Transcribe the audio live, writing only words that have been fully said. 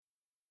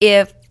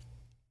if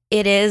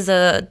it is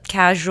a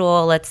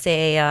casual, let's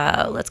say,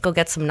 let's go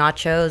get some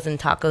nachos and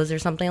tacos or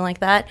something like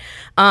that,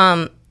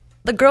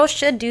 the girl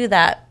should do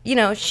that. You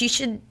know, she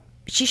should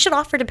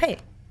offer to pay.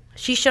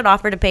 She should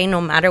offer to pay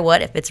no matter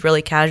what if it's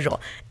really casual,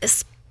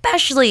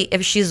 especially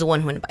if she's the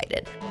one who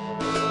invited.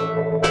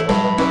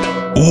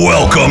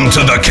 Welcome to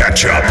the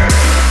Catch-Up.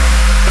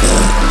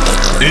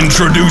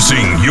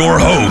 Introducing your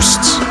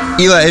hosts,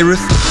 Eli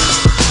Aruth,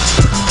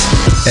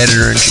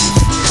 Editor-in-Chief,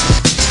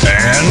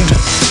 and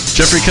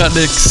Jeffrey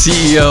Kutnick,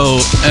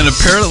 CEO, and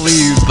apparently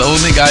the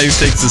only guy who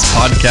takes this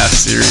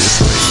podcast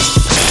seriously.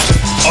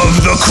 Of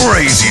the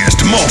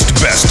craziest, most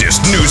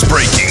bestest,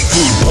 news-breaking,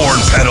 food porn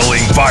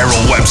peddling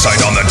viral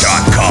website on the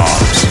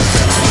 .coms.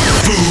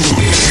 Food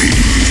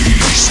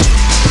Beast.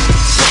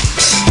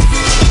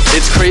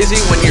 It's crazy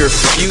when your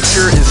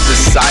future is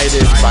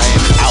decided by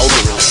an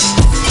algorithm.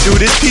 Dude,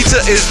 this pizza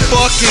is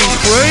fucking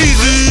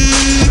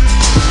crazy.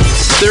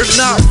 There's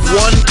not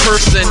one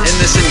person in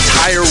this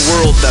entire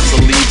world that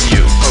believes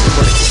you.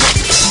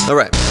 All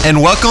right,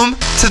 and welcome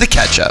to the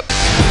Catch-Up.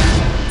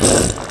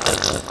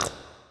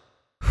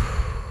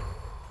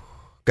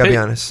 Gotta be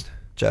honest,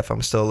 Jeff,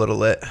 I'm still a little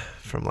lit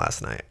from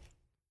last night.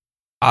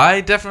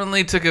 I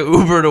definitely took an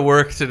Uber to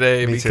work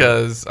today Me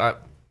because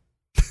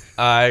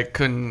I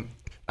couldn't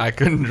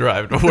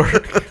drive to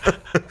work.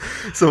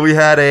 So we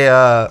had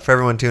for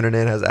everyone tuning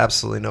in has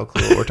absolutely no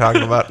clue what we're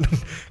talking about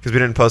because we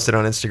didn't post it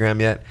on Instagram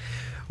yet.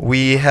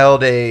 We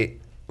held a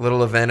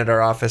little event at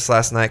our office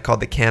last night called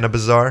the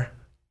Cannabazaar,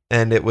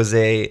 and it was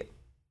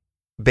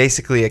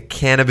basically a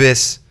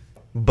cannabis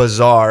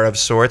bazaar of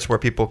sorts where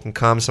people can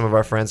come. Some of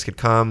our friends could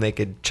come. They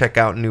could check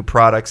out new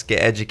products,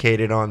 get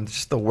educated on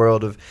just the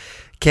world of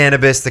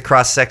cannabis, the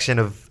cross-section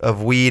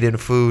of weed and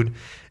food.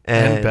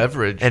 And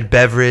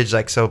beverage,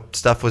 like, so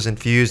stuff was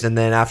infused. And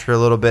then after a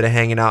little bit of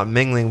hanging out and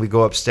mingling, we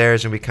go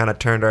upstairs and we kind of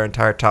turned our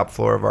entire top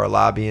floor of our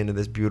lobby into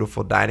this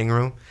beautiful dining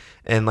room.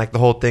 And like the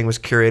whole thing was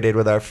curated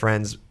with our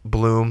friends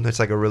Bloom. It's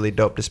like a really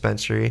dope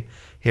dispensary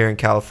here in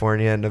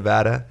California and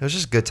Nevada. It was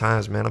just good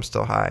times, man. I'm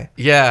still high.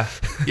 Yeah.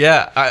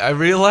 I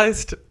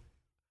realized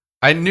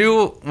I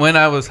knew when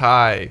I was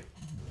high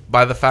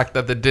by the fact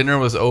that the dinner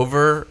was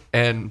over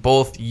and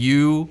both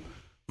you,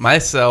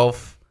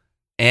 myself,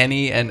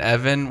 Annie, and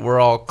Evan were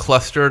all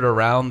clustered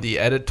around the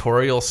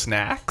editorial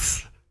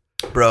snacks.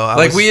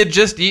 Bro, we had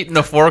just eaten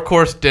a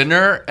 4-course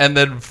dinner, and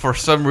then for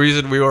some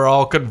reason we were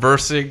all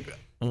conversing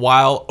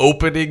while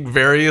opening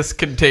various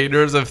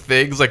containers of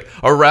things, like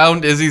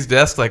around Izzy's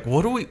desk. Like,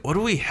 what do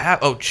we have?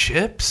 Oh,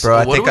 chips. Bro,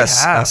 I think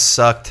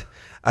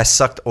I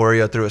sucked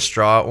Oreo through a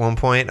straw at one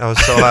point. I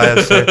was so high.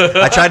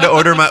 I tried to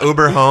order my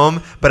Uber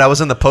home, but I was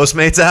in the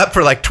Postmates app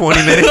for like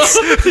 20 minutes,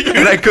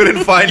 and I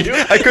couldn't find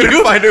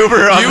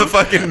Uber on the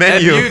fucking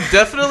menu. And you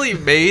definitely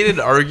made an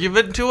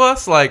argument to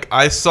us. Like,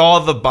 I saw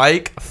the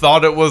bike,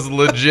 thought it was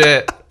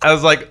legit.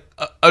 as like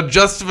a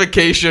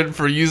justification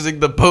for using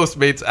the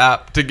Postmates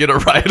app to get a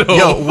ride home.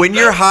 Yo, when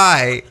you're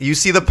high, you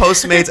see the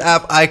Postmates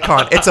app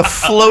icon. It's a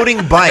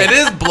floating bike. It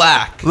is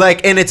black.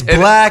 And it's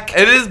black.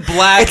 It is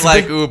black. It's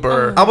like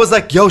Uber. I was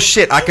like, yo,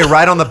 shit, I could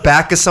ride on the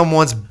back of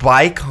someone's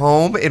bike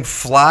home and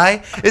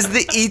fly. It's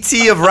the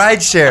ET of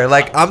rideshare.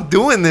 Like, I'm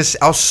doing this.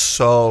 I was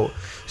so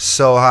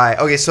high.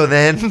 Okay, so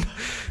then,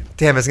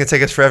 damn, it's going to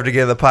take us forever to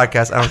get to the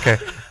podcast. I don't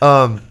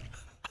care.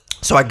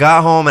 So I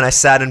got home and I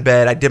sat in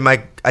bed. I did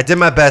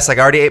my best. Like,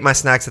 I already ate my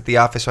snacks at the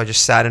office, so I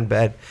just sat in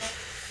bed.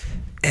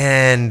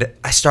 And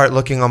I start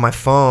looking on my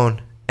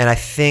phone, and I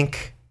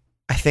think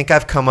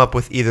I've come up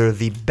with either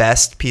the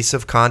best piece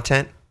of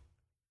content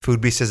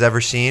Food Beast has ever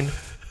seen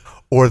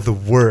or the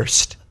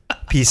worst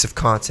piece of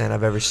content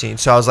I've ever seen.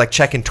 So I was like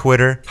checking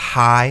Twitter,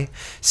 high,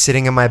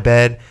 sitting in my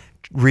bed,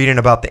 reading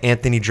about the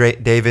Anthony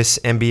Davis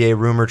NBA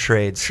rumor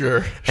trades.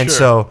 Sure.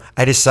 So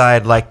I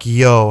decide, like,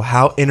 yo,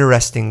 how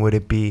interesting would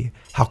it be?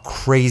 How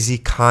crazy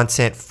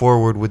content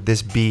forward would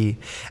this be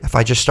if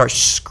I just start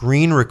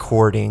screen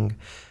recording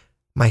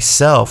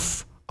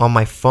myself on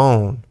my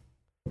phone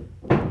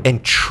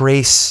and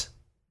trace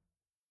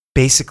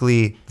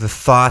basically the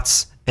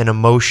thoughts and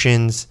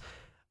emotions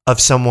of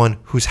someone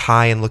who's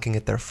high and looking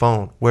at their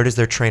phone? Where does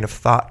their train of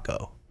thought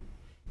go?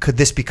 Could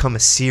this become a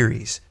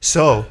series?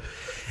 So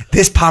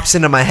this pops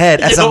into my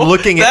head as I'm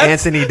looking at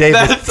Anthony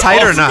Davis.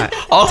 Tight or not?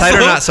 Tight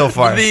or not so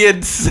far? The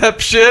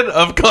inception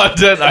of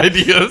content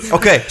ideas.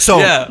 Okay,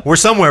 so we're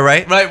somewhere,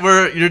 right?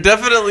 Right, you're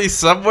definitely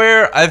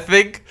somewhere. I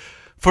think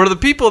for the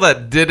people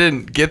that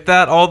didn't get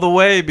that all the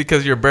way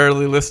because you're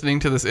barely listening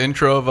to this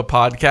intro of a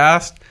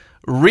podcast,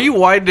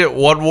 rewind it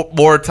one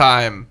more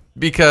time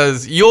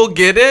because you'll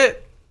get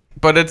it,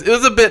 but it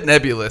was a bit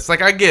nebulous.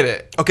 Like, I get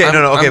it. Okay, I'm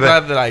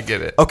glad that I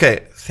get it.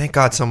 Okay, thank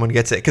God someone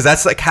gets it, because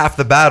that's like half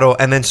the battle.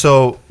 And then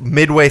so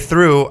midway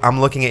through, I'm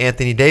looking at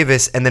Anthony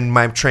Davis, and then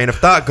my train of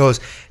thought goes,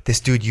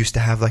 this dude used to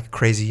have like a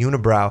crazy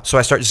unibrow. So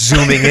I start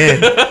zooming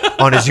in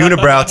on his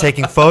unibrow,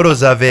 taking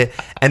photos of it.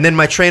 And then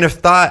my train of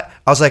thought,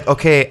 I was like,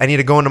 okay, I need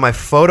to go into my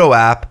photo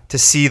app to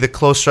see the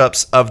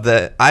close-ups of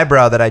the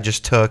eyebrow that I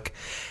just took.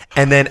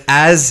 And then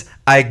as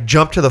I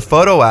jump to the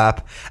photo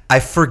app,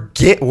 I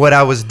forget what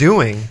I was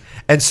doing.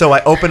 And so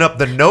I open up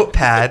the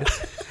notepad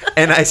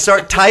and I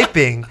start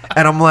typing,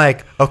 and I'm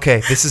like,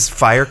 okay, this is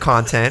fire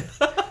content.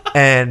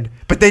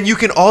 But then you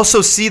can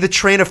also see the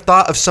train of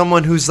thought of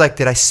someone who's like,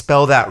 did I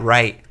spell that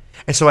right?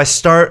 And so I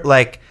start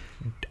like,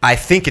 I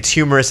think it's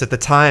humorous at the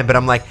time, but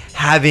I'm like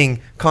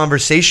having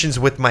conversations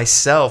with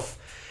myself.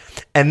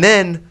 And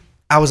then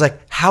I was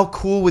like, how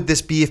cool would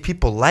this be if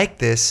people like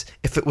this,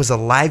 if it was a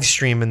live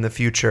stream in the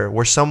future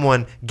where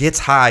someone gets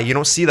high, you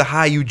don't see the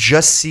high, you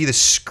just see the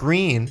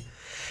screen,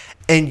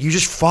 and you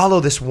just follow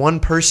this one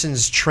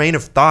person's train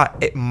of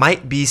thought. It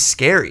might be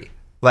scary.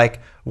 Like,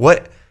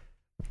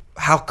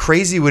 how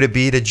crazy would it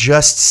be to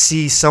just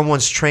see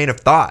someone's train of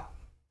thought?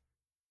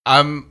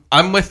 I'm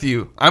with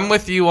you. I'm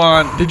with you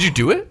on. Did you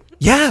do it?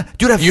 Yeah,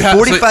 dude, I have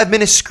 45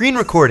 minutes screen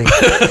recording.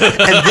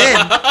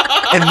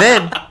 and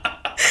then,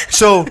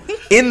 so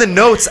in the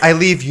notes, I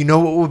leave, you know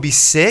what would be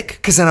sick?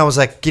 Because then I was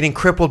like getting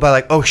crippled by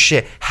like, oh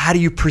shit, how do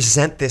you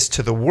present this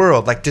to the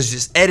world? Like, does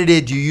this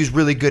edited? Do you use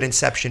really good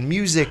Inception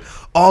music?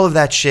 All of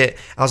that shit.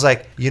 I was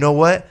like, you know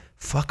what?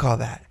 Fuck all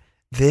that.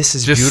 This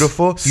is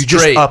beautiful. You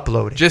just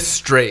upload it. Just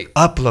straight.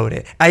 Upload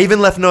it. I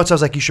even left notes. I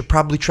was like, you should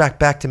probably track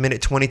back to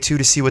minute 22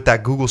 to see what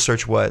that Google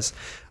search was.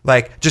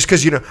 Like, just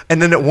because, you know. And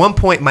then at one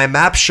point, my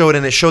map showed,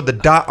 and it showed the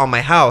dot on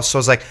my house. So I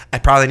was like, I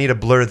probably need to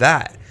blur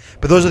that.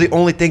 But those are the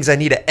only things I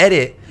need to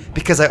edit,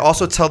 because I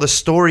also tell the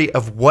story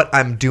of what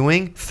I'm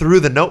doing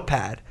through the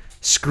notepad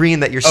screen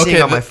that you're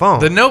seeing on my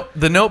phone.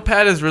 The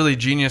notepad is really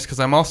genius,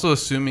 because I'm also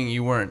assuming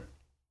you weren't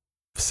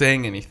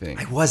saying anything.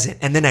 I wasn't.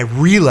 And then I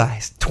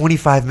realized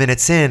 25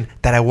 minutes in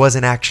that I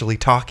wasn't actually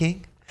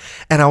talking.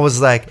 And I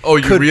was like, oh,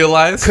 you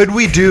realized? Could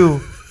we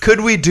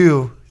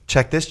do,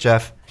 check this,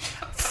 Jeff,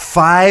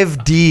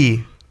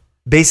 5D?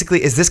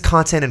 Basically, is this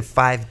content in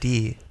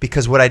 5D?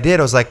 Because what I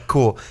did, I was like,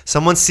 cool.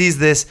 Someone sees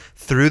this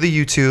through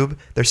the YouTube.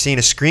 They're seeing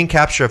a screen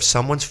capture of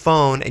someone's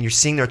phone, and you're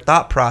seeing their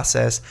thought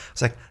process. I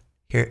was like,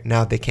 here,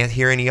 now they can't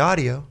hear any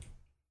audio.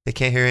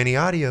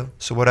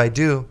 So what I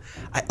do,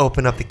 I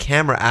open up the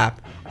camera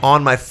app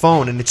on my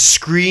phone, and it's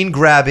screen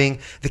grabbing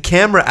the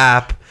camera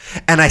app,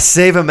 and I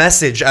save a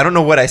message. I don't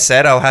know what I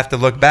said. I'll have to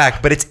look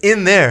back, but it's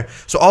in there.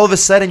 So all of a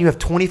sudden, you have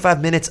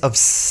 25 minutes of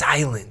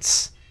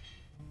silence.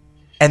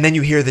 And then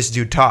you hear this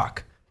dude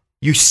talk.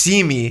 You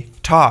see me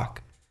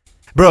talk.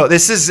 Bro,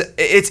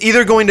 it's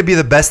either going to be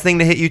the best thing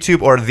to hit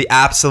YouTube or the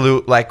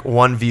absolute, like,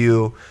 one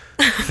view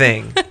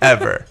thing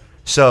ever.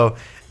 So,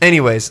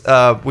 anyways,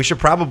 we should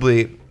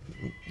probably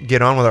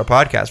get on with our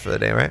podcast for the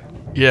day, right?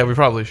 Yeah, we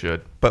probably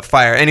should. But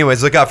fire.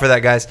 Anyways, look out for that,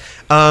 guys.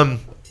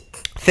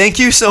 Thank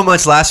you so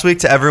much last week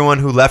to everyone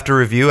who left a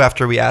review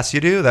after we asked you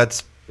to.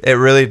 It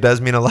really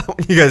does mean a lot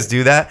when you guys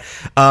do that.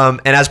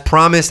 And as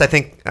promised, I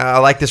think I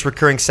like this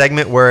recurring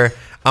segment where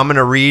I'm going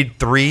to read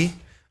 3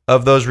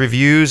 of those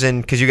reviews,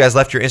 and because you guys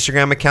left your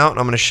Instagram account,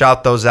 I'm going to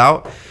shout those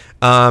out.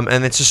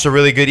 And it's just a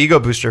really good ego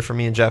booster for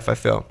me and Jeff, I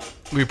feel.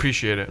 We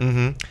appreciate it.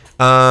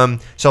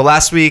 Mm-hmm. So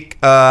last week,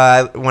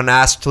 when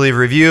asked to leave a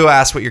review, I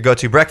asked what your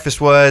go-to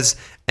breakfast was,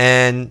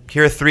 and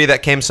here are 3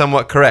 that came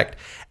somewhat correct.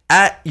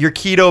 At your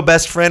keto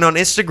best friend on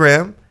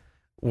Instagram,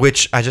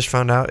 which I just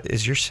found out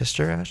is your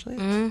sister, Ashley?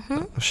 Mm-hmm.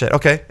 Oh, shit.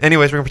 Okay.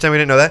 Anyways, we're going to pretend we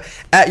didn't know that.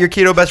 At your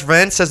keto best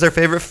friend says their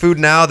favorite food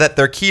now that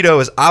they're keto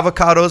is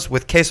avocados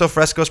with queso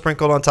fresco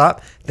sprinkled on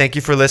top. Thank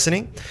you for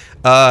listening.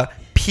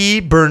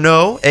 P.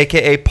 Berno,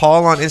 a.k.a.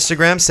 Paul on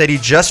Instagram, said he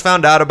just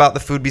found out about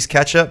the Food Beast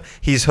ketchup.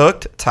 He's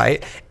hooked,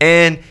 tight,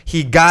 and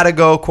he got to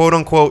go,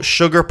 quote-unquote,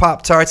 sugar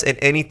Pop-Tarts and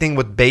anything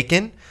with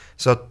bacon.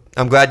 So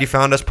I'm glad you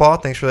found us, Paul.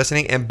 Thanks for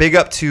listening. And big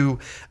up to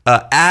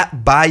at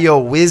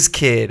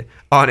BioWizKid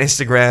on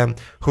Instagram,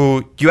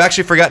 who you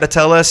actually forgot to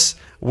tell us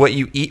what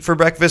you eat for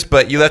breakfast,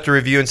 but you left a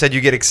review and said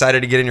you get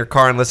excited to get in your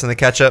car and listen to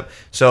catch up.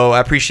 So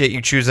I appreciate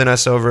you choosing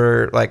us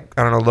over, like,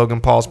 I don't know,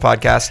 Logan Paul's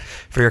podcast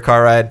for your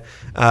car ride.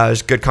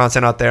 There's good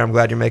content out there. I'm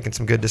glad you're making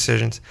some good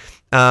decisions.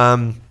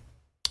 And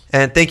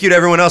thank you to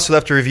everyone else who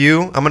left a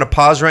review. I'm going to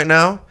pause right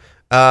now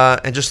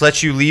and just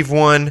let you leave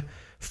one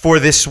for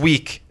this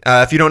week.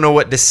 If you don't know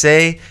what to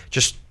say,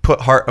 just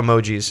put heart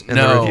emojis in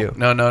the review.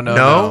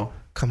 No?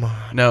 Come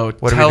on. No,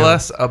 tell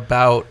us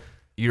about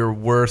your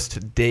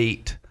worst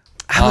date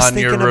on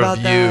your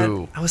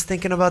review. I was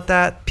thinking about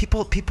that.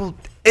 People,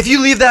 if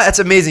you leave that, that's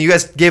amazing. You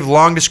guys gave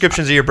long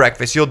descriptions of your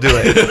breakfast. You'll do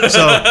it.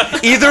 So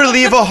either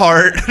leave a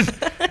heart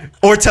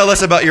or tell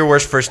us about your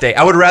worst first date.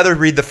 I would rather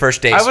read the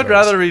first date. I would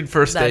rather read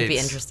first dates. That'd be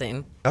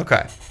interesting.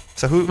 Okay.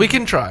 So we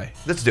can try.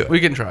 Let's do it. We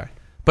can try.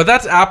 But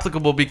that's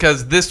applicable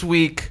because this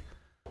week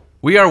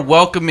we are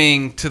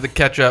welcoming to the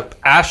catch-up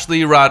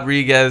Ashley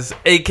Rodriguez,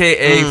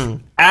 a.k.a.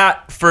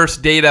 at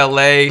First Date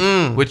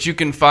LA, which you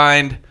can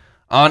find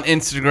on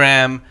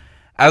Instagram,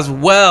 as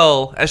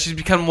well as she's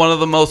become one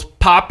of the most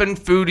poppin'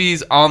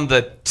 foodies on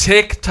the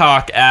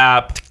TikTok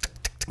app.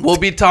 We'll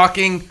be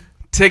talking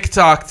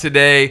TikTok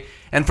today.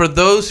 And for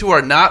those who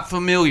are not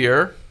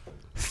familiar,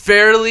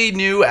 fairly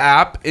new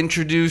app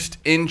introduced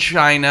in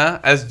China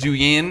as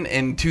Douyin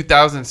in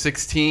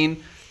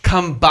 2016,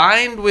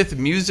 combined with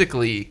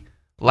Musical.ly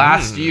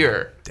last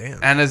year,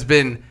 and has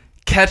been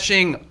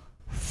catching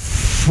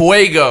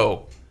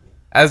fuego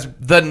as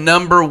the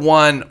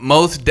 #1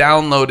 most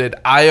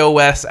downloaded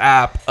iOS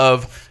app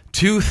of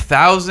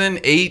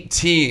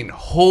 2018.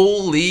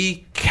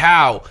 Holy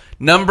cow.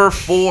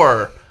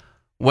 #4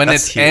 when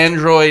That's it's huge.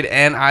 Android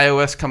and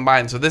iOS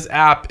combined. So this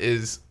app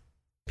is,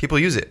 People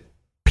use it.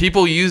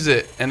 people use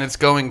it and it's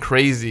going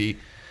crazy.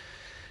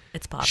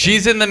 It's popping.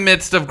 She's in the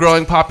midst of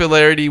growing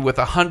popularity with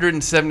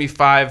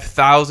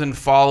 175,000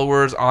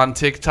 followers on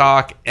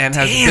TikTok and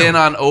has been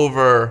on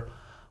over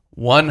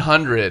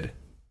 100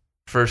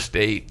 first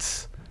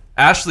dates.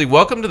 Ashley,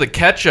 welcome to the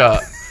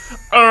catch-up.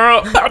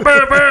 Well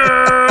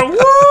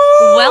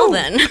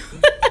then.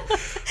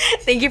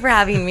 Thank you for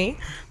having me.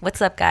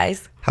 What's up,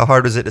 guys? How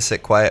hard was it to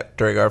sit quiet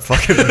during our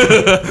fucking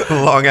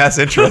long ass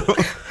intro?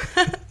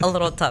 A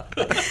little tough.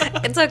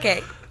 It's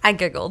okay. I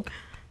giggled.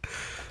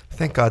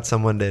 Thank God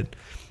someone did.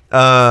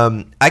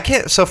 I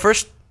can't. So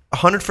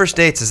 100 first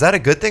dates, is that a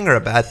good thing or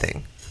a bad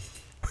thing?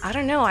 I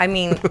don't know. I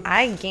mean,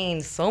 I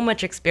gained so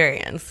much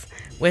experience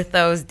with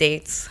those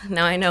dates.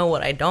 Now I know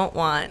what I don't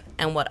want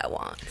and what I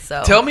want.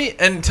 So Tell me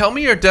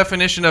your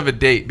definition of a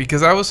date,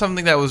 because that was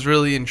something that was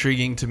really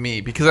intriguing to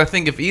me. Because I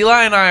think if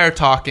Eli and I are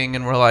talking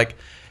and we're like,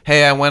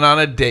 hey, I went on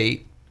a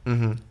date,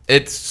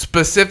 it's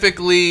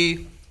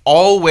specifically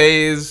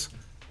always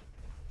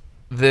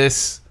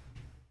this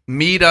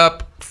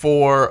meetup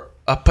for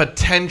a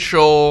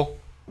potential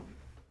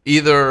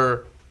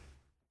either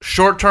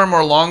short-term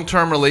or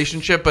long-term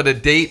relationship, but a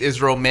date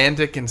is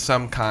romantic in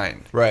some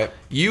kind. Right.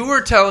 You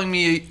were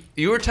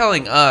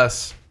telling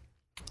us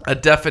a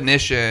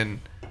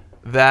definition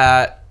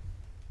that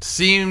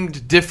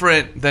seemed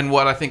different than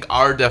what I think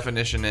our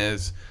definition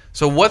is.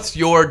 So what's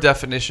your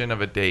definition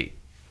of a date?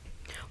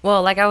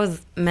 Well, like I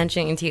was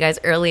mentioning to you guys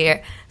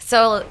earlier,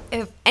 so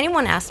if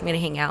anyone asks me to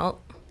hang out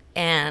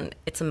and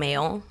it's a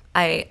male,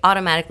 I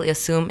automatically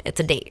assume it's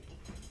a date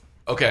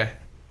Okay.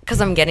 because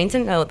I'm getting to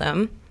know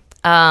them.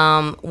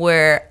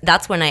 Where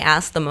that's when I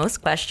ask the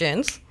most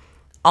questions,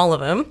 all of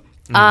them.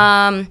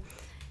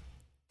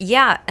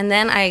 Yeah, and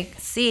then I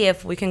see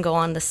if we can go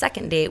on the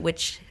second date,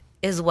 which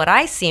is what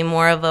I see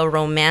more of a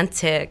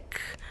romantic,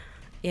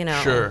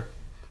 Sure.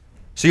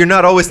 So you're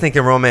not always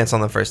thinking romance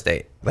on the first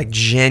date, like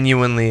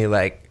genuinely,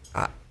 like,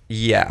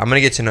 yeah, I'm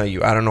gonna get to know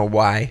you. I don't know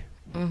why.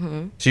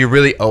 So you're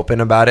really open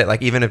about it,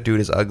 like even if dude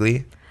is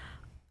ugly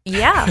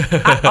Yeah,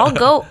 I'll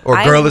go. or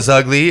girl is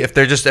ugly, if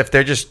they're just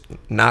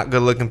not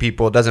good looking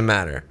people, it doesn't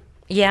matter.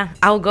 Yeah,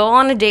 I'll go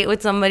on a date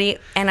with somebody,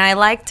 and I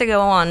like to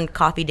go on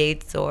coffee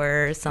dates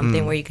or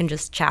something where you can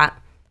just chat,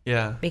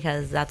 Yeah.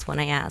 because that's when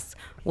I ask,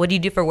 what do you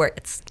do for work?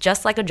 It's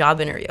just like a job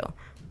interview.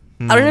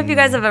 I don't know if you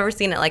guys have ever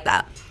seen it like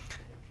that.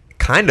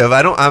 Kind of.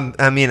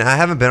 I mean, I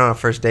haven't been on a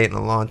first date in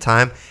a long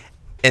time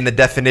in the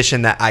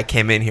definition that I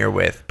came in here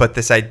with. But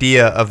this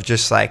idea of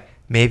just like,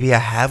 maybe I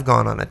have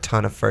gone on a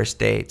ton of first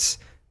dates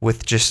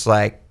with just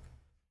like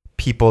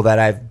people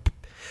that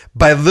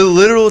by the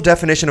literal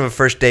definition of a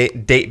first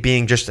date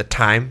being just a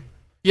time.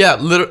 Yeah,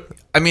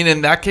 I mean,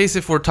 in that case,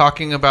 if we're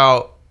talking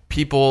about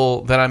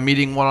people that I'm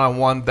meeting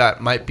one-on-one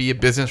that might be a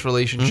business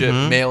relationship,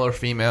 male or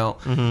female,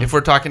 if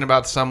we're talking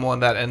about someone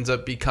that ends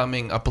up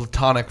becoming a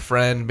platonic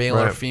friend, male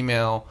or Right.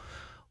 female,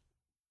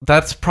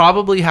 that's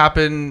probably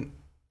happened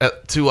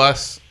to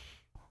us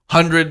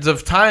hundreds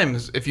of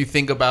times. If you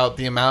think about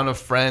the amount of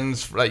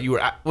friends that you were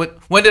at,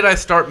 when did I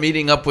start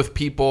meeting up with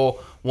people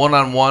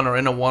one-on-one or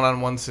in a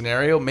one-on-one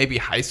scenario? Maybe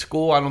high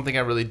school. I don't think I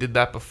really did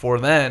that before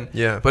then.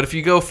 Yeah. But if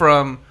you go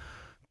from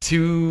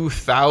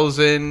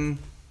 2000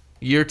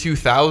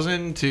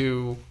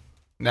 to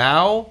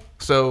now,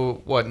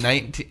 so what,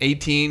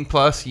 18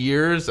 plus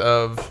years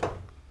of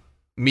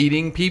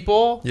meeting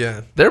people?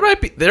 Yeah. There might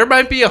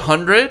be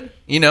 100,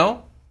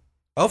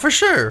 Oh, for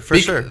sure. For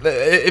sure.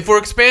 If we're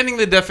expanding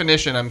the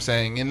definition, I'm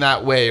saying in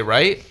that way,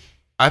 right?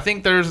 I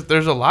think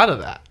there's a lot of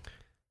that.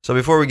 So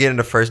before we get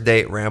into first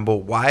date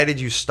ramble, why did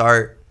you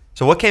start?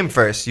 So what came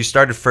first? You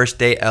started First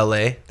Date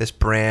LA, this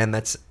brand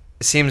that's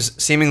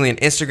seemingly an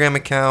Instagram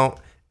account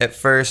at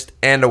first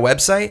and a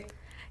website.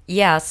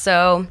 Yeah,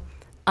 so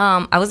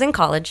I was in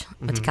college,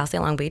 went to Cal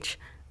State Long Beach.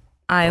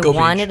 I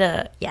wanted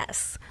to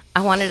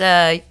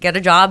get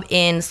a job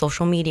in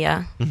social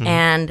media,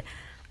 and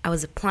I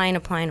was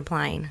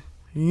applying.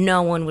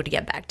 No one would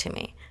get back to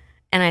me.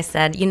 And I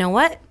said, you know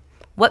what?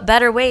 What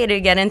better way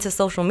to get into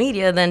social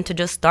media than to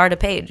just start a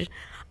page?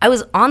 I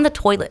was on the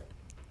toilet,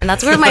 and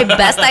that's where my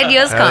best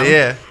ideas come. Hell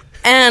yeah.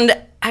 And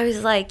I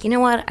was like, you know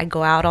what? I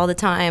go out all the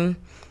time.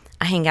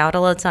 I hang out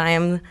all the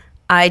time.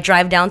 I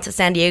drive down to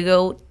San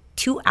Diego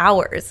 2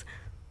 hours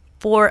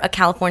for a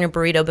California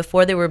burrito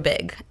before they were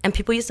big. And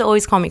people used to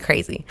always call me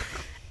crazy.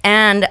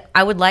 And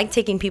I would like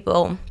taking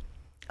people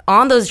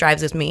on those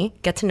drives with me,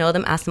 get to know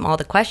them, ask them all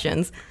the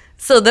questions.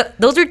 So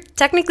those were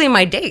technically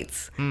my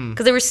dates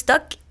because they were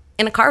stuck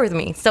in a car with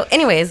me. So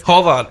anyways.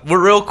 Hold on.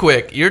 We're real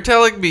quick. You're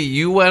telling me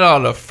you went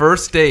on a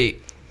first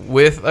date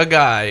with a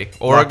guy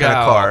or Locked a in a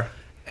gal car.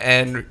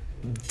 and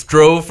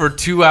drove for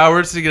 2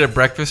 hours to get a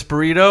breakfast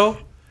burrito?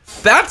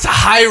 That's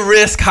high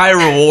risk, high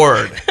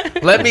reward.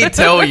 Let me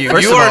tell you.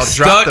 First You of are all,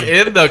 drop stuck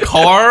in the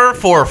car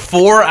for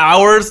 4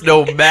 hours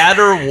no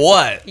matter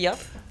what. Yep.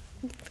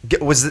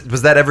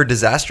 Was that ever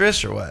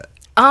disastrous or what?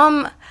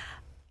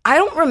 I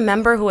don't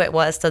remember who it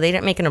was, so they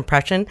didn't make an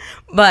impression.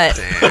 But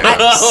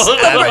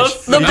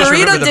the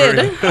burrito did.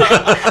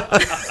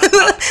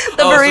 The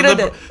burrito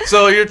did.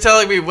 So you're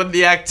telling me when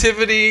the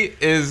activity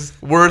is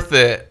worth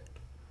it,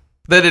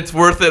 then it's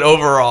worth it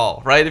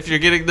overall, right? If you're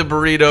getting the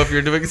burrito, if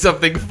you're doing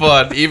something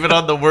fun, even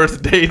on the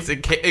worst dates,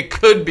 it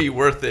could be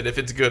worth it if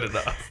it's good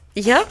enough.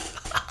 Yep.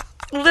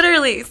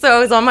 Literally. So I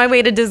was on my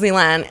way to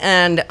Disneyland,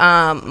 and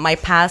my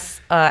pass,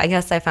 I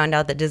guess I found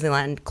out that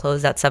Disneyland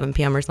closed at 7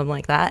 p.m. or something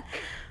like that.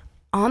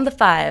 On the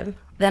 5,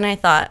 then I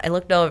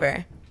looked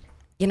over,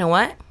 you know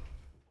what?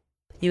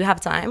 You have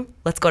time?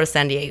 Let's go to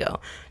San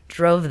Diego.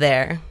 Drove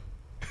there,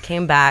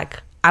 came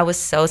back. I was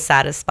so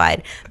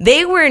satisfied.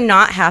 They were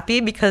not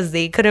happy because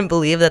they couldn't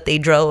believe that they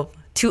drove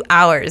 2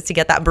 hours to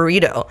get that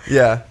burrito.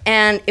 Yeah.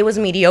 And it was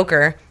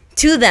mediocre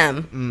to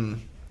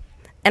them.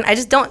 And I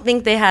just don't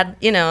think they had,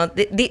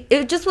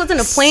 it just wasn't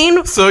a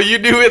plain. So you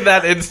knew in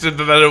that instant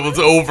that it was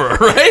over,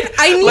 right?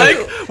 I knew. Like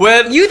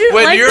when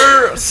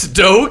you're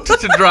stoked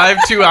to drive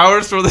 2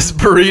 hours for this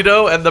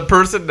burrito, and the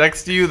person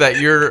next to you that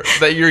you're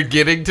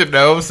getting to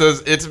know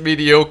says it's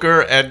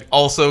mediocre, and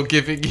also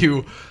giving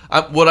you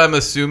what I'm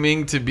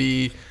assuming to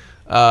be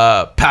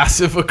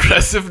passive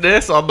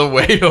aggressiveness on the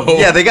way home.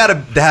 Yeah, they got to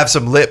have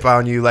some lip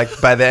on you,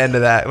 like by the end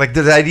of that. Like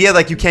the idea,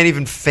 like you can't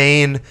even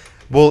feign.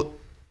 Well,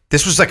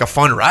 this was like a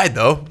fun ride,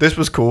 though. This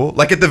was cool.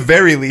 Like at the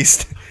very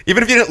least,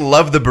 even if you didn't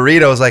love the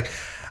burrito, I was like,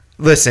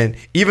 listen,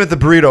 even if the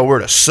burrito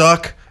were to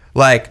suck,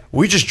 like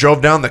we just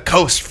drove down the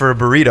coast for a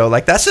burrito.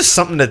 Like that's just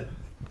something that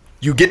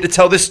you get to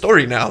tell this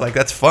story now. Like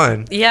that's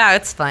fun. Yeah,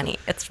 it's funny.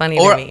 It's funny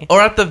to me. Or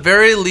at the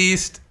very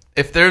least,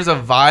 if there's a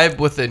vibe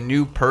with a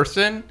new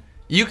person,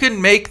 you can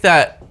make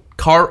that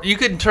you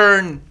can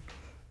turn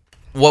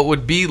what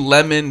would be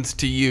lemons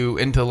to you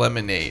into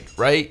lemonade,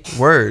 right?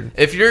 Word.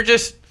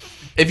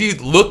 If you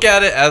look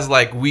at it as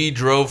like we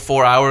drove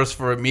 4 hours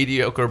for a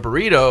mediocre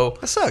burrito,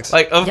 That sucks.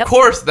 Like, of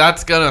course,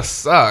 that's gonna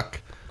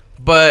suck.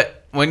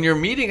 But when you're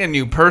meeting a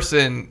new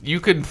person,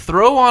 you can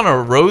throw on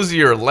a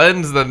rosier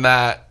lens than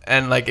that,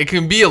 and like it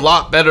can be a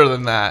lot better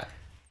than that.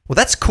 Well,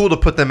 that's cool to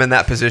put them in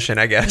that position,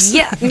 I guess.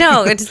 Yeah,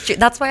 no, it's true.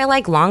 That's why I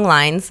like long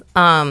lines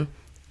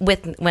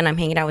when I'm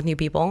hanging out with new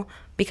people,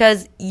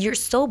 because you're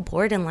so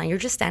bored in line. You're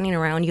just standing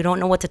around. You don't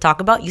know what to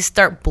talk about. You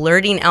start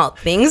blurting out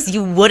things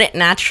you wouldn't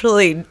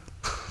naturally.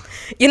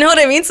 You know what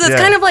I mean? So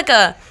it's kind of like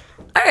all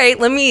right,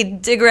 let me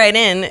dig right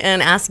in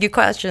and ask you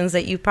questions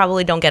that you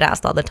probably don't get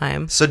asked all the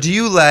time. So do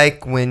you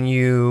like when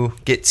you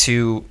get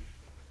to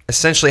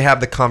essentially have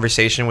the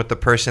conversation with the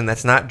person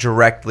that's not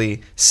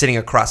directly sitting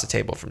across the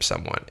table from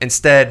someone?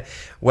 Instead,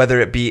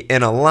 whether it be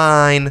in a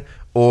line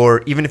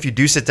or even if you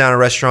do sit down at a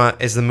restaurant,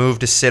 is the move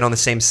to sit on the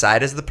same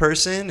side as the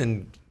person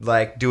and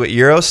like do it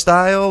Euro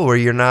style where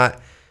you're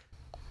not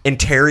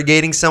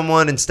interrogating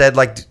someone, instead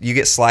like you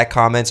get sly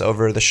comments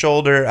over the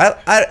shoulder?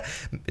 I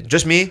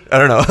just me, I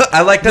don't know.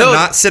 I like to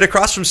not sit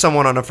across from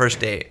someone on a first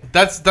date.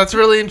 That's a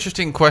really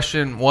interesting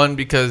question. One,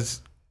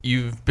 because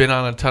you've been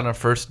on a ton of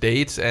first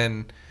dates,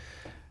 and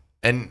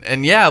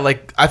yeah,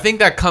 like I think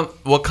that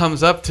what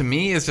comes up to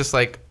me is just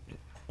like,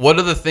 what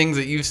are the things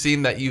that you've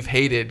seen that you've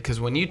hated? Because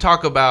when you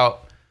talk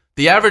about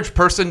the average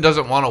person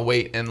doesn't want to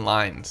wait in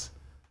lines,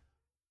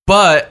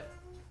 but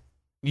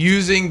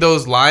using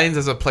those lines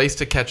as a place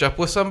to catch up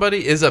with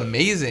somebody is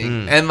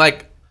amazing. And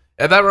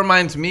that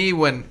reminds me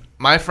when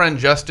my friend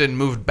Justin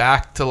moved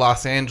back to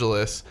Los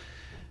Angeles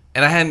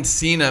and I hadn't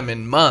seen him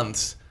in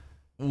months.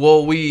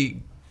 Well,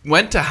 we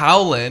went to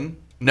Howlin'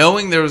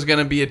 knowing there was going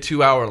to be a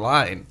 2-hour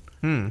line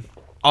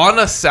on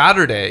a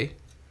Saturday,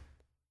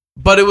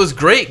 but it was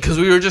great because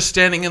we were just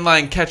standing in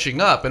line catching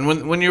up. And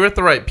when you're with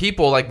the right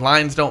people, like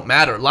lines don't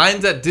matter.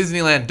 Lines at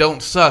Disneyland don't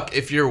suck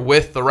if you're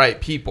with the right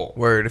people.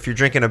 Word. If you're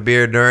drinking a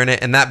beer during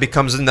it, and that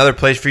becomes another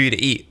place for you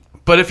to eat.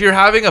 But if you're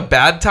having a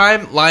bad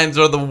time, lines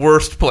are the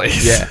worst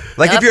place. Yeah.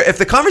 Like if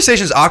the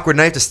conversation's awkward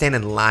and I have to stand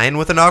in line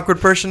with an awkward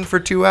person for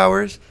 2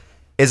 hours,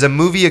 is a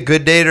movie a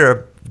good date or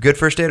a good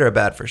first date or a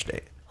bad first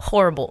date?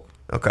 Horrible.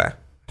 Okay.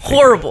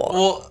 Horrible.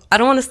 Well, I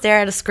don't want to stare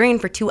at a screen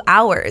for 2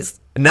 hours.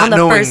 Not on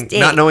the first date.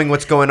 Not knowing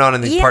what's going on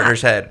in the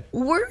partner's head.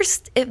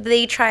 Worst if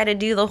they try to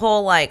do the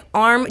whole like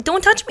arm.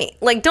 Don't touch me.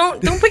 Like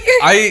don't put your.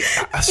 I've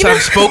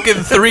spoken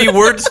 3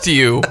 words to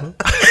you.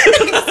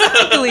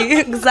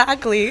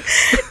 Exactly.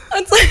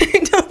 It's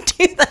like don't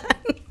do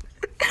that.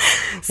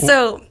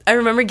 So I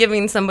remember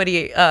giving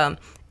somebody. It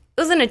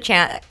was in a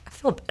chat. I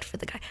feel bad for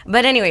the guy,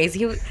 but anyways,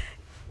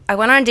 I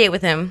went on a date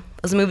with him.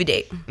 It was a movie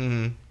date.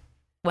 Mm-hmm.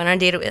 Went on a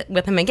date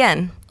with him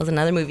again. It was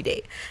another movie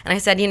date, and I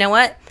said, you know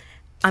what?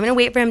 I'm going to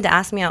wait for him to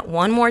ask me out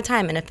one more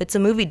time. And if it's a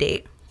movie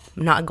date,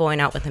 I'm not going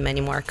out with him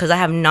anymore because I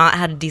have not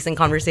had a decent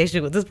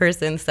conversation with this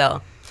person.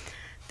 So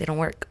they don't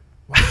work.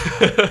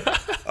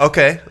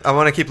 Okay. I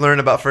want to keep learning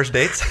about first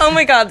dates. Oh,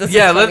 my God. This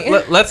is funny.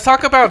 Let's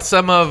talk about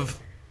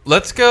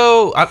let's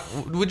go.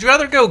 Would you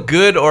rather go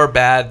good or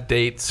bad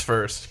dates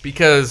first?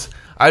 Because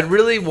I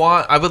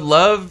would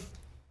love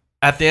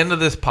at the end of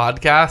this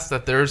podcast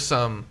that there's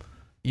some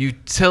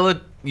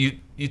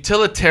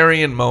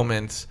utilitarian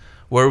moments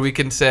where we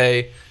can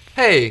say,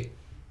 hey,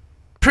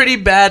 pretty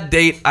bad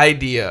date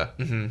idea,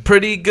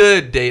 pretty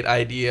good date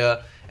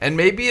idea, and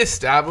maybe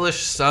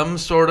establish some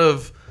sort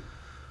of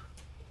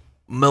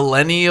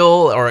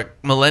millennial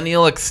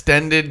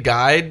extended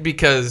guide,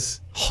 because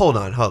Hold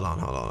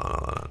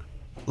on.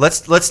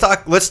 Let's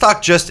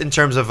talk just in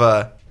terms of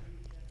a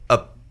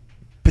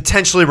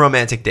potentially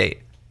romantic date.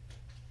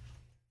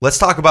 Let's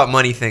talk about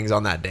money things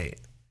on that date.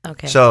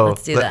 Okay. So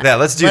let's do that. Yeah,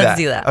 let's do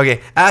that.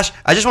 Okay, Ash,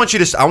 I just want you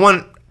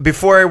to.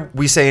 Before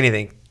we say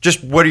anything,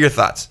 just what are your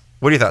thoughts?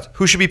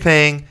 Who should be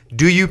paying?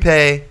 Do you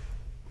pay?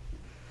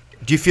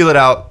 Do you feel it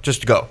out?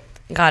 Just go.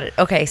 Got it.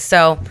 Okay,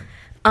 so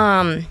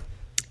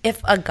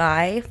if a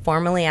guy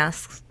formally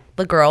asks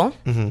the girl,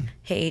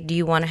 hey, do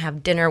you want to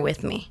have dinner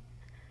with me?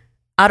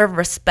 Out of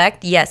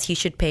respect, yes, he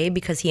should pay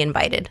because he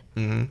invited.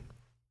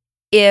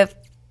 If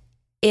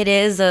it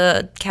is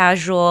a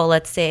casual,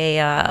 let's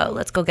say,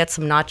 let's go get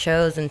some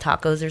nachos and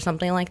tacos or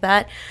something like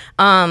that,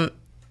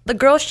 the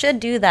girl should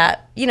do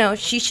that. You know,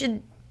 she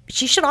should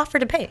offer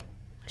to pay.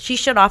 She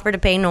should offer to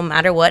pay no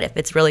matter what if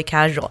it's really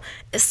casual,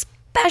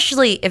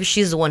 especially if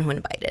she's the one who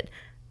invited.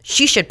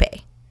 She should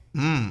pay.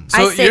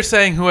 So you're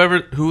saying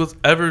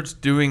whoever's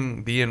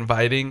doing the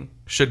inviting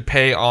should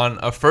pay on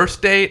a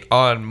first date,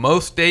 on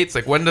most dates?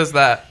 Like, when does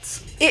that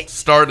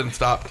start and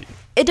stop to you?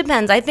 It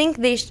depends. I think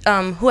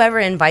whoever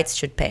invites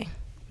should pay,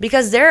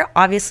 because they're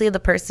obviously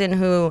the person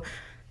who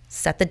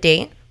set the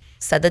date,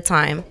 set the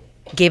time,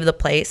 gave the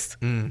place,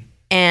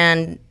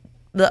 and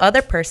the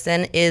other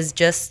person is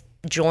just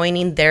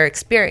joining their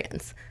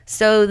experience.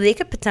 So they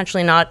could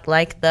potentially not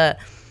like the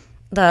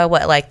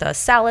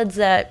salads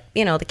that,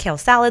 the kale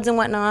salads and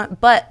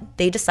whatnot, but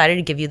they decided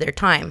to give you their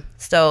time.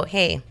 So,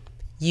 hey,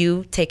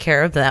 you take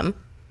care of them.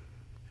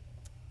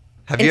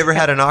 Have you ever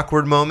had an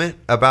awkward moment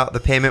about the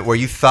payment where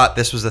you thought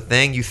this was a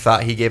thing? You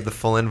thought he gave the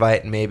full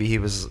invite, and maybe he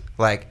was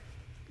like,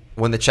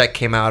 when the check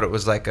came out, it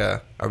was like,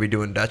 are we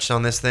doing Dutch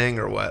on this thing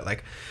or what?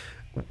 Like,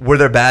 were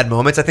there bad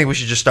moments? I think we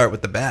should just start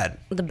with the bad.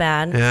 The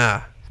bad?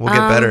 Yeah, we'll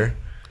get better.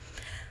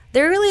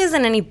 There really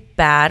isn't any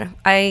bad.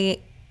 I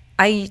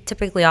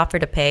typically offer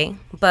to pay,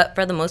 but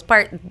for the most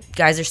part,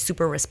 guys are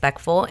super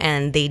respectful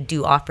and they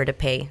do offer to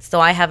pay. So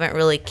I haven't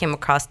really came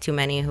across too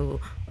many who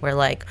were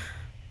like,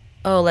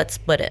 oh, let's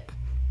split it.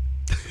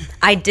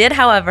 I did,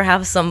 however,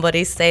 have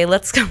somebody say,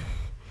 let's go.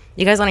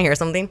 You guys want to hear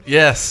something?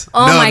 Yes.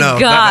 Oh my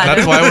God.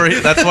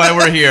 That's why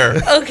we're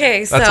here.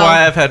 Okay, so that's why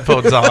I have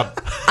headphones on.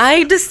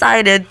 I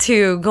decided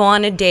to go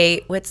on a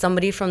date with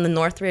somebody from the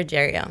Northridge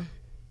area.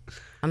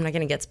 I'm not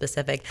going to get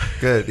specific.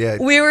 Good, yeah.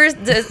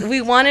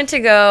 We wanted to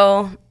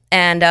go,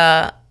 and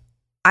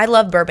I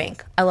love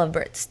Burbank. I love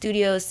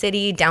Studio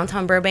City,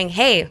 downtown Burbank.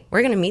 Hey,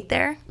 we're going to meet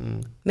there?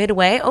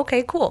 Midway?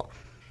 Okay, cool.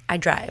 I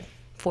drive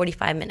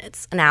 45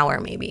 minutes, an hour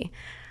maybe.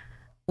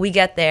 We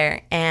get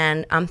there,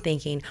 and I'm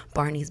thinking,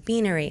 Barney's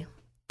Beanery.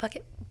 Fuck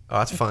it. Oh,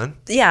 that's fun.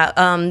 Yeah,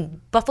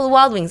 Buffalo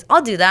Wild Wings.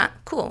 I'll do that.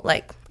 Cool.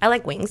 Like, I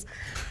like wings.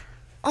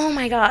 Oh,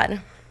 my God.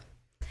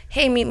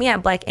 Hey, meet me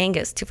at Black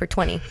Angus, 2 for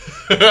 $20.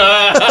 Yo,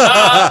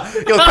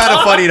 kind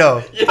of funny,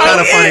 though. Can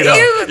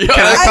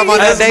I come on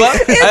that date?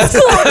 It's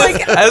cool.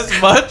 Like,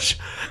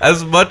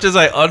 as much as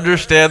I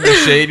understand the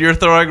shade you're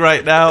throwing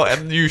right now,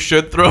 and you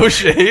should throw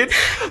shade,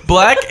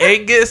 Black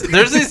Angus,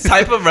 there's these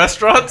type of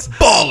restaurants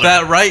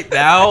that right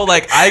now,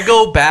 like, I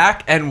go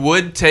back and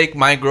would take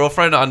my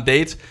girlfriend on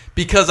dates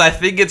because I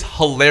think it's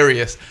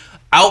hilarious.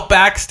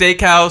 Outback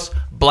Steakhouse,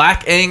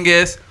 Black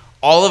Angus,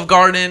 Olive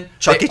Garden,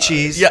 Chuck E.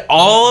 Cheese. Yeah,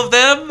 all of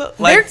them.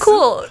 Like, they're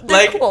cool.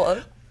 They're cool.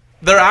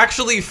 They're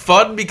actually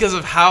fun because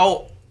of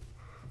how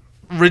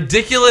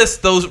ridiculous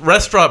those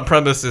restaurant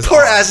premises Poor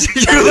are. ass,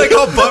 you're like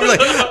all bummed.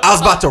 Like, I was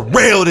about to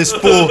rail this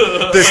fool,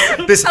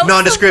 this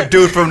nondescript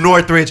dude from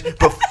Northridge,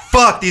 but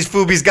fuck, these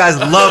Foobies guys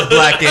love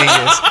Black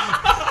Angus.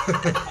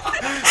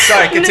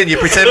 Sorry, continue.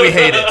 Pretend we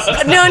hate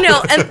it. No,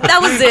 and that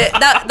was it.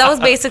 That was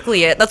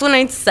basically it. That's when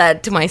I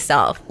said to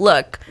myself,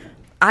 look,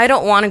 I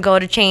don't want to go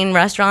to chain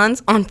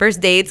restaurants on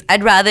first dates.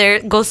 I'd rather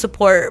go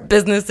support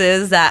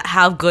businesses that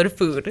have good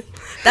food.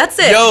 That's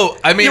it. Yo,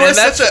 I mean, You are and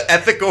that's such an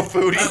ethical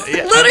foodie.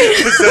 Literally.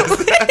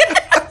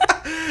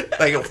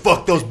 Like,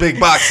 fuck those big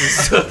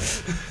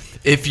boxes.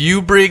 if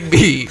you bring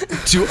me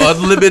to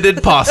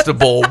Unlimited Pasta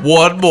Bowl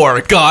one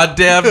more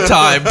goddamn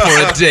time for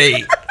a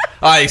date,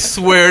 I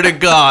swear to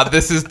God,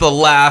 this is the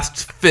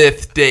last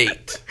 5th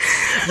date.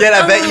 Yet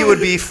I bet you would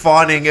be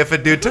fawning if a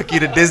dude took you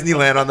to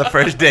Disneyland on the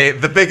first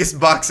date, the biggest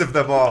box of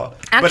them all.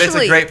 But it's a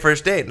Actually, great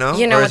first date, no?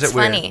 You know Or is what's it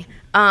weird? funny?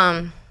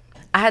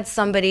 I had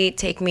somebody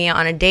take me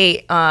on a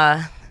date.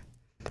 And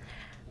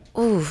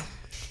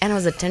it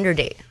was a Tinder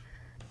date.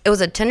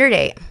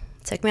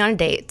 Took me on a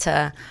date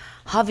to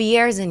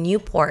Javier's in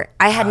Newport.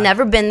 I had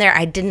never been there.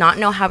 I did not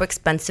know how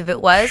expensive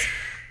it was.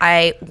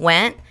 I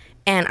went,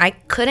 and I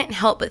couldn't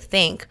help but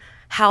think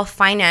how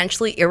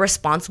financially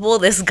irresponsible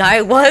this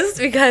guy was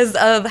because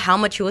of how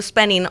much he was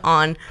spending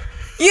on,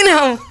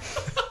 Aw.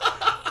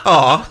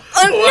 No,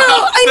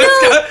 I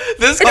know.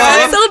 This It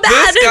guy, was so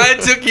bad. this guy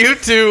took you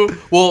to,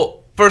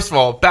 well, first of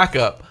all, back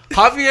up.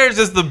 Javier's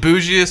is the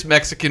bougiest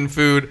Mexican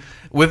food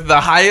with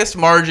the highest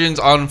margins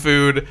on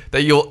food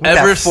that you'll that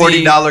ever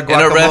see in $40 a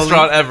guacamole.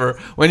 restaurant ever.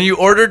 When you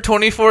order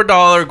 $24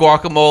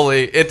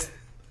 guacamole,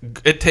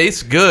 it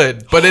tastes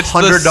good, but it's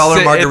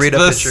 $100 margarita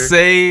it's the pitcher.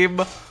 same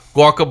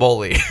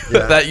guacamole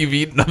Yeah. that you've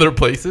eaten other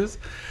places.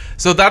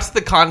 So that's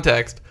the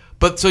context.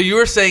 But so you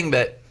were saying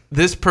that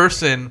this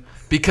person,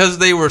 because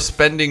they were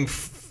spending,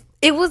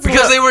 It was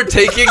because they were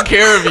taking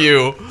care of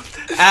you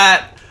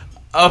at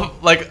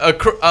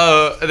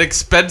an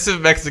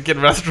expensive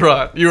Mexican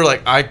restaurant, you were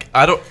like,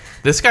 I don't.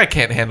 This guy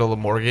can't handle the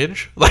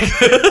mortgage. Like,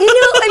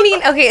 I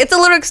mean, okay, it's a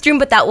little extreme,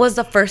 but that was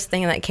the first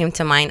thing that came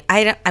to mind.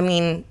 I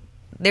mean,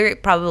 they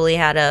probably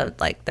had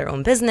their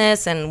own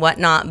business and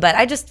whatnot, but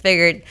I just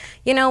figured,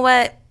 you know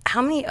what?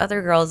 How many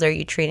other girls are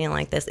you treating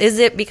like this? Is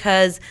it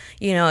because,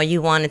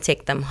 you want to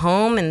take them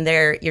home and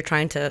you're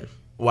trying to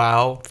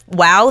wow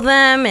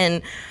them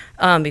and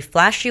be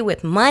flashy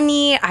with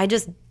money? I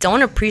just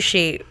don't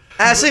appreciate.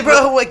 Ashley,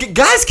 bro,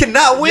 guys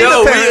cannot win.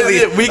 Yo,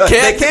 apparently, we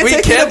can't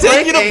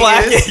take you to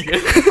Black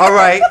Angus. All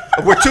right,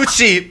 we're too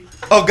cheap.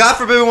 Oh, God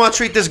forbid we want to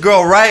treat this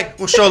girl right.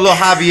 We'll show a little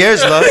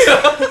Javier's love.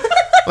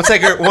 We'll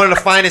take her one of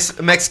the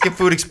finest Mexican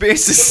food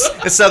experiences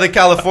in Southern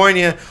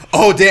California.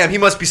 Oh, damn, he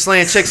must be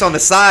slaying chicks on the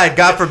side.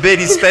 God forbid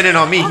he's spending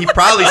on me. He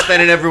probably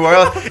spending everywhere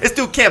else. This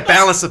dude can't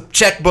balance a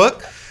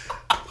checkbook.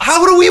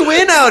 How do we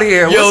win out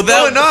here? What's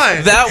going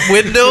on? That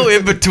window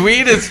in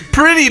between is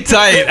pretty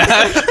tight.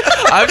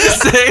 I'm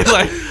just saying,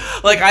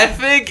 like I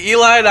think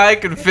Eli and I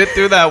can fit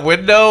through that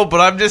window, but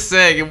I'm just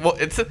saying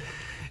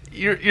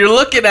you're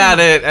looking at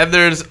it and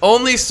there's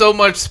only so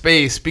much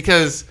space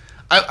because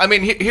I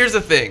mean here's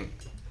the thing.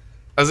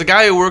 As a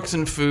guy who works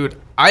in food,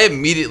 I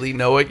immediately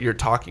know what you're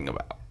talking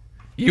about.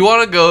 You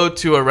want to go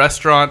to a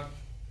restaurant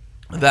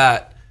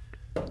that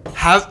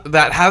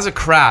has a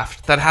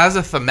craft, that has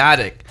a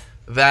thematic,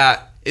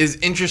 that is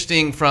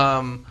interesting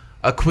from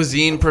a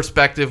cuisine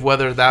perspective,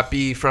 whether that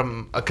be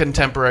from a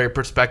contemporary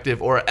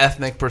perspective or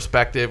ethnic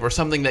perspective or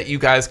something that you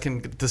guys can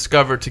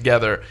discover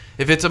together.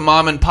 If it's a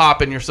mom and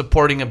pop and you're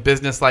supporting a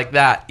business like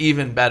that,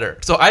 even better.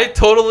 So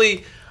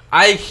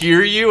I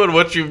hear you and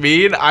what you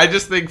mean. I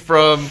just think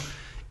from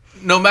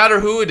no matter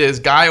who it is,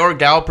 guy or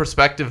gal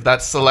perspective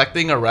that's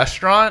selecting a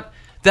restaurant,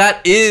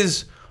 that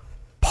is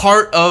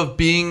part of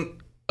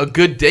being a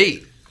good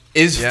date,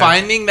 is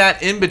finding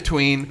that in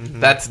between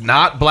that's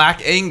not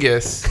Black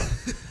Angus.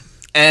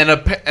 And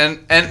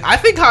I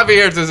think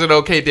Javier's is an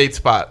okay date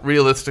spot,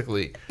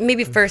 realistically.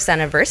 Maybe first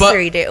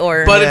anniversary day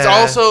or... But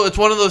it's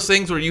one of those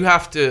things where you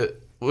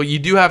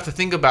do have to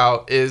think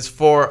about is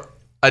for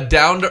a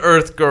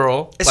down-to-earth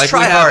girl. It's like try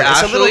we have hard.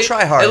 Ashley, It's a little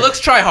try hard. It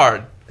looks try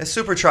hard. It's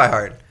super try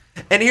hard.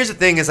 And here's the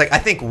thing is I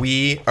think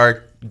we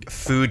are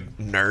food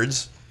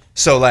nerds.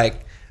 So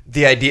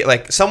the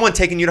idea, someone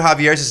taking you to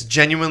Javier's is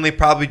genuinely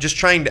probably just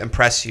trying to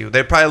impress you.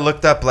 They probably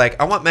looked up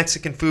I want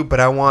Mexican food, but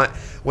I want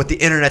what the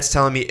internet's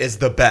telling me is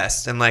the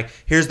best. And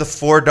here's the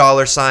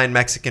 $4 sign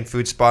Mexican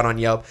food spot on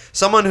Yelp.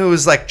 Someone who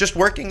is just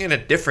working in a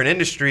different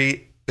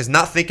industry is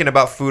not thinking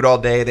about food all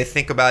day. They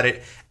think about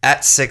it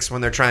at 6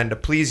 when they're trying to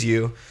please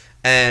you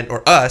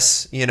or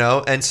us,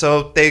 and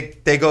so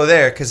they go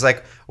there because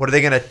what are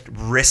they gonna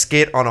risk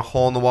it on a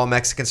hole in the wall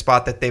Mexican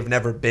spot that they've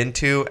never been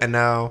to, and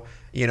now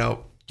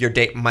your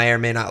date may or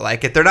may not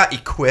like it. They're not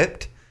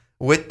equipped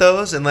with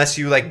those unless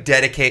you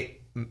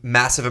dedicate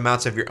massive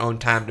amounts of your own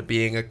time to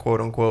being a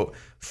quote unquote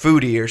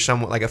foodie or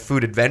somewhat like a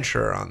food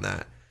adventurer on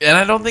that. And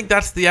I don't think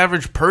that's the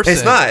average person.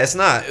 It's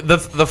not.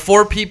 The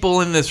 4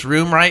 people in this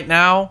room right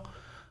now,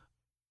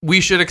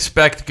 we should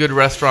expect good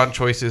restaurant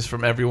choices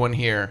from everyone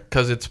here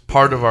because it's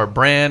part of our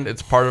brand,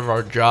 it's part of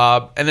our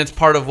job, and it's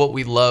part of what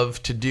we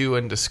love to do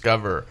and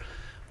discover.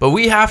 But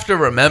we have to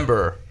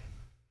remember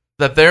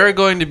that there are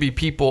going to be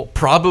people,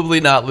 probably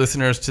not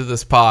listeners to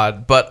this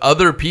pod, but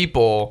other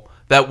people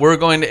that we're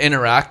going to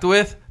interact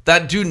with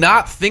that do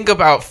not think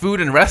about food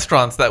and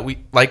restaurants that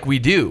we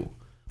do.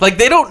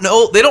 They don't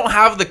know, they don't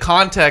have the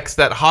context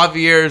that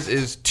Javier's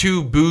is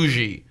too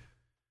bougie.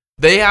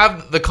 They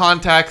have the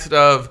context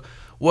of,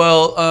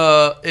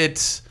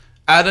 it's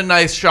at a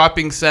nice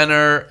shopping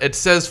center. It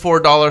says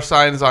 $4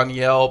 signs on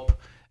Yelp,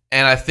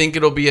 and I think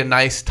it'll be a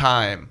nice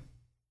time.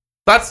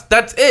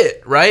 That's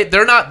it, right?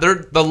 They're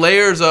the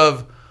layers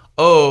of,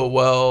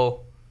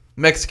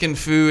 Mexican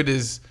food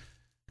is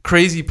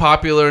crazy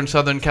popular in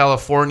Southern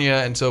California,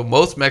 and so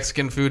most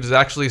Mexican food is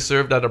actually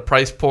served at a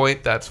price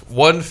point that's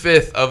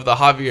 1/5 of the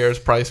Javier's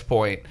price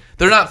point.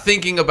 They're not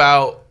thinking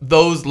about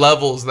those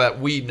levels that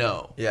we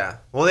know. Yeah.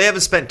 Well, they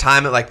haven't spent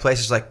time at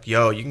places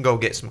you can go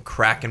get some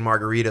cracking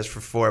margaritas for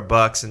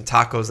 $4 and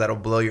tacos that'll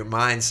blow your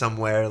mind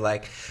somewhere.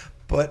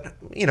 But,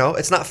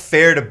 it's not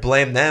fair to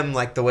blame them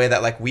the way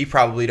that we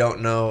probably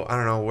don't know. I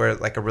don't know where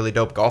a really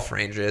dope golf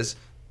range is.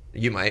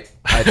 You might.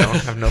 I don't. I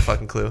have no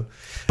fucking clue.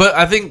 But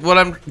I think what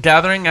I'm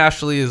gathering,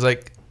 Ashley, is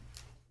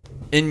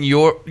in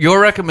your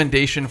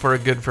recommendation for a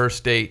good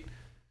first date,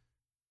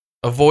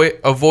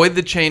 avoid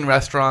the chain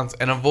restaurants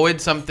and avoid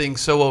something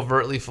so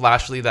overtly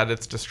flashy that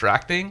it's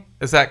distracting.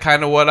 Is that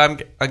kind of what I'm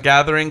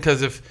gathering?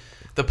 Because if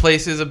the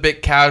place is a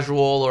bit casual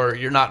or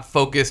you're not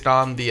focused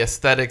on the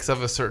aesthetics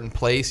of a certain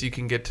place, you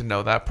can get to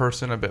know that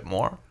person a bit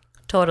more.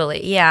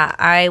 Totally. Yeah,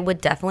 I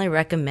would definitely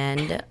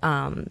recommend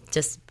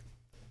just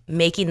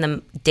making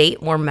the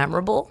date more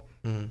memorable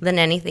than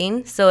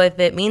anything. So if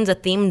it means a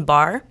themed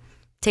bar,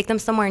 take them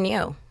somewhere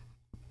new.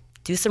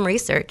 Do some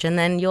research, and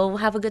then you'll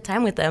have a good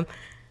time with them.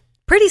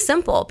 Pretty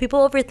simple.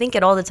 People overthink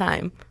it all the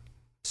time.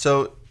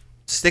 So,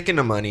 sticking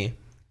to money,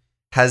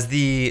 has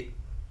the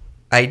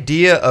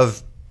idea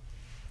of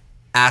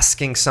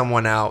asking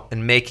someone out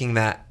and making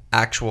that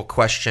actual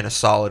question a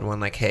solid one,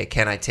 like, hey,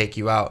 can I take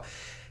you out?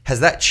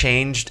 Has that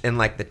changed in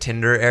like the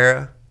Tinder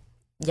era?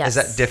 Yes. Is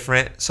that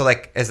different? So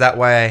like, is that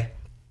why?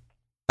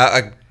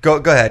 Go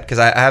ahead, because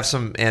I have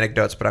some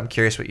anecdotes, but I'm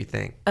curious what you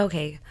think.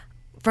 Okay.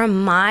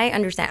 From my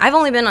understanding, I've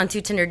only been on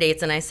 2 Tinder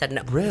dates, and I said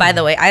no. Really? By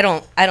the way, I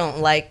don't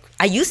like.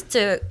 I used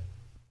to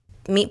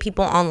meet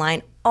people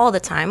online all the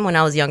time when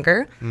I was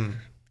younger,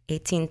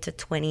 18 to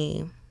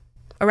 20,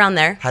 around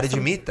there. How did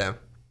you meet them?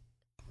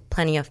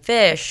 Plenty of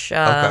Fish.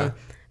 Okay.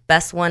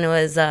 Best one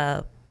was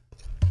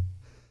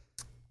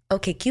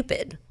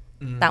OkCupid.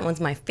 That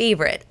one's my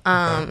favorite.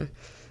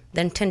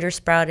 Then Tinder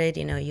sprouted.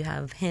 You know, you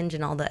have Hinge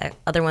and all the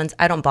other ones.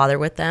 I don't bother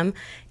with them.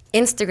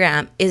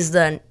 Instagram is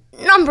the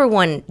number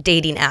one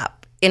dating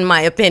app, in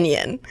my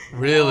opinion.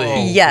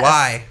 Really? Yes.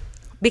 Why?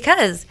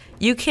 Because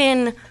you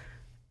can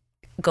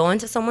go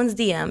into someone's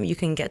DM, you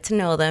can get to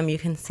know them, you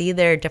can see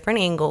their different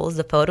angles,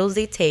 the photos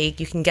they take,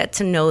 you can get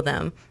to know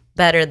them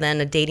better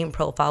than a dating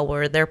profile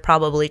where they're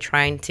probably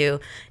trying to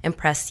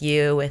impress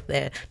you with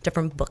the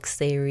different books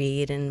they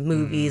read and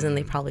movies, and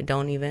they probably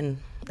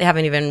they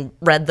haven't even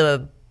read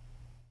the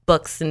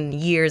books in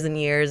years and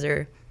years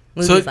or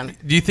movies. So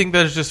do you think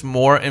there's just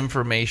more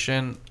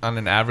information on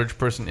an average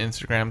person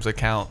Instagram's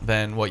account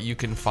than what you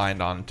can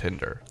find on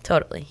Tinder?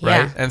 Totally, Right?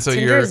 yeah. And so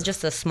Tinder is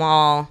just a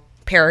small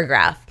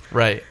paragraph.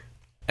 Right.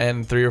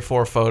 And 3 or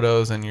 4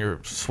 photos and you're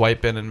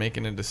swiping and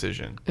making a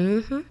decision.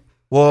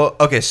 Well,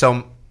 okay,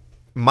 so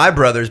my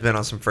brother's been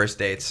on some first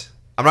dates.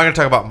 I'm not gonna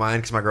talk about mine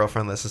because my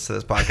girlfriend listens to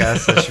this podcast.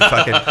 So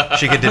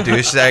she could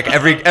deduce. She's like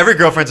every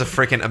girlfriend's a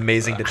freaking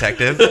amazing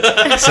detective.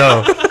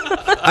 So,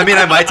 I mean,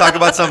 I might talk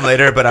about some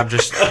later, but I'm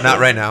just not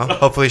right now.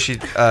 Hopefully, she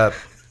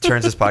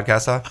turns this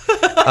podcast off.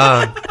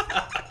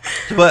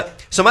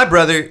 But so my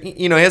brother,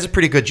 you know, he has a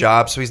pretty good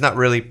job, so he's not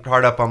really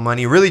hard up on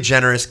money. Really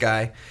generous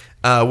guy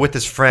with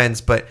his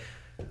friends, but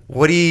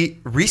what he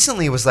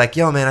recently was like,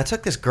 yo, man, I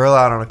took this girl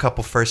out on a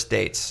couple first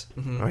dates.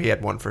 Or he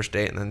had one first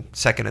date and then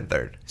second and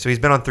third. So he's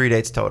been on 3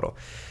 dates total.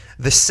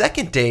 The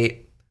second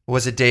date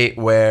was a date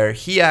where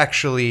he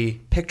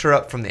actually picked her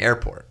up from the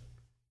airport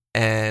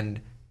and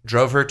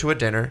drove her to a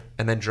dinner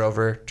and then drove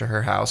her to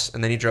her house.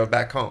 And then he drove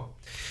back home.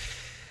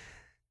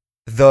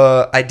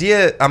 The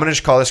idea, I'm going to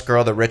just call this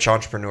girl the rich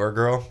entrepreneur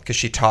girl because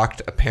she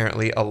talked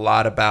apparently a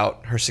lot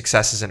about her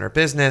successes in her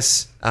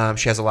business.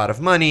 She has a lot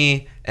of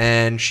money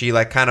and she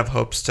like kind of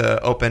hopes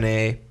to open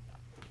a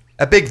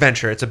big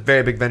venture. It's a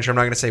very big venture. I'm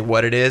not going to say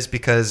what it is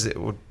because it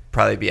would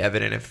probably be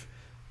evident if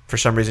for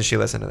some reason she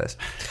listened to this.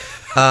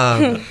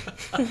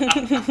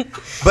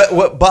 But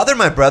what bothered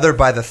my brother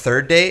by the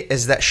third date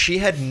is that she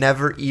had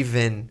never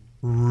even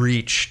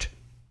reached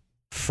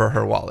for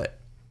her wallet.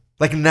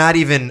 Like not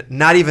even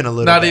a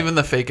little Not bit. even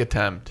the fake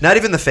attempt. Not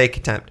even the fake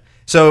attempt.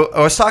 So I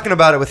was talking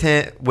about it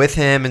with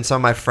him and some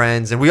of my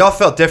friends, and we all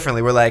felt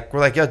differently. We're like,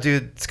 yo,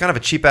 dude, it's kind of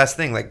a cheap ass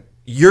thing. Like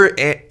you're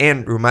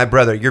Andrew, my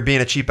brother, you're being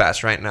a cheap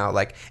ass right now.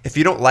 Like if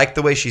you don't like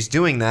the way she's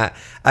doing that,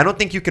 I don't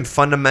think you can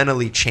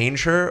fundamentally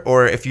change her.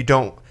 Or if you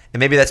don't, and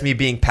maybe that's me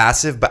being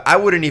passive, but I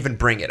wouldn't even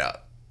bring it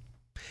up.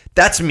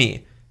 That's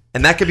me.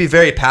 And that could be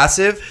very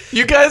passive.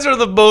 You guys are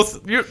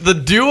you're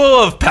the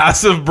duo of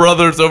passive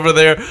brothers over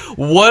there.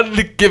 One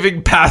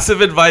giving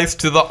passive advice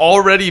to the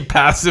already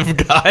passive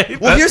guy.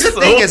 Well, here's the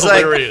thing is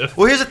hilarious.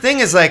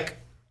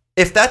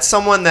 if that's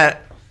someone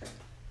that,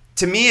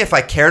 to me, if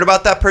I cared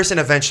about that person,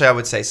 eventually I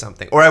would say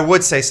something. Or I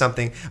would say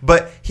something.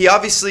 But he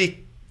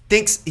obviously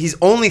thinks he's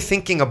only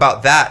thinking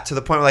about that to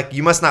the point where, like,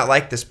 you must not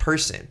like this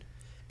person.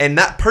 And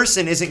that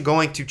person isn't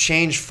going to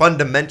change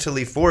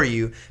fundamentally for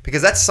you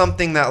because that's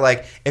something that,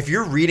 like, if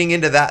you're reading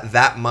into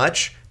that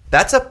much,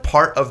 that's a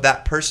part of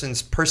that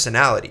person's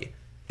personality.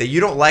 That you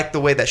don't like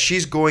the way that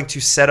she's going to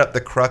set up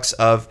the crux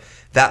of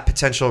that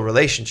potential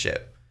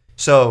relationship.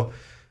 So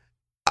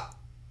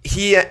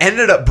he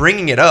ended up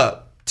bringing it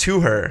up to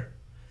her,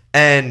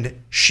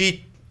 and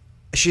she's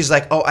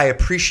like, "Oh, I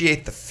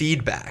appreciate the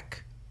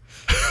feedback."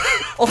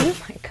 Oh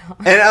my god!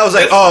 And I was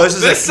like, "Oh, this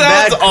This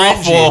mad sounds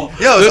cringy."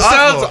 awful. Yo, This it's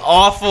sounds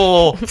awful.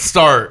 awful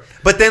start.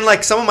 But then,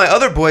 like, some of my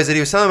other boys that he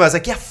was telling me about, I was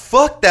like, "Yeah,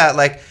 fuck that."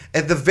 Like,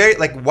 at the very,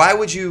 like, why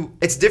would you?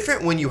 It's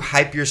different when you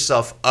hype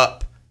yourself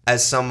up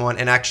as someone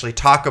and actually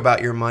talk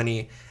about your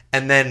money,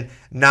 and then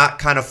not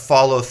kind of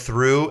follow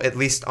through, at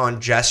least on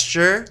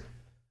gesture,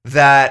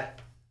 that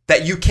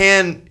you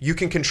can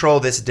control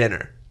this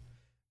dinner.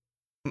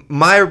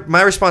 My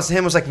response to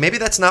him was like, maybe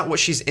that's not what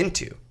she's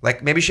into.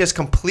 Like, maybe she has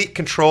complete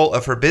control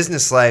of her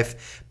business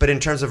life, but in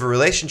terms of a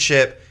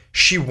relationship,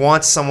 she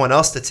wants someone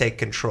else to take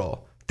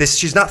control.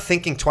 she's not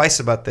thinking twice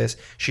about this.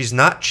 She's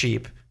not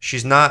cheap.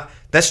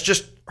 That's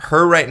just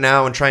her right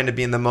now and trying to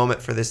be in the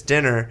moment for this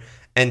dinner.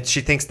 And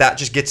she thinks that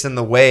just gets in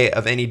the way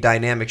of any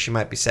dynamic she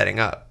might be setting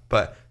up.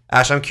 But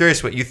Ash, I'm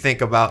curious what you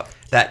think about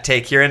that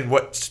take here and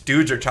what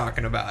dudes are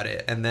talking about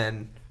it, and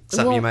then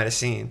something you might have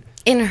seen.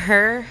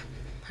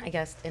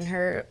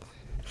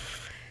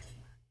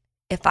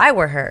 If I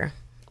were her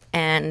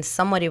and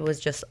somebody was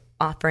just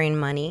offering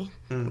money,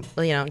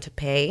 to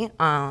pay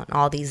on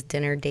all these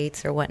dinner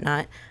dates or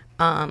whatnot,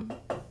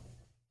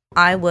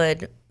 I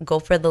would go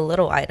for the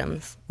little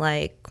items,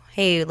 like,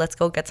 hey, let's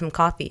go get some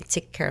coffee,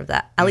 take care of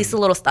that. At least the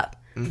little stuff.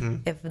 Mm-hmm.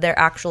 If they're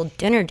actual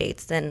dinner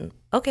dates, then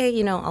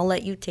okay, I'll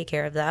let you take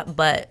care of that,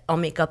 but I'll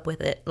make up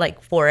with it,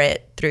 for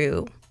it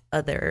through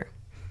other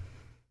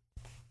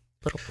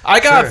little. I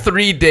got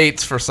 3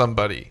 dates for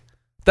somebody.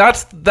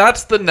 That's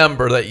the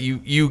number that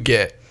you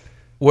get,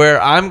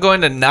 where I'm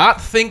going to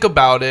not think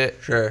about it.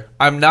 Sure.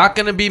 I'm not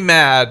going to be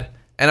mad,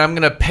 and I'm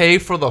going to pay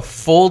for the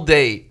full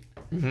date.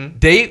 Mm-hmm.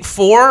 Date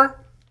 4,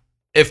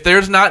 if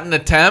there's not an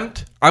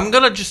attempt, I'm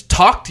going to just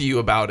talk to you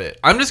about it.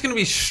 I'm just going to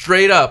be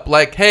straight up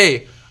like,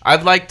 hey,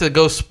 I'd like to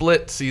go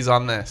splitsies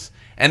on this.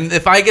 And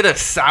if I get a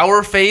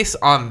sour face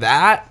on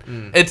that,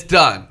 it's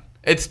done.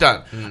 It's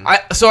done.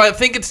 So I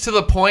think it's to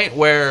the point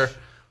where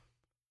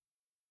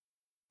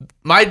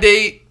my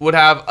date would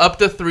have up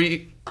to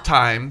 3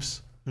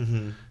 times.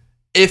 Mm-hmm.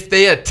 If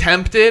they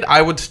attempted,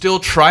 I would still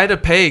try to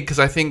pay because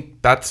I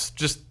think that's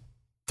just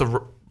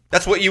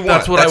that's what you want.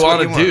 That's what I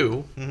want to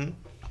do. Mm-hmm.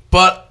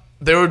 But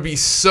there would be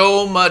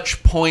so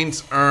much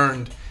points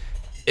earned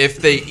if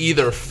they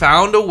either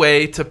found a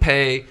way to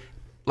pay,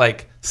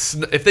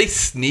 if they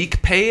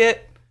sneak pay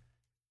it.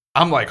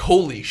 I'm like,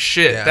 holy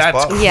shit,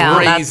 that's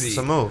crazy. That's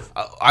a move.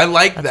 I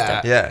like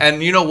that. Yeah.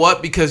 And you know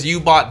what? Because you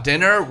bought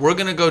dinner, we're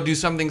going to go do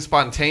something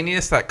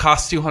spontaneous that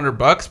costs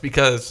 $200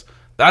 because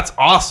that's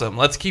awesome.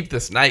 Let's keep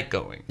this night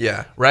going.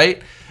 Yeah.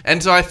 Right?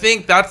 And so I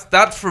think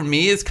that for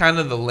me is kind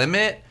of the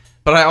limit.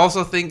 But I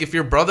also think if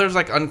your brother's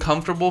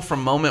uncomfortable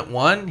from moment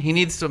 1, he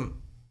needs to,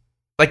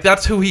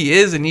 that's who he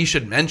is and he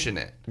should mention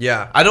it.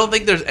 Yeah. I don't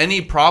think there's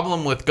any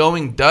problem with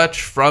going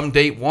Dutch from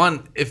date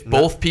 1 if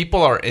both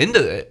people are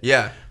into it.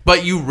 Yeah.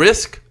 But you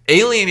risk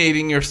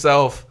alienating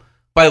yourself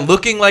by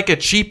looking like a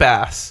cheap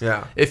ass.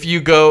 Yeah. If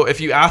you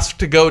ask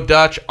to go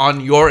Dutch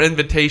on your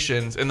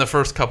invitations in the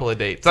first couple of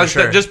dates. For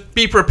sure. Just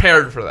be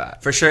prepared for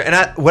that. For sure.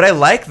 And what I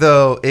like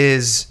though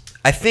is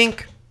I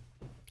think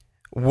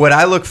what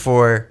I look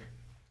for,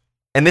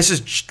 and this is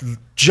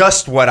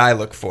just what I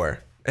look for.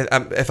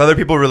 If other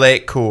people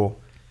relate, cool.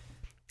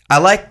 I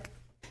like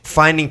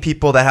finding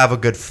people that have a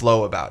good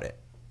flow about it.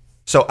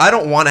 So I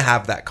don't want to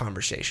have that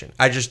conversation.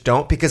 I just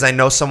don't, because I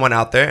know someone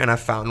out there, and I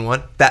found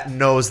one that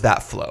knows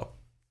that flow.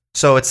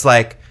 So it's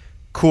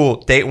cool,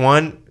 date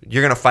 1,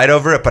 you're going to fight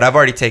over it, but I've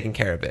already taken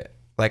care of it.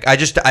 I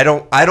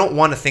don't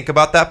want to think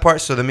about that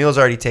part, so the meal's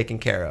already taken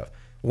care of.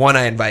 1,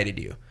 I invited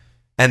you.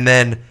 And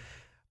then,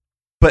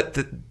 but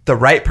the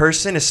right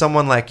person is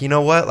someone you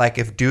know what?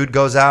 If dude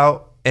goes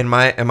out in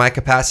my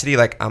capacity,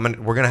 we're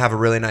going to have a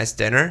really nice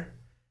dinner.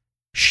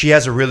 She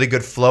has a really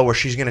good flow where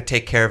she's going to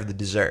take care of the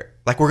dessert.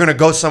 We're going to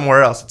go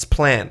somewhere else. It's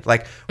planned.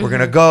 We're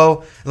going to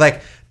go,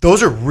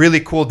 those are really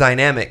cool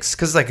dynamics.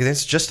 Cause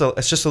it's just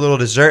a little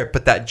dessert,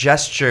 but that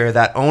gesture,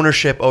 that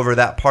ownership over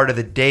that part of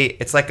the date,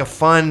 it's a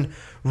fun,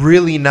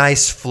 really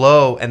nice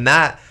flow. And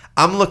that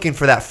I'm looking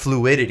for that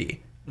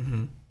fluidity.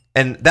 Mm-hmm.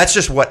 And that's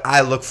just what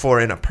I look for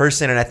in a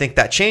person. And I think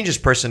that changes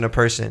person to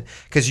person,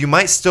 because you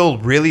might still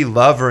really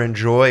love or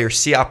enjoy or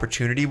see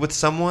opportunity with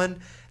someone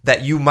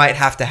that you might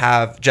have to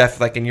have, Jeff,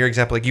 in your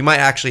example, you might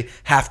actually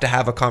have to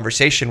have a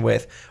conversation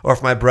with. Or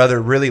if my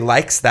brother really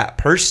likes that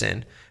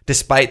person,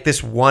 despite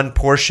this one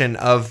portion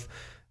of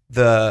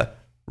the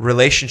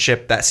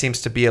relationship that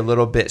seems to be a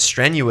little bit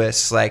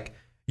strenuous,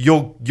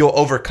 you'll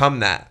overcome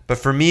that. But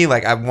for me,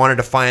 I wanted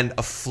to find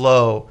a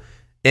flow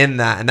in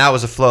that, and that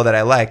was a flow that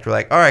I liked. We're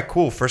all right,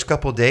 cool, first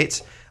couple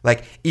dates,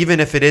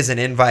 even if it is an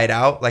invite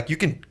out, you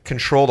can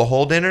control the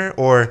whole dinner.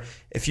 Or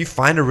if you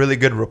find a really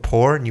good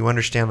rapport and you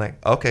understand,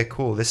 okay,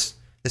 cool, this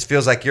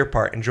feels like your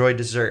part, enjoy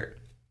dessert,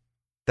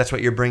 that's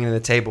what you're bringing to the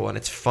table, and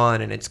it's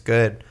fun and it's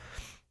good.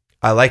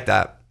 I like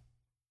that.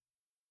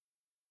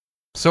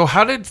 So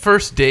how did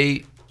First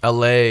Date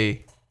LA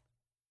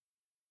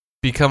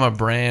become a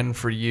brand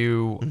for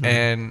you? Mm-hmm.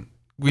 And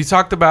we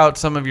talked about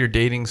some of your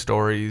dating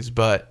stories,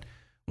 but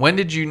when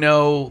did you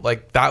know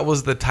that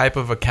was the type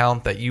of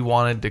account that you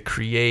wanted to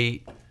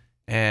create?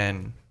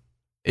 And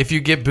if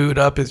you get booed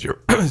up, is your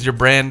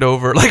brand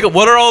over?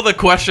 What are all the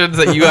questions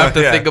that you have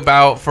to think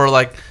about for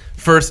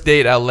First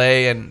Date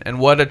LA, and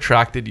what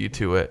attracted you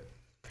to it?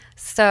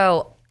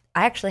 So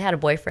I actually had a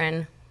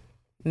boyfriend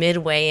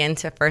midway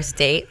into First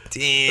Date.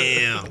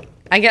 Damn.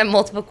 I get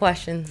multiple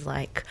questions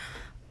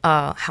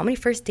how many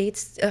first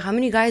dates, how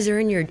many guys are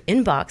in your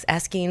inbox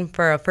asking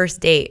for a first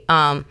date?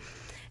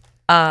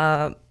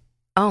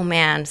 Oh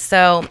man,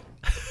 so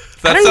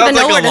I don't even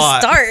know where to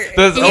start.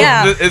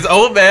 Is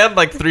old man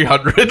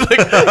 300?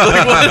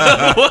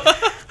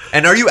 What?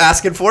 And are you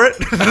asking for it?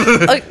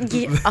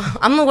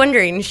 I'm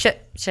wondering, should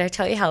I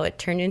tell you how it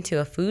turned into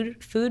a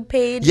food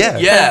page? Yeah.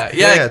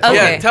 Yeah.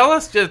 Okay. Tell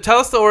us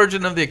the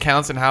origin of the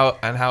accounts and how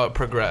it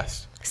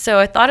progressed. So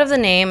I thought of the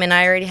name, and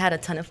I already had a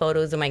ton of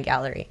photos in my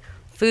gallery,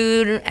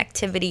 food,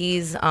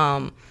 activities,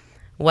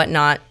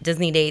 whatnot,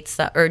 Disney dates,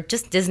 or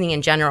just Disney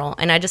in general.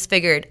 And I just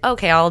figured,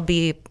 okay, I'll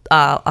be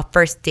a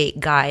first date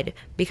guide,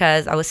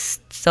 because I was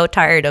so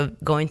tired of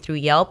going through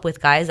Yelp with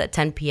guys at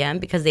 10 p.m.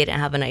 because they didn't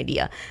have an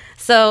idea.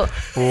 So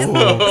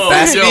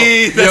That's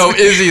me. Yo,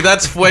 Izzy,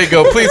 that's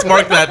fuego. Please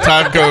mark that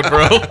time code,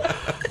 bro.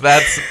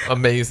 That's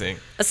amazing.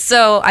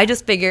 So I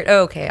just figured,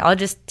 okay, I'll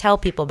just tell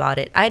people about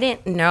it. I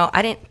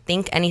didn't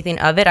think anything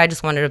of it. I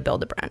just wanted to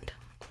build a brand,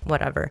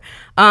 whatever.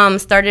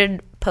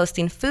 Started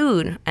posting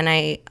food, and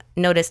I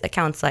noticed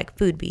accounts like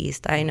Food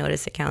Beast. I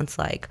noticed accounts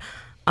like,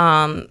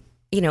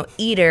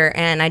 Eater,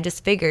 and I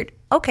just figured,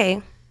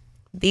 okay,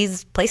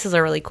 these places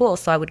are really cool.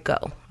 So I would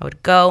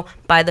go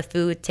buy the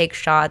food, take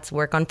shots,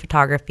 work on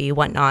photography,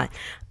 whatnot.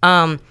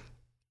 Then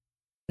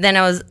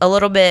I was a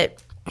little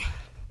bit,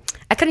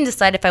 I couldn't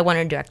decide if I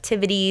wanted to do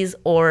activities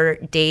or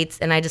dates,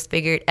 and I just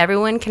figured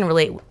everyone can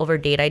relate over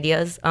date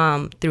ideas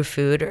through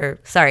food,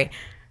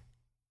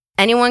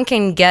 anyone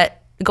can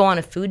go on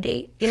a food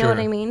date, you know what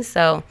I mean?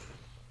 So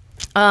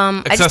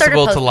I just started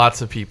Accessible to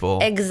lots of people.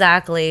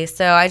 Exactly.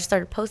 So I just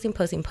started posting,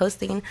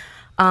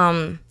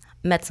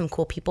 met some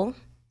cool people,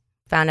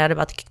 found out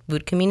about the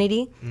food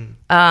community,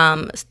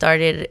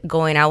 started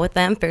going out with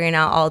them, figuring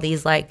out all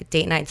these like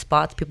date night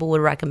spots. People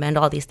would recommend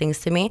all these things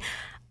to me.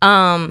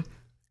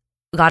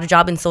 Got a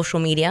job in social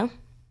media,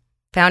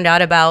 found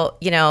out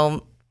about,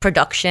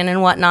 production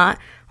and whatnot.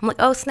 I'm like,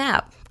 oh,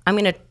 snap. I'm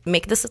going to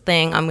make this a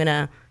thing. I'm going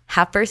to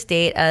have first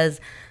date as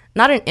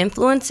not an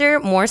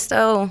influencer, more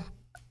so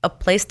a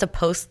place to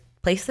post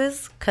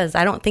places, because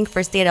I don't think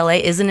First Date LA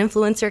is an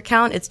influencer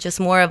account. It's just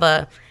more of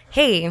a,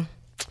 hey.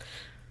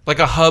 Like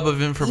a hub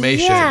of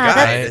information.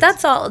 Yeah,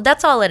 that's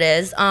all it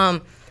is.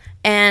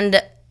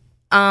 And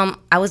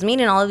I was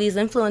meeting all of these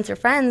influencer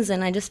friends,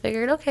 and I just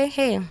figured, okay,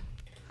 hey,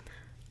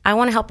 I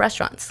want to help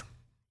restaurants,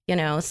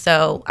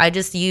 so I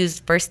just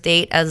used First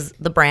Date as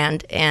the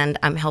brand, and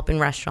I'm helping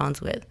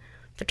restaurants with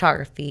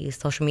photography,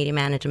 social media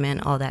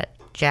management, all that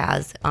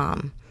jazz.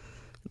 And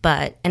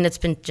it's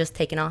been just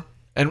taking off.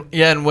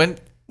 And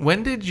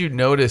when did you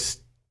notice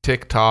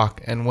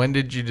TikTok, and when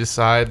did you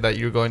decide that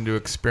you're going to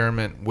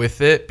experiment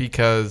with it?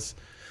 Because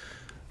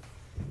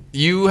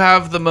you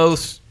have the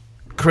most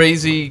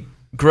crazy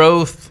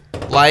growth,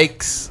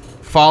 likes,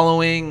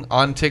 following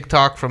on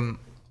TikTok from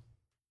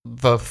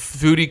the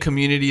foodie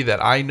community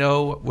that I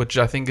know, which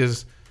I think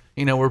is,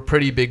 we're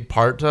pretty big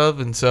part of.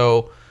 And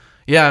so,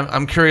 yeah,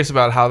 I'm curious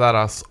about how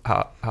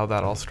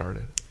that all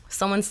started.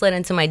 Someone slid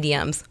into my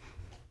DMs,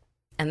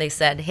 and they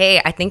said,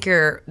 hey, I think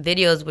your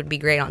videos would be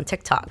great on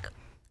TikTok.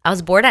 I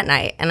was bored at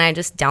night, and I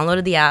just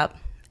downloaded the app,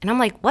 and I'm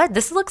like, what?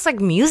 This looks like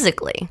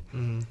Musical.ly.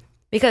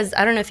 Because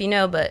I don't know if you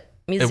know, but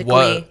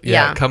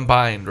Musical.ly,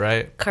 combined,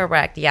 right?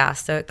 Correct, yeah.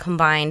 So it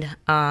combined.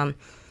 And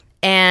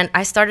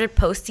I started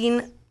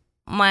posting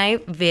my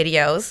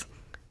videos.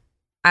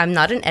 I'm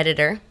not an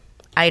editor.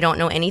 I don't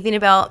know anything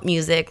about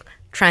music,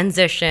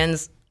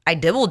 transitions. I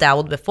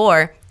dibble-dabbled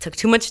before. Took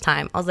too much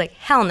time. I was like,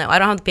 hell no, I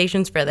don't have the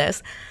patience for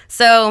this.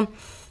 So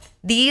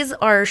these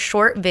are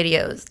short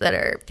videos that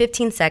are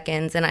 15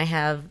 seconds, and I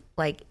have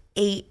like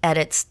 8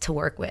 edits to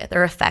work with,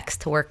 or effects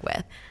to work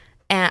with.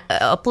 And I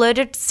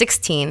uploaded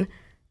 16,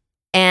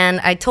 and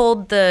I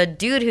told the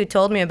dude who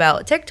told me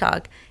about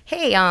TikTok,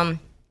 hey, I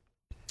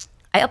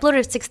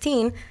uploaded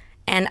 16,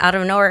 and out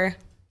of nowhere,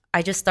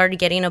 I just started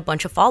getting a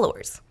bunch of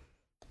followers,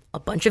 a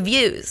bunch of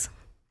views.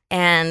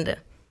 And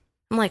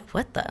I'm like,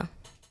 what the?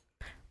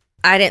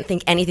 I didn't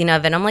think anything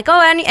of it. I'm like,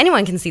 oh,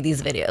 anyone can see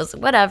these videos.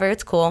 Whatever,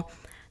 it's cool.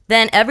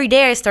 Then every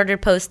day I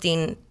started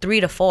posting 3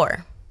 to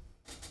 4.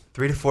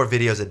 3 to 4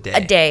 videos a day.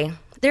 A day.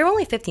 They're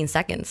only 15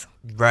 seconds.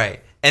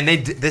 Right. And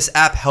this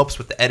app helps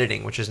with the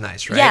editing, which is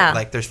nice, right? Yeah.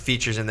 Like there's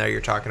features in there.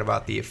 You're talking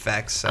about the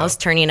effects. So. I was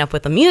turning up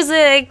with the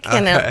music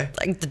and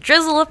like the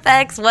drizzle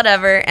effects,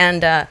 whatever.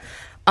 And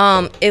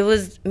it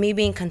was me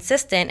being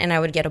consistent, and I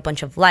would get a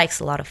bunch of likes,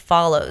 a lot of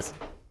follows.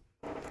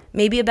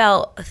 Maybe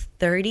about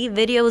 30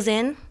 videos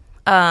in,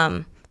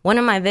 one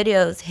of my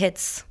videos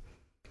hits,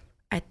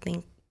 I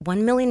think,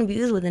 1 million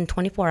views within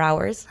 24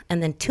 hours,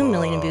 and then 2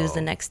 million views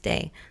the next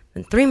day,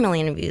 then 3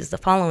 million views the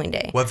following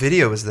day. What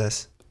video was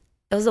this?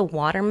 It was a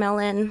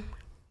watermelon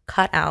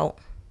cut out,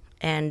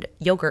 and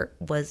yogurt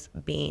was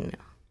being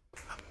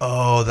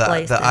Oh,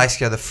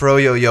 the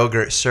Froyo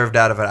yogurt served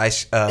out of a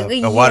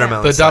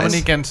watermelon The slice.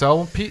 Dominique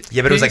Ansel piece?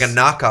 Yeah, but it was like a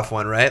knockoff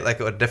one, right? Like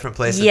a different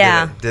place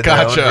that did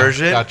Gotcha, their own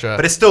version. gotcha.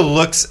 But it still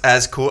looks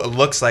as cool. It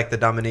looks like the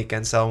Dominique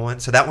Ansel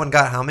one. So that one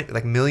got how many?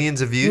 Like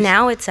millions of views?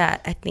 Now it's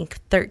at, I think,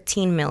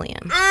 13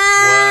 million.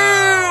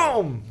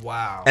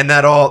 Wow. And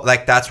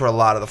that's where a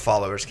lot of the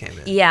followers came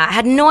in. Yeah, I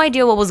had no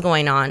idea what was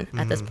going on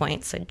at this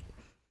point. So I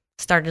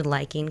started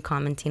liking,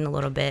 commenting a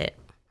little bit.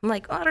 I'm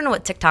like, oh, I don't know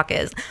what TikTok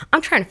is. I'm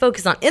trying to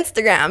focus on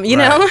Instagram, you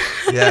know?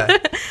 Yeah.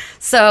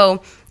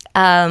 So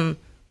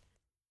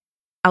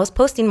I was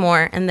posting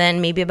more, and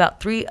then maybe about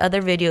 3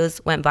 other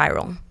videos went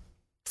viral.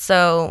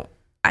 So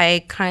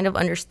I kind of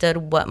understood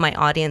what my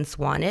audience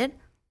wanted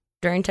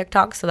during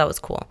TikTok, so that was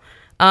cool.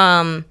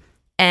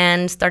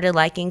 And started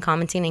liking,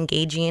 commenting,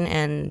 engaging,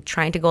 and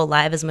trying to go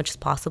live as much as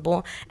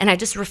possible. And I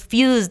just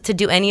refused to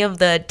do any of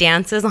the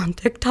dances on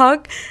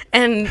TikTok.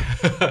 And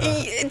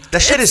that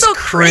shit is so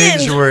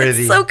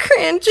cringe-worthy. It's so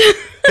cringe.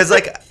 Because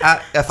like,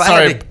 if I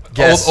Sorry, had to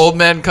guess, old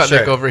man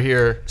Kutnick Sure. over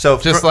here. So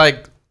just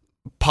like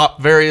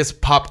various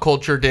pop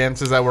culture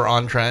dances that were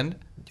on trend.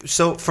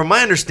 So from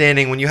my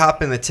understanding, when you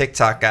hop in the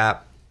TikTok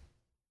app,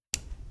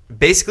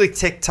 basically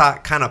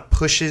TikTok kind of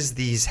pushes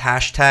these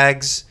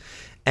hashtags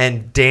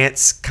and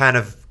dance kind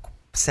of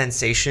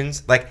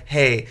sensations. Like,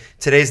 hey,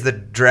 today's the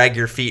drag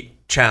your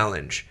feet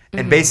challenge.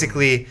 And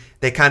basically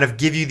they kind of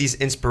give you these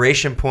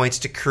inspiration points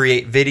to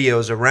create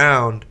videos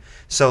around.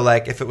 So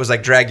like if it was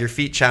like drag your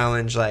feet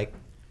challenge, like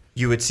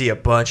you would see a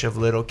bunch of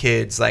little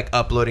kids like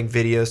uploading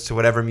videos to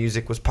whatever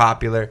music was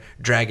popular,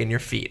 dragging your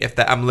feet. If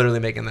that, I'm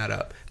literally making that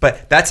up.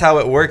 But that's how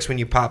it works when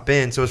you pop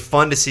in. So it's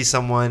fun to see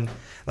someone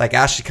like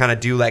Ashley kind of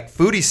do like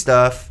foodie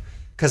stuff,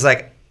 because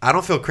like I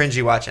don't feel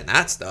cringy watching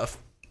that stuff.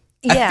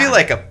 Yeah. I feel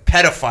like a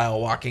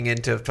pedophile walking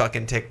into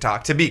fucking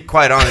TikTok, to be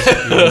quite honest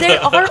with you.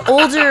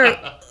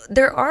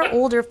 There are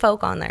older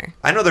folk on there.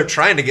 I know they're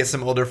trying to get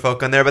some older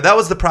folk on there, but that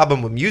was the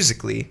problem with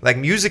Musical.ly. Like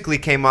Musical.ly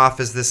came off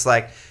as this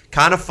like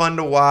kind of fun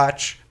to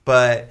watch,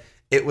 but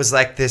it was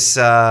like this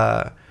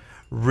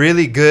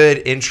really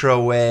good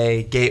intro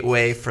way,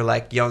 gateway for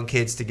like young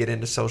kids to get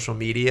into social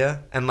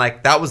media. And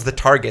like that was the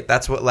target.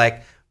 That's what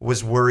like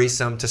was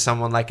worrisome to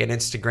someone like an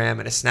Instagram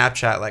and a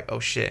Snapchat. Like,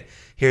 oh shit,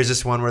 here's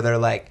this one where they're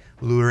like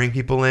luring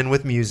people in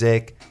with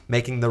music,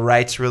 making the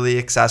rights really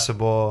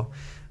accessible.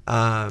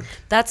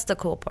 That's the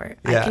cool part.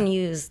 Yeah. I can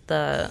use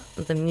the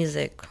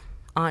music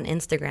on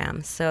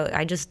Instagram, so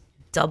I just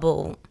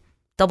double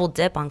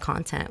dip on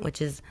content, which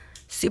is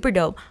super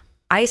dope.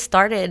 I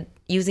started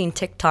using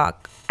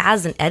TikTok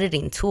as an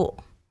editing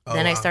tool.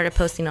 Then I started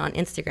posting on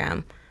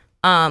Instagram.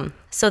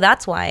 So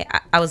that's why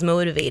I was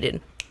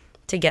motivated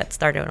to get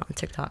started on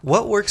TikTok.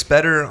 What works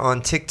better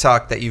on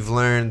TikTok that you've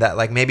learned that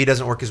like maybe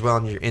doesn't work as well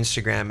on your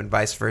Instagram and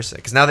vice versa?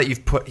 Because now that you're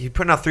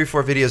putting out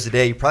 3-4 videos a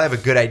day, you probably have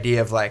a good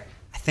idea of like,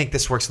 I think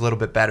this works a little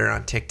bit better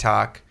on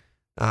TikTok.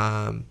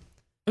 If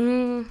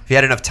you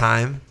had enough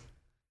time.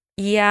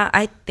 Yeah,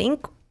 I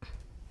think,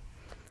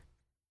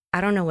 I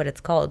don't know what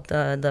it's called,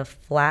 the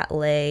flat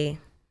lay,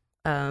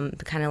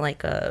 kind of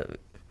like a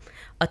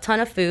ton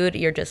of food.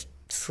 You're just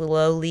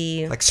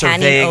slowly Like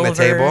panning surveying the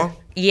over. table?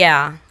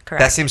 Yeah, correct.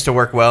 That seems to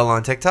work well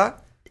on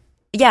TikTok.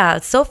 Yeah,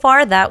 so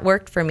far that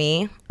worked for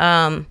me.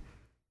 That's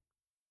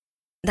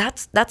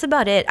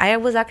about it. I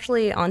was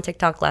actually on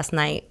TikTok last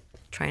night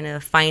trying to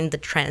find the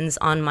trends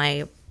on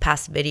my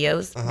past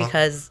videos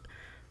because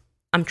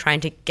I'm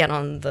trying to get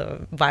on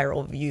the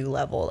viral view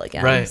level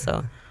again. Right.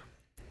 So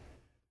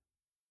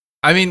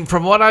I mean,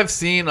 from what I've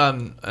seen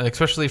on,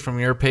 especially from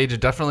your page, it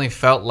definitely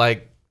felt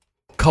like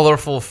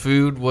colorful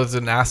food was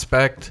an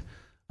aspect.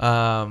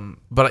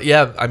 But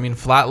yeah, I mean,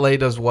 flat lay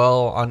does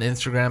well on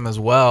Instagram as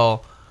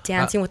well.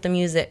 dancing with the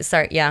music.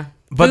 Sorry, yeah.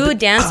 But Food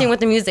dancing with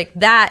the music.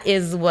 That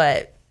is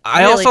what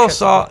I really also tripped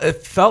saw, me.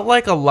 it felt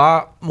like a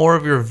lot more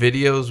of your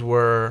videos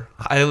were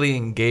highly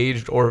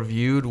engaged or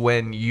viewed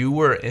when you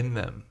were in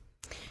them.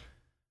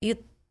 You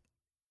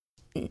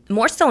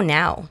more so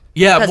now.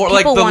 Yeah, Because more like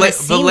people wanna the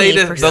see me for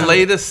latest the some-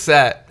 latest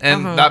set,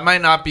 and that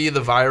might not be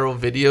the viral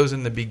videos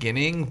in the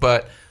beginning,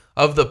 but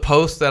of the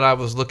posts that I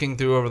was looking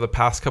through over the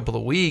past couple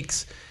of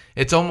weeks,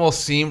 it's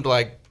almost seemed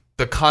like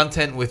the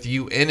content with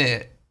you in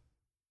it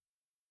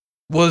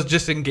was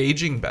just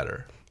engaging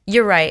better.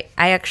 You're right.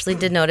 I actually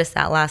did notice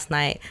that last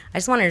night. I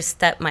just wanted to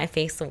step my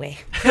face away.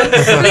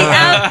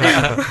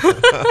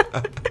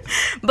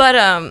 But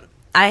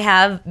I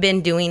have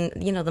been doing,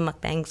 the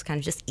mukbangs, kind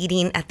of just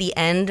eating at the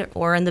end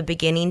or in the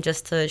beginning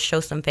just to show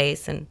some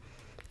face, and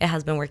it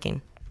has been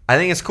working. I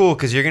think it's cool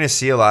because you're going to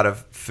see a lot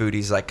of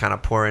foodies like kind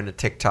of pour into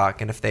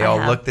TikTok, and if they all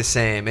have. look the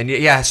same. And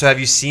yeah, so have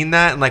you seen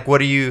that? And like, what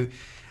do you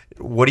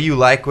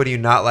like? What do you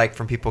not like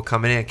from people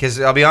coming in? Because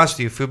I'll be honest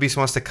with you, Foodbeast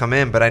wants to come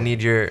in, but I'm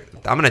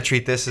going to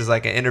treat this as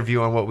like an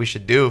interview on what we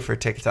should do for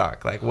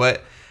TikTok. Like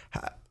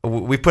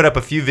we put up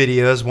a few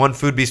videos. One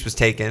Foodbeast was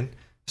taken.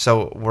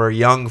 So we're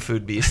young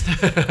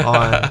Foodbeast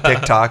on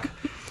TikTok,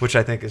 which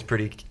I think is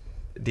pretty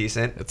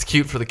decent. It's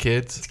cute for the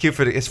kids. It's cute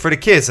it's for the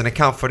kids, an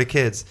account for the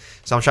kids.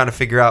 So I'm trying to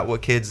figure out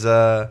what kids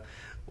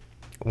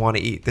want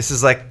to eat. This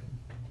is like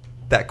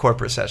that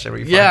corporate session where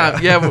you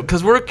find out.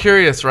 Because we're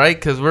curious, right?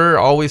 Because we're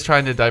always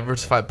trying to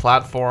diversify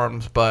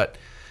platforms, but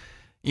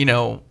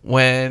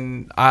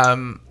when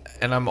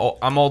I'm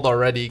old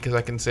already because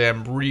I can say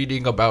I'm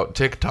reading about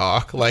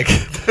TikTok, like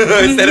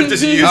Instead of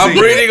just using I'm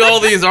reading all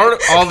these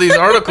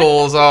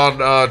articles on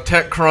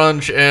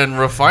TechCrunch and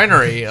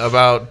Refinery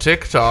about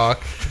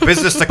TikTok.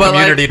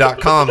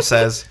 businesstocommunity.com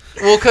says.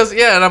 Well,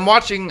 and I'm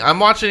watching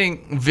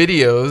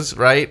videos,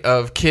 right,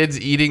 of kids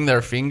eating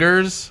their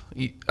fingers.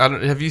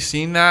 Have you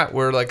seen that?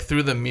 Where like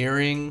through the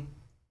mirroring,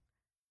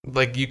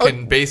 Like you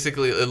can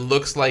basically, it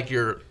looks like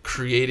you're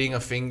creating a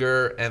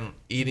finger and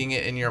eating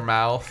it in your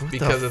mouth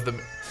because of the.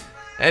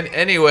 And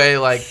anyway,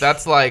 like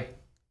that's like.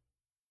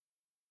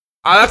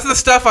 That's the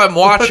stuff I'm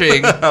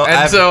watching,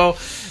 and so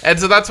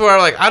that's where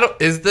like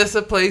is this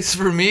a place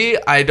for me?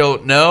 I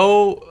don't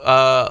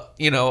know.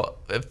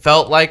 It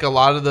felt like a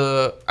lot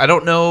of I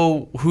don't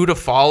know who to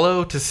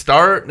follow to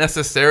start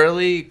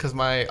necessarily because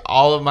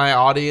all of my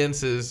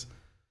audience is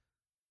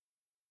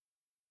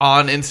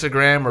on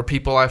Instagram or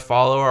people I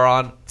follow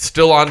are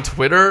still on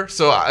Twitter.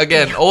 So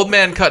again, old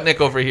man Kutnick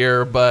over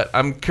here, but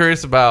I'm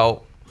curious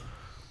about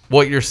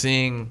what you're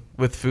seeing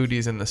with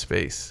foodies in the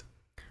space.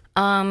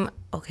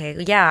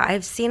 Okay, yeah,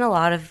 I've seen a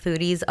lot of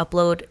foodies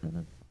upload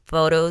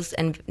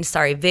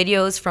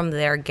videos from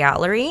their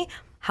gallery.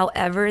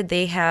 However,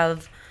 they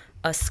have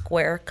a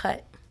square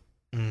cut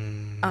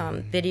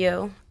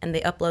video, and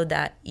they upload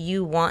that.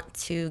 You want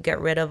to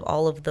get rid of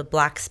all of the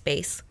black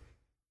space.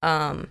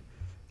 It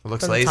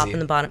looks from lazy. the top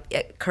and the bottom.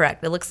 Yeah,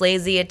 correct. It looks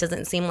lazy. It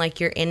doesn't seem like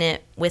you're in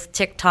it with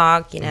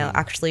TikTok,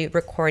 actually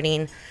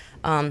recording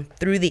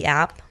through the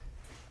app.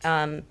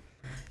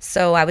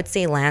 So I would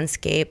say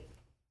landscape.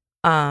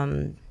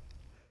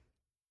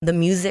 The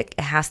music,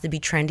 it has to be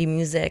trendy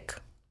music.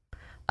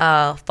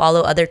 Follow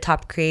other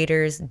top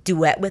creators,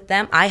 duet with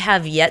them. I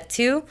have yet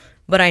to,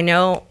 but I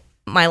know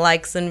my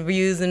likes and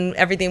views and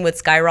everything would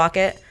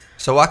skyrocket.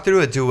 So walk through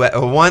a duet.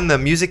 One, the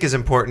music is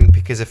important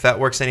because if that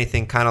works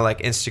anything, kind of like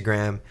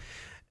Instagram,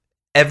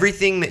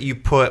 everything that you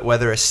put,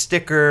 whether a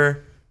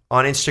sticker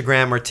on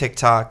Instagram or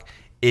TikTok,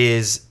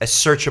 is a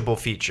searchable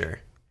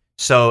feature.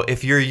 So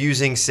if you're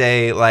using,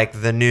 say, like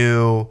the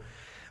new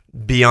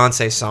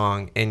Beyonce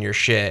song in your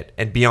shit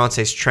and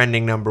Beyonce's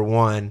trending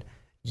 #1,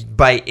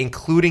 by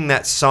including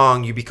that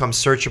song you become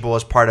searchable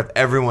as part of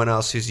everyone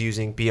else who's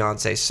using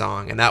Beyonce's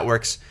song, and that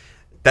works.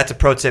 That's a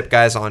pro tip,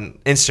 guys, on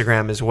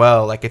Instagram as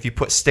well. Like if you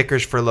put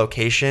stickers for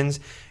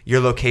locations, your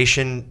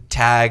location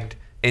tagged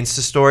Insta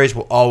stories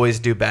will always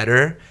do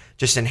better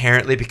just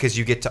inherently because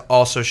you get to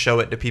also show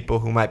it to people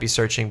who might be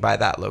searching by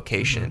that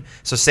location.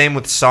 So same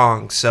with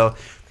songs. So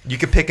you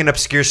could pick an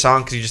obscure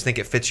song because you just think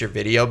it fits your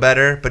video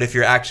better. But if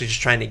you're actually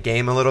just trying to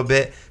game a little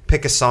bit,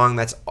 pick a song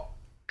that's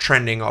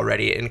trending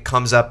already and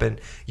comes up. And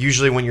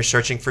usually when you're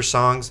searching for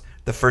songs,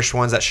 the first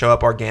ones that show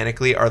up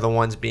organically are the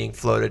ones being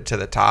floated to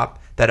the top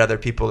that other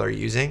people are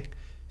using.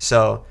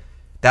 So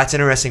that's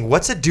interesting.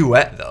 What's a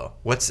duet though?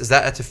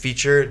 That's a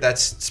feature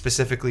that's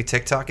specifically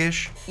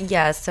TikTok-ish?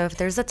 Yeah, so if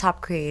there's a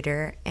top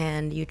creator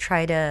and you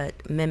try to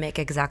mimic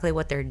exactly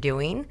what they're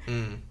doing,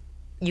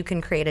 you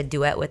can create a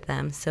duet with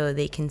them so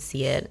they can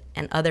see it,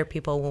 and other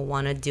people will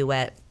want a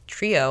duet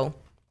trio,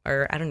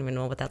 or I don't even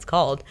know what that's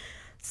called.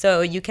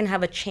 So you can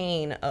have a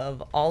chain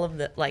of all of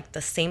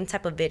the same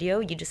type of video.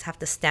 You just have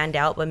to stand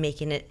out by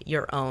making it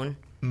your own.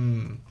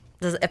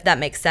 If that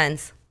makes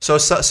sense. So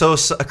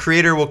a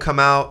creator will come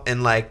out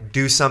and like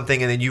do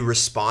something, and then you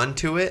respond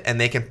to it,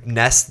 and they can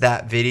nest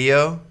that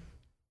video.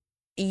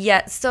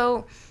 Yeah.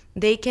 So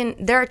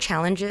there are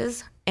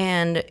challenges,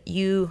 and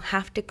you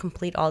have to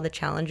complete all the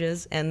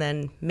challenges and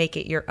then make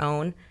it your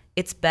own.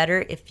 It's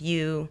better if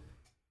you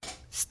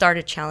start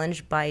a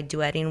challenge by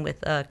duetting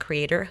with a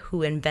creator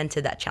who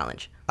invented that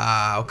challenge.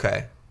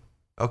 Okay.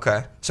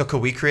 So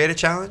could we create a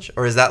challenge,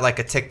 or is that like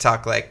a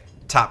TikTok like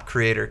top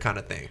creator kind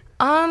of thing?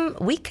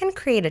 We can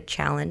create a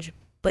challenge,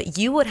 but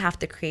you would have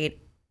to create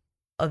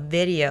a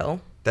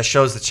video that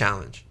shows the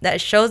challenge.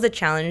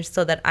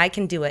 So that I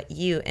can duet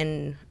you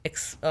and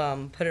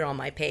put it on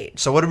my page.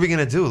 So what are we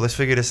gonna do? Let's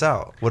figure this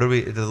out. What are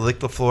we? The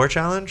lick the floor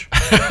challenge?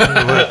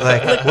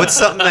 What's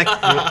something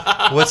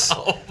like? What's?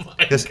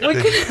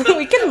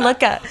 We can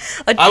look at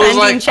a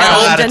trending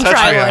challenge and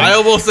try one. I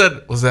almost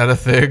said, was that a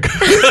thing?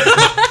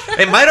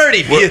 It might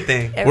already be a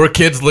thing. Were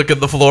kids licking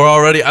the floor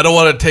already? I don't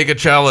want to take a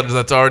challenge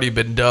that's already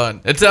been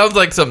done. It sounds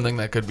like something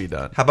that could be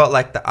done. How about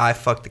like the I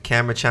fuck the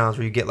camera challenge,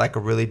 where you get like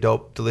a really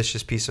dope,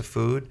 delicious piece of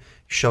food, you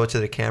show it to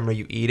the camera,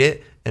 you eat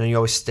it, and then you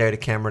always stare the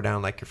camera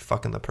down like you're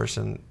fucking the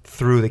person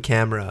through the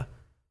camera.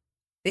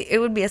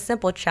 It would be a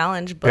simple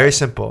challenge, but very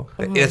simple.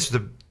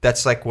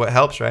 That's like what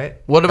helps, right?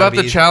 What about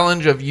the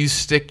challenge of you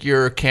stick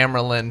your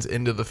camera lens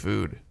into the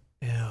food?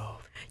 Ew.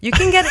 You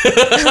can get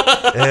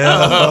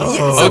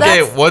Ew.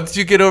 Okay, once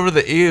you get over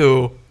the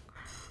ew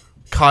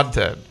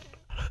content.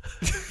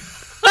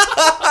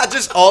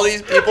 Just all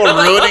these people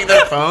ruining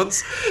their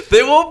phones.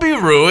 They won't be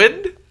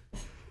ruined.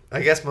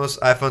 I guess most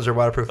iPhones are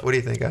waterproof. What do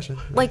you think, Ashton?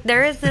 Like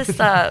there is this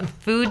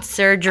food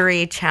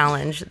surgery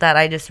challenge that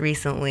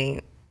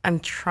I'm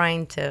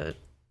trying to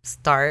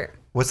start.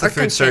 What's the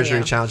food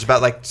surgery challenge?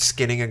 About like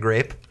skinning a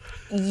grape?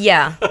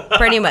 Yeah,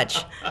 pretty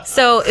much.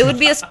 So it would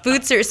be a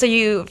food surgery. So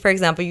you, for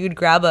example, you'd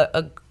grab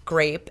a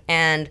grape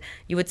and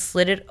you would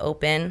slit it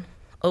open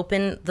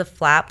the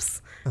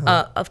flaps.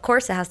 Of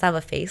course, it has to have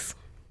a face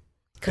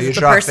because it's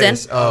a person.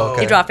 Oh,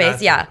 okay. You draw a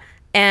face, yeah.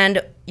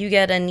 And you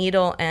get a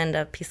needle and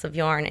a piece of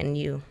yarn, and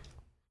you.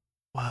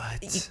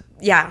 What?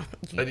 Yeah.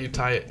 And you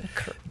tie it.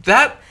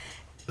 That's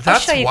I'll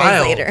show you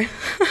wild. guys later.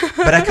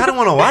 But I kind of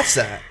want to watch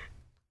that.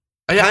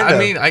 Yeah, Kind I of.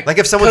 mean, Like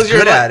if someone's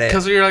good at it.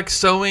 because you're like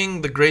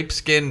sewing the grape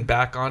skin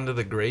back onto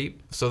the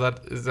grape. So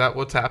is that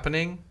what's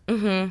happening?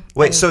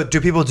 Wait, so do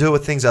people do it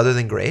with things other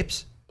than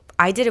grapes?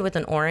 I did it with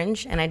an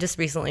orange, and I just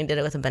recently did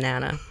it with a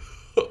banana.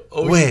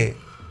 Wait,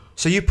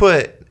 so you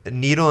put a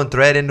needle and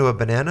thread into a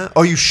banana?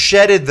 Oh, you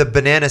shedded the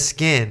banana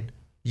skin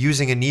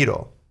using a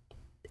needle.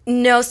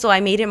 No, so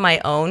I made it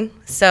my own.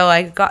 So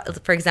I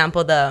got, for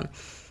example, the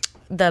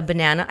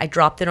banana. I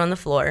dropped it on the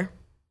floor.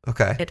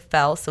 Okay. It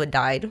fell, so it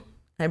died.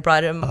 I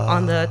brought him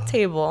on the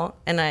table,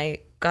 and I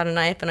got a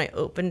knife and I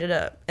opened it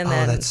up, and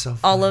then that's so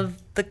all funny. of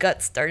the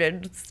guts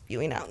started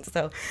spewing out.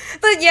 So,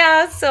 but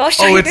yeah, so I'll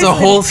show you Oh, it's this a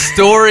video. whole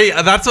story.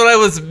 That's what I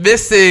was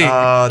missing.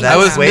 Oh, that's I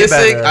was way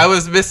missing. better. I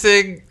was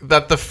missing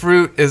that the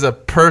fruit is a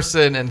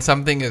person and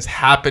something is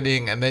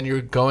happening, and then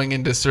you're going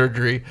into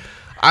surgery.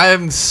 I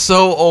am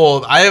so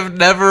old. I have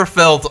never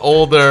felt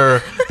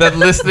older than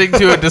listening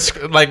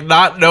to like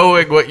not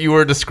knowing what you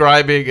were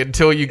describing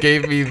until you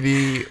gave me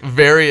the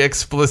very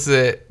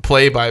explicit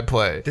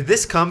play-by-play. Did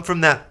this come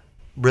from that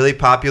really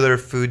popular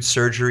food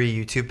surgery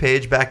YouTube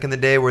page back in the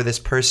day where this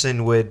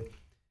person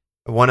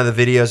one of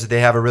the videos,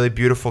 they have a really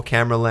beautiful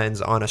camera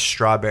lens on a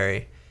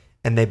strawberry,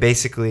 and they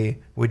basically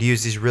would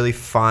use these really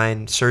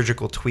fine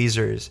surgical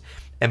tweezers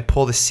and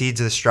pull the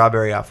seeds of the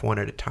strawberry off one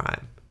at a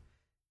time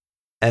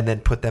and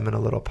then put them in a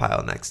little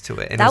pile next to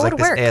it. And That it was like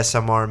would work. this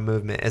ASMR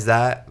movement. Is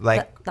that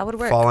like That would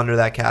work. fall under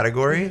that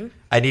category?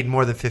 I need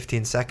more than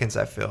 15 seconds,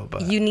 I feel,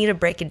 but You need to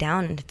break it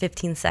down into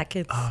 15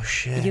 seconds. oh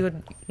shit. You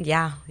would,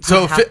 yeah. you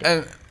So, would have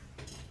to.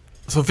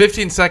 so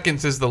 15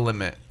 seconds is the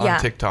limit on Yeah.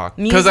 TikTok.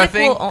 Music I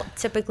think will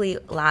typically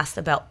last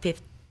about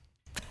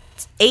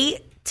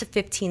 8 to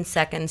 15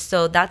 seconds.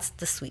 So that's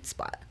the sweet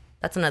spot.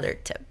 That's another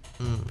tip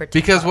for TikTok.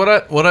 because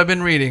what I've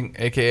been reading,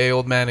 aka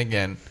Old Man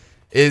Again,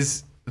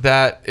 is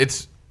that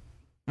it's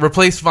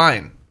replaced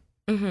Vine.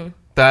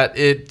 That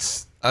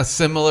it's a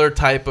similar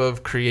type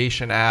of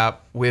creation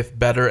app with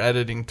better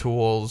editing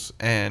tools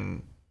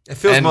and It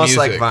feels and most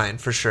like music. Vine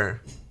for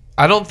sure.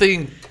 I don't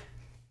think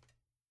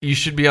you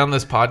should be on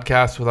this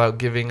podcast without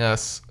giving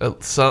us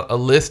a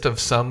list of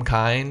some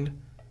kind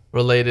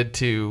related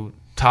to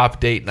top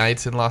date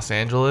nights in Los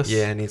Angeles.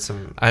 Yeah, I need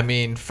some. I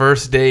mean,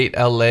 first date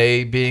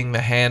LA being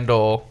the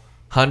handle,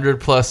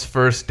 100+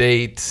 first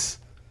dates.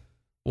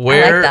 I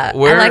like that.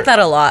 I like that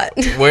a lot.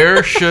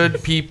 Where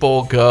should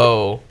people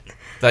go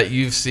that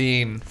you've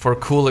seen for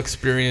cool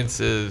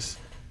experiences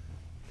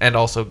and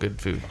also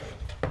good food?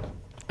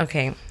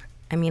 Okay.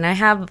 I mean, I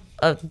have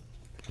a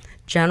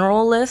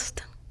general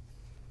list.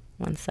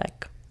 One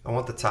sec. I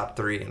want the top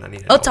 3, and I need.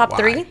 To Oh, know top why.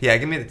 3? Yeah,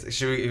 give me the.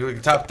 Should we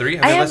top 3?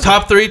 I have-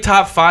 Top 3,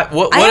 top 5.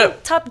 What? I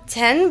have top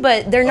 10,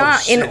 but they're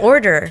not in shit.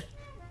 order.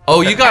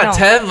 Oh, you got I don't-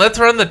 10. Let's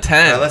run the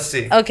 10. Let's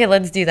see. Okay,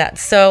 let's do that.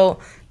 So,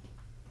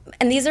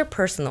 and these are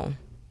personal.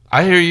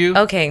 I hear you.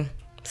 Okay,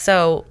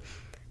 so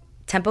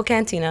Tempo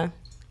Cantina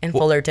in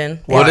Fullerton.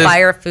 They what have is-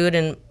 fire food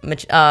and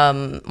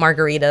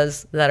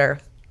margaritas that are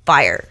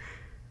fire.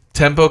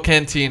 Tempo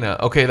Cantina.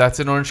 Okay, that's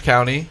in Orange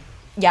County.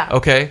 Yeah.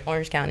 Okay.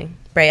 Orange County.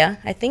 Brea,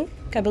 I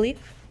believe.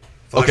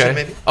 Fullerton, Okay.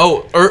 maybe?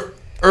 Oh,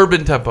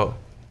 Urban Tempo.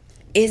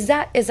 Is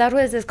that what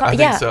it's called? I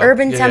think Yeah, so.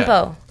 Urban Yeah, Tempo.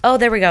 yeah. Oh,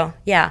 there we go.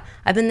 Yeah,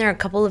 I've been there a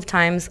couple of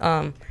times.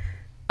 I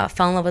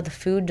fell in love with the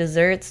food,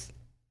 desserts,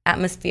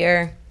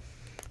 atmosphere,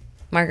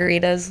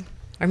 margaritas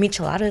or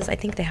micheladas. I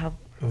think they have.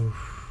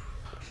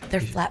 They're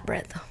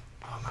flatbread though.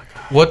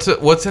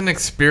 What's an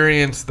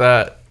experience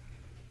that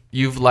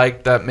you've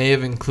liked that may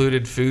have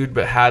included food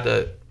but had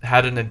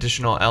an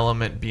additional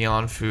element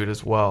beyond food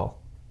as well?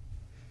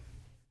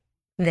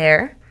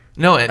 There.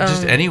 No,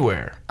 just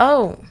anywhere.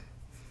 Oh,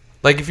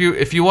 Like if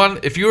you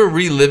were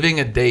reliving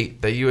a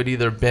date that you had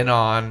either been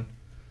on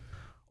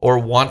or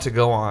want to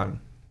go on,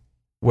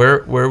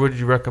 where would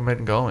you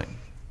recommend going?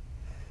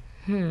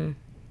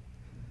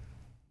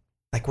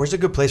 Like, where's a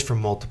good place for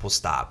multiple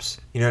stops?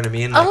 You know what I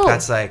mean? Like, Oh.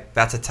 that's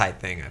a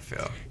tight thing, I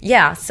feel.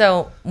 yeah.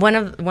 So one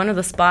of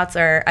the spots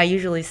are, I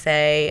usually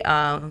say,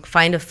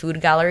 find a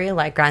food gallery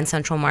like Grand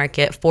Central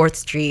Market, 4th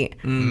Street.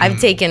 I've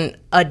taken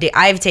a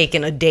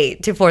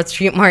date to 4th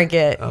Street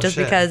Market just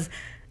shit. because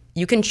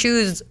you can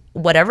choose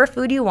whatever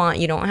food you want.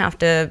 You don't have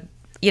to,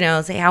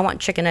 say I want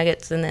chicken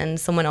nuggets and then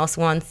someone else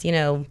wants,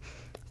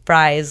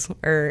 fries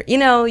or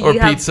you Or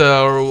have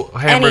pizza or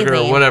hamburger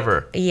anything. or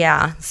whatever.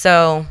 Yeah.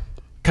 So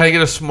Kind of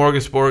get a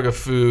smorgasbord of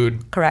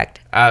food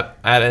correct. at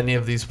any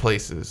of these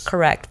places.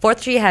 Correct. 4th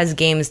Street has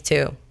games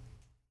too.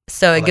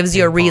 So it like gives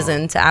you a ping pong.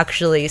 reason to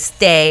actually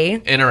stay,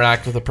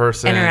 Interact with a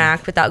person.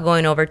 interact without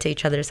going over to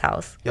each other's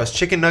house. Yo, is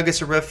chicken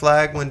nuggets a red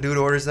flag when dude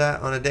orders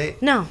that on a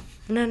date? No.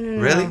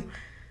 Really? No.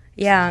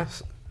 Yeah.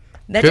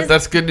 That Good, just,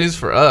 that's good news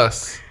for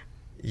us.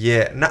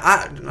 Yeah.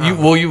 No,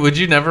 Would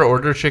you never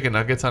order chicken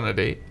nuggets on a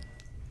date?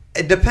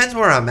 it depends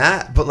where I'm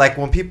at, but like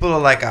when people are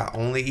like, I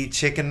only eat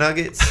chicken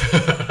nuggets,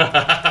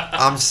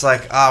 I'm just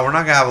like, we're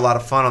not gonna have a lot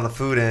of fun on the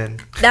food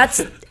end. that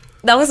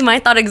was my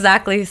thought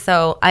exactly.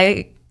 So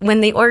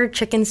when they order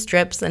chicken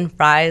strips and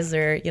fries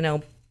or,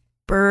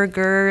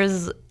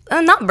 burgers,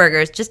 Not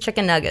burgers, just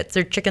chicken nuggets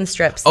or chicken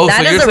strips. Oh, That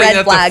so is you're a saying red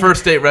that's flag a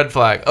first date red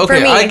flag. for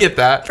Okay, me. I get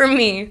that. For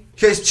me.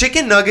 Because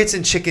chicken nuggets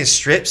and chicken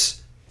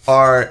strips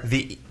are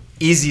the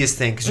easiest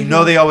thing because you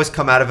know they always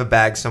come out of a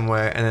bag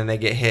somewhere and then they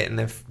get hit and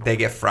then they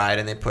get fried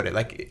and they put it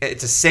like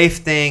it's a safe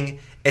thing.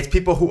 It's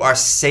people who are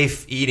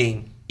safe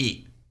eating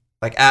eat.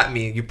 Like at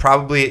me, you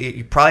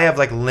probably have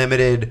like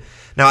limited.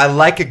 Now I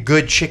like a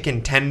good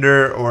chicken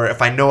tender, or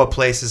if I know a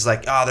place is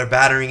like, oh, they're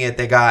battering it,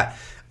 they got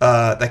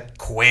like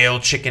quail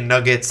chicken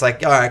nuggets.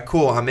 Like, all right,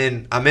 cool, I'm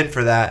in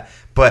for that.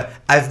 But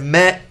I've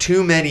met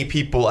too many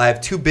people. I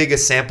have too big a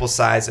sample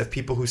size of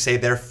people who say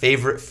their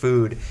favorite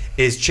food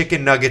is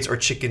chicken nuggets or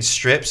chicken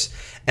strips,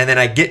 and then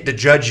I get to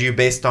judge you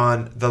based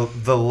on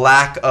the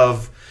lack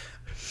of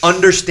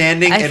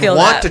understanding I and feel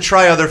want that. to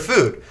try other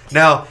food.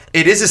 Now,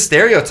 it is a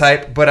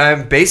stereotype, but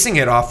I'm basing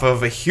it off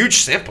of a huge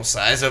sample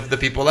size of the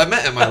people I've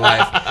met in my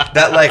life.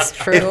 That like,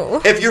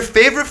 true. if your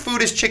favorite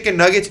food is chicken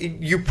nuggets,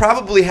 you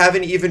probably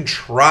haven't even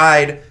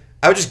tried.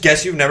 I would just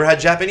guess you've never had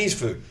Japanese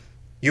food.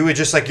 You would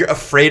just like you're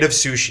afraid of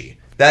sushi.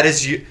 That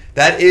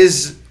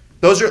is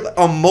those are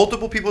on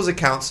multiple people's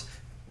accounts.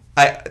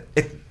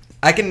 If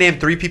I can name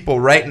 3 people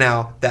right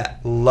now that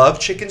love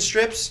chicken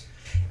strips,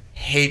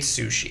 hate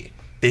sushi.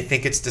 They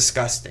think it's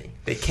disgusting.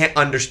 They can't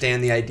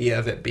understand the idea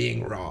of it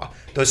being raw.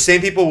 Those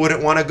same people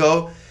wouldn't want to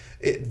go.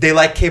 They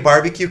like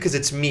K-barbecue because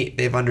it's meat.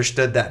 They've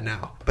understood that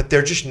now. But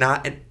they're just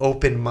not an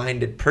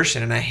open-minded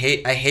person. And I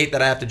hate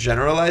that I have to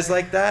generalize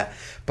like that.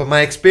 But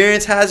my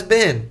experience has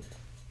been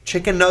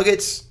chicken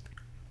nuggets,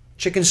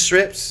 chicken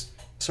strips,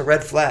 it's a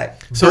red flag.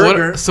 So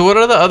Burger, what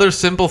are the other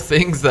simple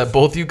things that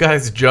both you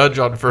guys judge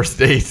on first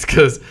dates?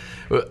 Because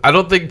I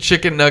don't think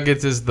chicken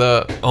nuggets is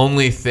the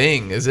only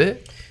thing, is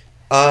it?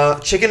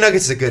 chicken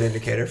nuggets is a good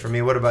indicator for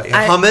me. What about you?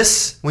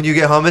 Hummus? When you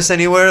get hummus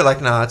anywhere,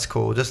 like, nah, it's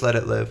cool. Just let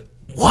it live.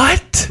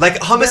 What? Like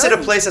hummus at a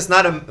place that's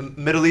not a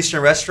Middle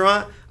Eastern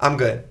restaurant, I'm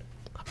good.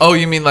 Oh,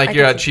 you mean like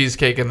you're at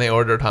Cheesecake and they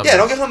ordered hummus? Yeah,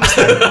 don't get hummus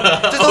there.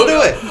 Just don't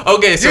do it.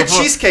 Okay, so your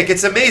cheesecake,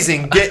 it's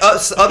amazing. Get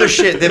us other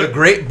shit. They have a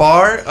great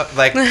bar,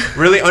 like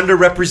really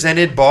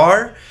underrepresented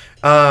bar.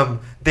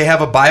 They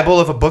have a Bible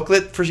of a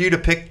booklet for you to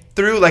pick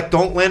through. Like,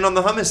 don't land on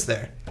the hummus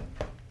there.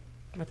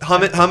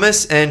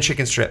 Hummus and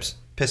chicken strips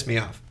piss me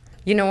off.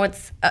 You know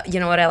what's? You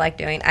know what I like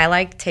doing? I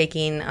like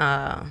taking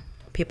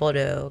people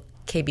to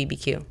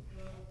KBBQ.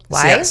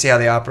 Why? See how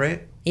they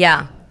operate?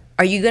 Yeah.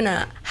 Are you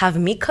gonna have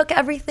me cook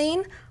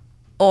everything,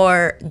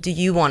 or do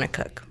you want to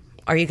cook?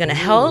 Are you gonna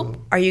help?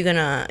 Are you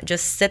gonna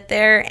just sit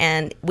there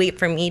and wait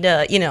for me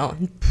to,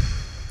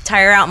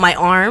 tire out my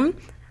arm?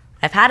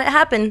 I've had it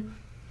happen.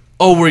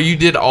 Oh, where you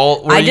did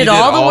all? Where I you did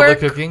all the work.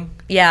 cooking.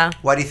 Yeah.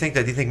 Why do you think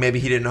that? Do you think maybe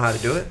he didn't know how to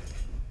do it?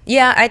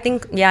 Yeah, I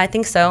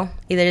think so.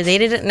 Either they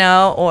didn't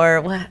know,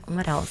 or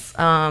what else?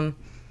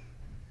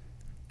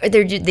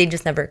 They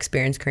just never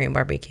experienced Korean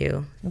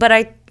barbecue. But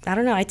I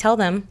don't know. I tell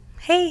them,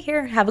 hey,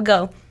 here, have a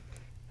go,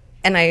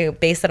 and I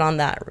base it on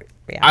that.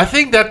 Yeah. I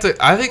think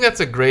that's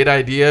a great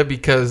idea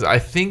because I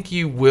think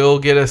you will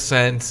get a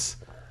sense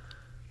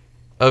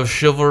of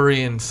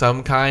chivalry in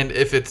some kind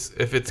if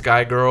it's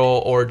guy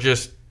girl or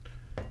just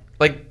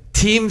like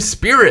team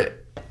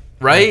spirit,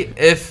 right?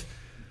 If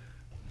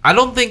I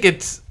don't think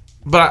it's,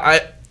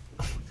 but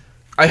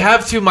I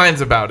have two minds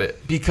about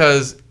it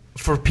because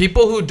for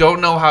people who don't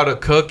know how to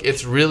cook,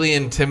 it's really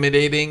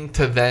intimidating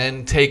to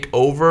then take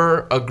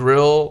over a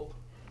grill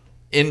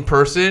in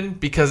person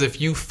because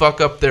if you fuck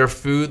up their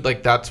food,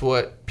 like that's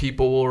what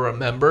people will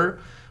remember.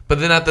 But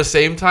then at the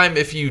same time,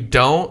 if you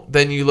don't,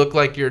 then you look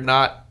like you're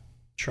not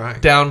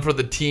Trying. down for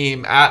the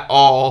team at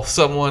all.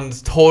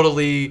 Someone's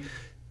totally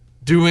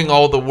doing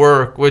all the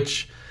work,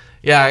 which,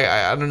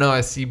 yeah, I don't know.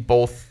 I see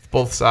both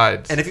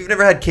sides. And if you've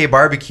never had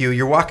K-barbecue,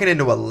 you're walking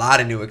into a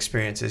lot of new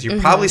experiences. You're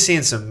probably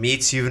seeing some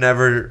meats you've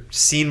never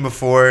seen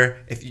before.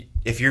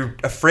 If you're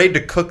afraid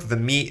to cook the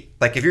meat,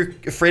 like if you're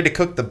afraid to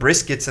cook the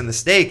briskets and the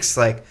steaks,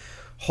 like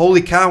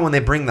holy cow, when they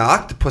bring the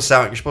octopus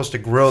out, you're supposed to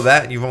grill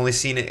that, and you've only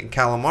seen it in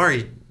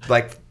calamari,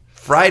 like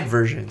fried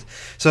versions.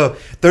 So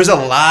there's a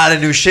lot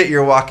of new shit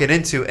you're walking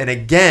into. And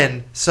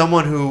again,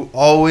 someone who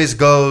always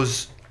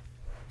goes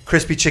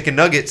crispy chicken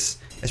nuggets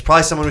is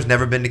probably someone who's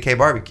never been to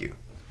K-barbecue.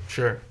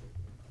 Sure.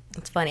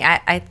 It's funny.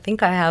 I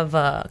think I have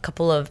a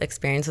couple of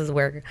experiences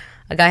where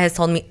a guy has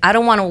told me, I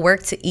don't want to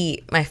work to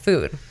eat my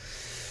food.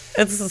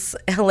 It's just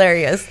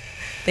hilarious.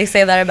 They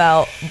say that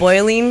about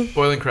boiling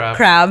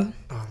crab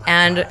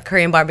and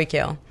Korean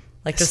barbecue.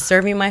 Like, just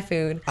serve me my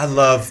food. I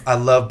love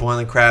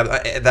boiling crab.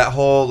 That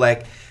whole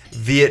like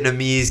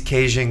Vietnamese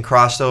Cajun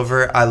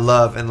crossover, I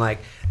love. And like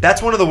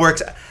that's one of the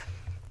works.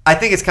 I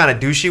think it's kind of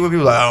douchey when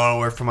people are like, I don't want to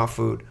work for my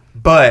food.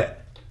 But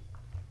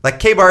like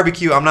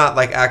K-barbecue, I'm not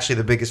like actually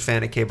the biggest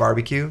fan of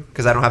K-barbecue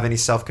because I don't have any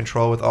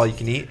self-control with all you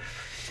can eat.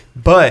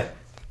 But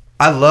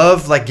I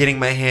love like getting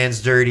my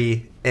hands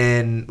dirty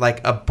in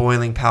like a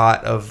boiling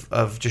pot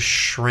of just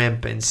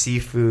shrimp and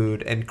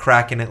seafood and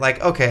cracking it.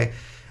 Like, okay,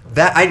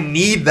 that I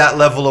need that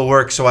level of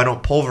work so I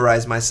don't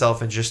pulverize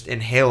myself and just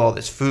inhale all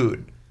this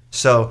food.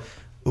 So,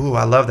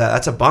 I love that.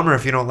 That's a bummer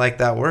if you don't like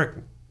that work,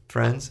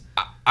 friends.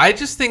 I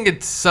just think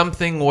it's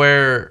something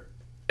where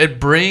it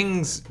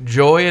brings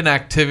joy and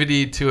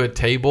activity to a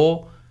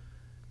table.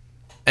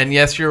 And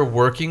yes, you're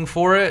working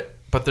for it,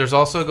 but there's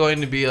also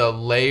going to be a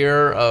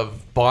layer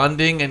of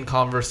bonding and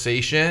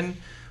conversation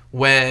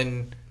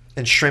when...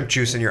 And shrimp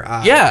juice in your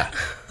eye. Yeah.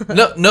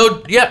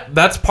 Yeah,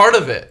 that's part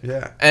of it.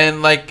 Yeah.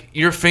 And like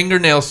your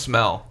fingernails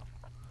smell.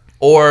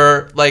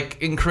 Or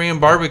like in Korean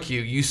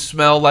barbecue, you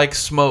smell like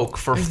smoke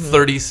for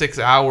 36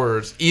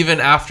 hours. Even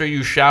after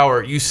you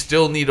shower, you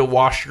still need to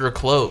wash your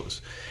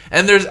clothes.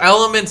 And there's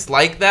elements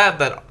like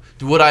that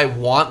would I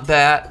want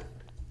that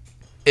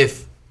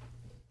if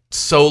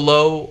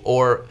solo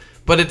or...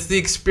 But it's the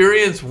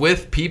experience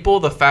with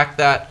people, the fact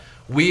that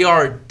we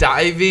are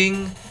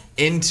diving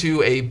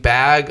into a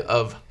bag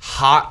of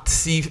hot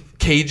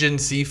Cajun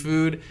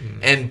seafood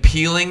and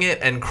peeling it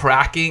and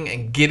cracking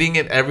and getting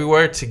it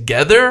everywhere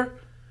together.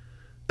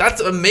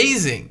 That's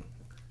amazing.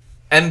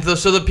 And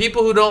so the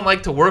people who don't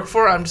like to work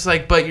for it, I'm just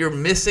like, but you're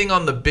missing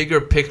on the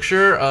bigger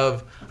picture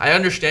of, I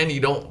understand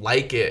you don't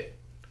like it,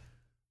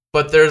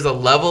 but there's a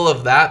level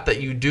of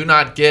that you do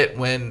not get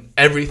when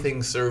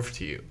everything's served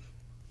to you.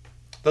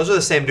 Those are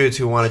the same dudes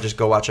who want to just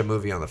go watch a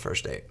movie on the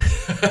first date.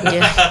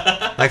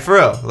 Yeah. Like, for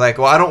real. Like,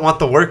 well, I don't want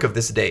the work of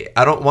this date.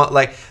 I don't want,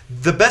 like,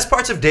 the best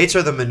parts of dates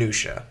are the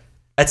minutia.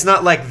 It's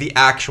not like the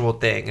actual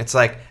thing. It's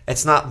like,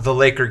 it's not the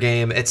Laker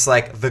game. It's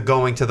like the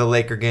going to the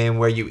Laker game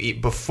where you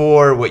eat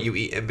before, what you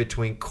eat in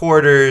between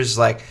quarters.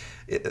 Like,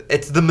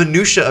 it's the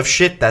minutia of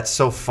shit that's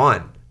so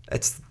fun.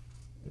 It's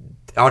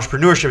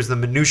entrepreneurship is the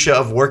minutia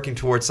of working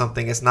towards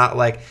something. It's not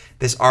like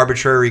this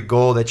arbitrary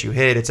goal that you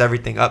hit. It's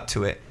everything up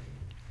to it.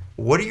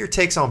 What are your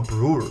takes on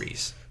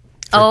breweries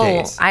for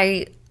dates?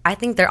 I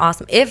think they're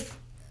awesome. If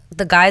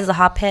the guy's a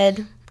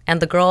hophead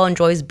and the girl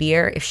enjoys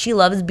beer, if she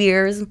loves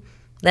beers,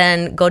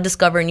 then go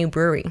discover a new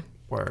brewery.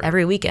 Word.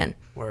 Every weekend.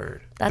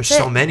 Word. That's There's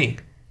it. so many.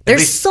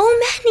 There's so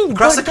many.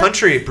 Across the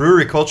country,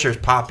 brewery culture is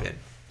popping.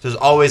 There's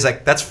always,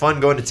 like, that's fun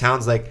going to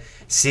towns, like,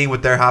 seeing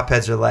what their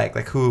hopheads are like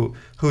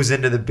who's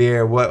into the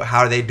beer, how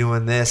are they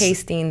doing this.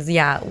 Tastings,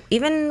 yeah.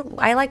 Even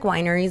I like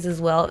wineries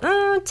as well.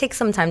 It takes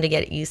some time to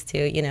get used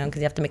to, because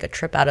you have to make a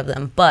trip out of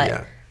them.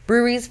 But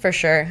breweries for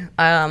sure.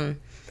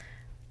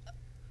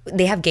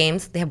 They have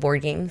games, they have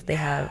board games, they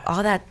have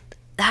all that.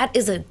 That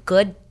is a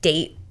good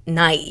date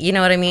night, you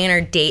know what I mean,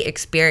 or date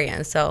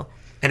experience. So.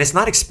 And it's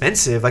not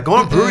expensive. Like,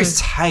 going to breweries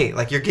is tight.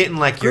 Like, you're getting,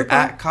 like, your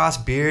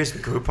at-cost beers,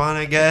 Groupon,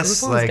 I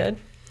guess. Groupon's good.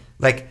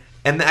 Like,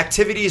 and the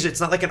activities, it's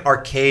not like an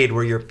arcade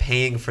where you're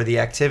paying for the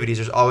activities.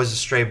 There's always a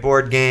stray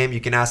board game.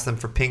 You can ask them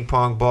for ping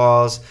pong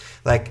balls.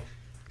 Like,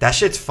 that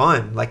shit's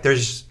fun. Like,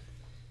 it's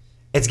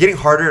getting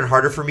harder and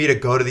harder for me to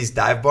go to these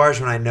dive bars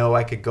when I know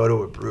I could go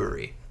to a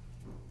brewery.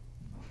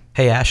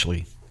 Hey,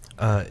 Ashley.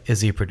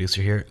 Izzy,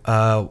 producer here.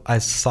 I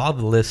saw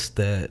the list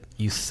that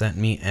you sent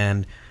me,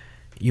 and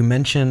you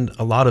mentioned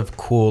a lot of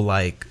cool,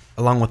 like,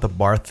 along with the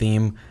bar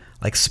theme,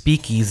 like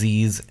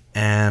speakeasies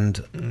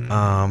and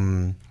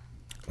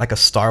like a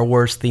Star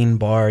Wars themed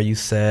bar. You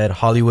said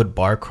Hollywood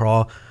Bar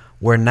Crawl,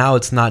 where now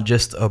it's not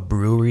just a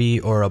brewery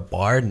or a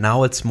bar.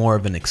 Now it's more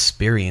of an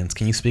experience.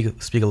 Can you speak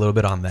a little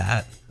bit on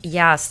that?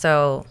 Yeah,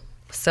 so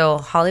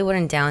Hollywood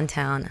and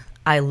downtown,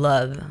 I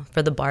love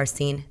for the bar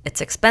scene.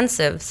 It's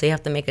expensive, so you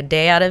have to make a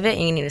day out of it,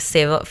 and you need to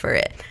save up for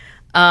it.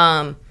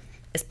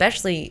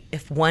 Especially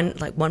if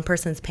one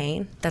person's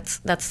paying,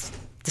 that's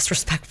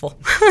disrespectful.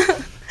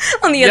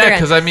 On the other end,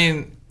 because I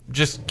mean,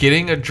 just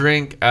getting a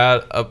drink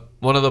at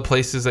one of the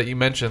places that you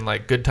mentioned,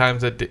 like Good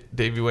Times at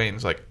Davy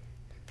Wayne's, like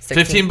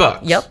 $15.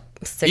 Yep.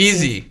 16.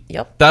 Easy.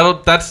 Yep.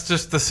 That's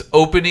just this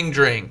opening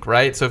drink,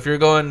 right? So if you're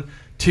going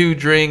 2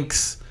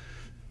 drinks,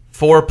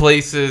 4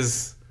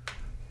 places,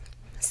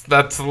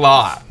 that's a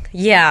lot.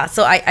 Yeah.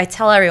 So I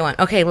tell everyone,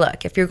 okay,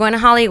 look, if you're going to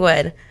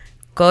Hollywood,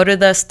 go to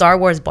the Star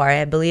Wars bar.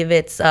 I believe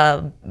it's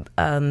Scum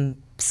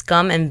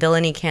and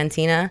Villainy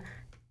Cantina.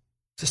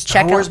 It's a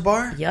Star Wars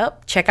bar?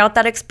 Yep. Check out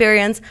that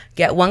experience.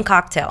 Get one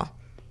cocktail.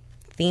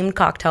 Themed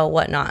cocktail,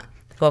 whatnot.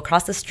 Go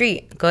across the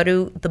street. Go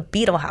to the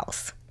Beetle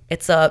House.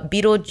 It's a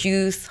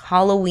Beetlejuice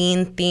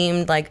Halloween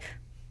themed, like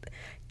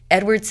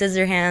Edward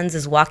Scissorhands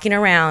is walking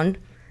around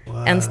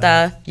and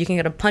stuff. You can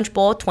get a punch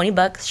bowl,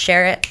 $20,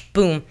 share it,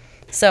 boom.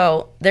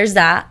 So there's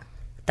that.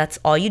 That's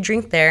all you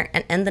drink there,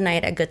 and end the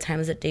night at Good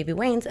Times at Davy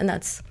Wayne's, and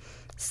that's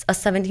a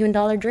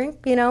 $17 drink,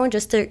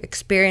 just to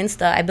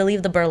experience I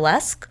believe the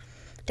burlesque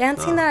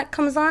dancing that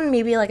comes on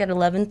maybe like at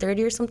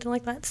 11:30 or something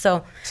like that.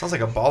 So sounds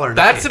like a baller.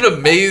 That's an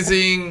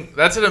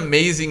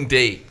amazing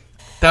date.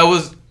 That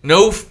was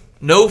no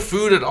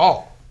food at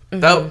all.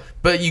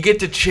 But you get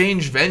to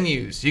change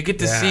venues. You get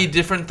to see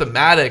different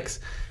thematics.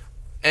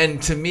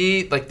 And to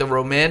me, like, the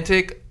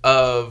romantic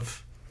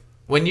of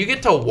when you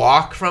get to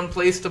walk from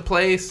place to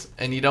place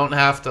and you don't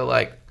have to,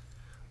 like,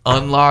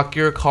 unlock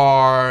your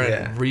car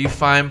and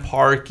refine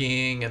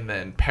parking and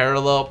then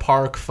parallel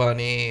park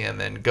funny and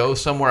then go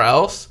somewhere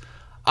else.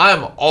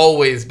 I'm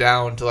always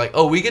down to, like,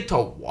 we get to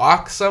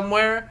walk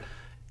somewhere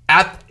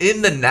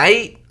in the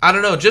night. I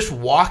don't know, just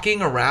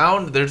walking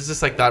around. There's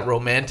just, like, that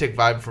romantic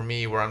vibe for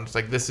me where I'm just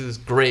like, this is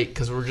great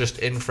because we're just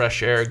in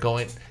fresh air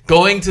going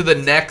to the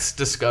next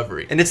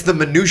discovery. And it's the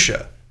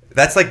minutia.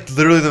 that's like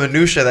literally the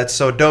minutia that's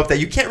so dope that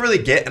you can't really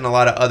get in a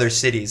lot of other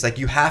cities. Like,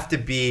 you have to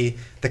be,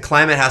 the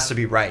climate has to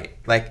be right.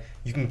 Like,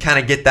 you can kind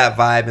of get that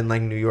vibe in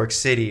like New York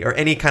City or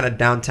any kind of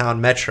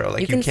downtown metro.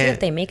 Like, You can see can't. if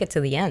they make it to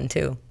the end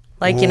too.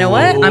 Like, you know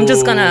what? I'm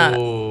just gonna.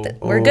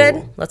 We're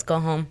good. Let's go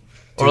home.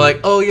 Or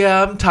like, oh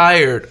yeah, I'm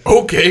tired.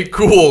 Okay,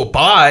 cool.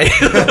 Bye.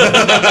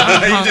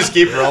 You just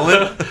keep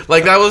rolling.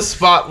 Like that was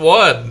spot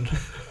one.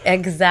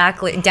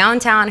 Exactly.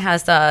 Downtown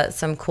has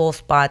some cool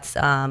spots.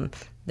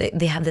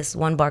 They have this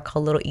one bar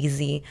called Little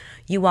Easy.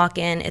 You walk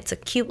in, it's a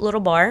cute little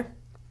bar,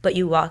 but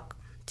you walk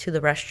to the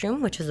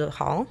restroom, which is a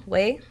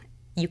hallway.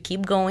 You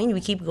keep going.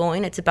 We keep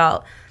going. It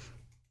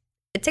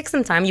takes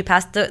some time. You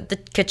pass the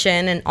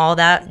kitchen and all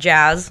that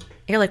jazz.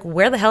 You're like,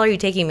 where the hell are you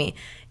taking me?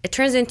 It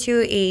turns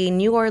into a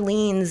New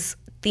Orleans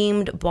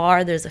themed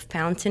bar. There's a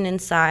fountain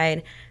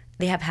inside.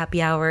 They have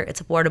happy hour.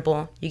 It's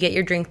affordable. You get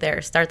your drink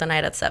there. Start the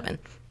night at 7.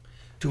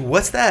 Dude,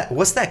 what's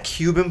that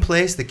Cuban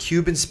place? The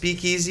Cuban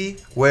speakeasy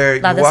where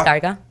La you walk.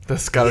 Descarga. The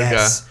Scarga.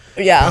 Yes.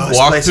 Yeah. Those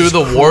Walk places through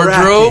the cracking.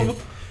 wardrobe.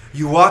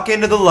 You walk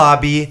into the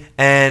lobby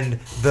and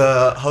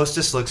the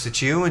hostess looks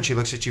at you and she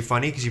looks at you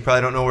funny because you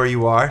probably don't know where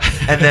you are.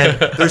 And then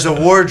there's a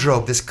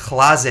wardrobe, this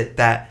closet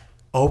that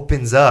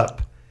opens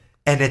up.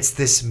 And it's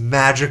this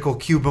magical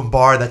Cuban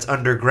bar that's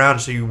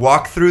underground. So you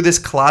walk through this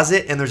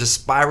closet and there's a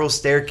spiral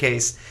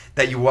staircase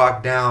that you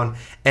walk down.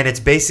 And it's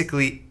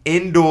basically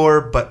indoor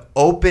but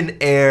open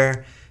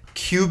air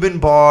Cuban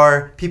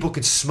bar. People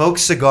could smoke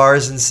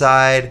cigars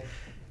inside.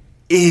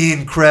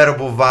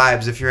 Incredible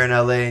vibes if you're in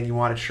LA and you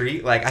want a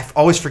treat. Like, I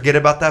always forget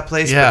about that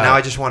place, Yeah. but now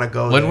I just want to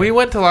go When there. we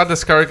went to La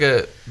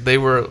Descarga, they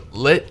were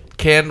lit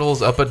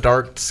candles up a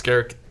dark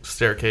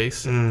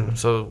staircase.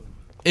 So,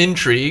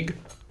 intrigue.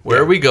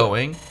 Where are we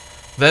going?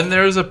 Then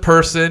there's a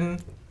person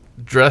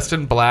dressed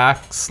in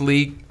black,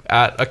 sleek,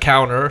 at a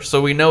counter. So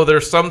we know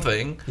there's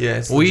something. Yeah,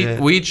 it's legit.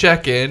 we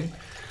check in.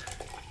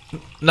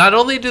 Not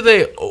only do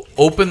they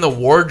open the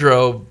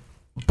wardrobe,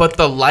 but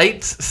the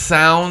lights,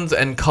 sounds,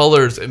 and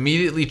colors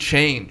immediately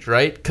change,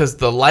 right? Because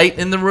the light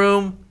in the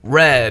room,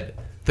 red.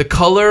 The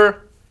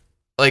color,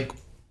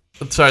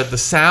 the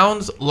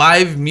sounds,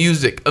 live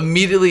music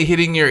immediately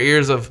hitting your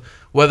ears of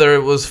whether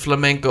it was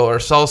flamenco or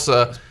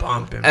salsa.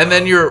 bumping, And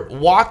then bro. you're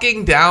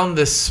walking down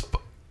this,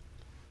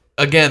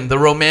 again, the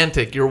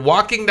romantic. You're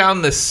walking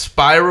down this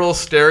spiral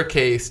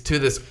staircase to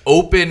this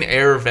open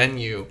air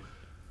venue.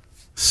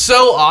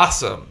 So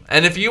awesome.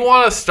 And if you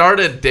want to start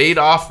a date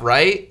off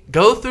right,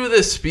 go through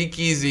this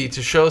speakeasy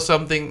to show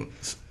something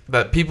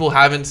that people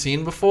haven't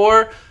seen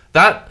before.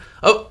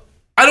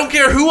 I don't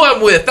care who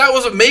I'm with. That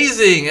was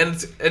amazing. And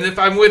if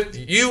I'm with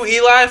you,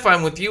 Eli, if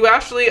I'm with you,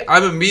 Ashley,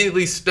 I'm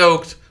immediately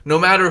stoked no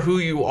matter who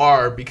you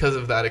are because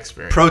of that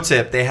experience. Pro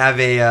tip, they have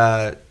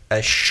a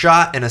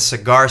shot and a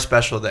cigar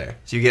special there.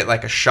 So you get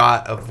like a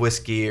shot of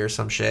whiskey or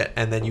some shit,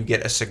 and then you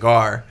get a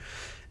cigar.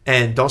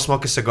 And don't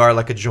smoke a cigar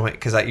like a joint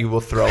because you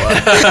will throw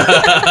up.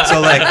 So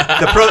like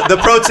the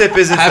pro tip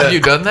isn't. Have you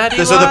done that,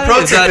 Eli? So the pro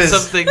is tip that is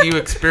something you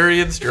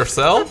experienced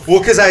yourself? well,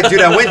 because I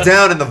went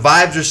down and the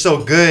vibes are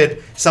so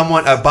good.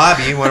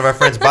 Bobby, one of our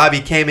friends, Bobby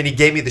came and he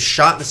gave me the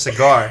shot and the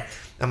cigar.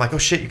 I'm like, oh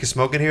shit, you can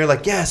smoke in here?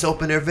 Like, yes,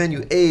 open air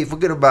venue. Hey,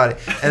 forget about it.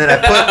 And then I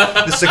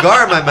put the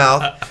cigar in my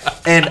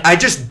mouth and I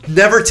just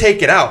never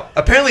take it out.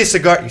 Apparently a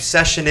cigar, you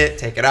session it,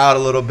 take it out a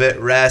little bit,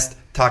 rest,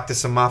 talk to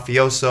some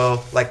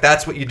mafioso. Like,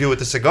 that's what you do with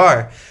the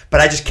cigar.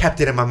 But I just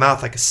kept it in my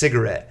mouth like a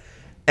cigarette.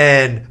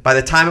 And by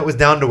the time it was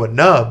down to a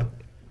nub,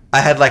 I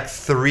had like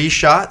 3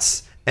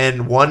 shots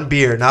and 1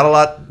 beer. Not a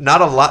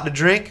lot to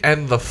drink.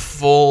 And the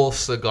full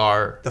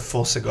cigar. The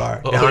full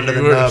cigar. Oh, Down to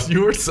the you were- nub.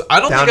 you were, I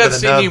don't Down think to I've the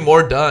seen nub. you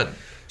more done.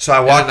 So I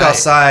walked night.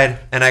 outside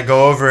and I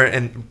go over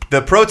and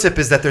the pro tip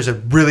is that there's a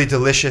really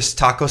delicious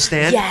taco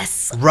stand.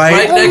 Yes.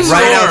 Right Next door.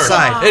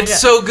 outside. It's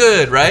so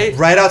good, right?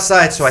 Right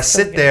outside. So I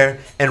sit there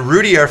and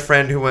Rudy, our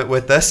friend who went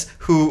with us,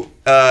 who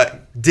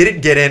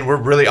didn't get in, we're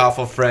really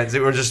awful friends.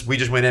 We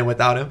just went in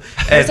without him.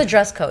 There's a And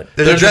dress code.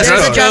 there's a dress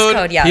There's a code. dress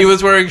code, yes. He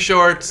was wearing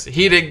shorts.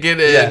 He didn't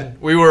get in. Yeah.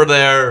 We were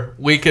there.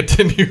 We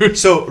continued.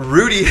 So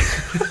Rudy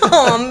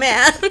Oh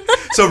man.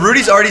 So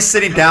Rudy's already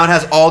sitting down,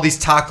 has all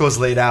these tacos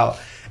laid out.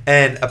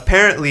 And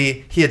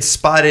apparently he had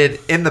spotted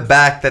in the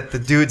back that the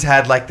dudes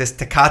had like this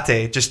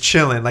Tecate just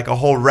chilling, like a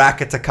whole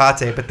rack of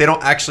Tecate, but they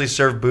don't actually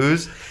serve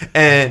booze.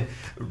 And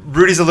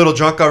Rudy's a little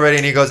drunk already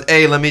and he goes,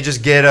 hey, let me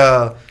just get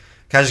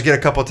can I just get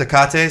a couple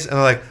Tecates? And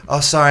they're like,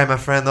 oh, sorry, my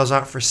friend, those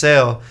aren't for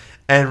sale.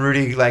 And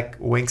Rudy like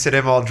winks at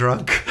him all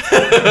drunk.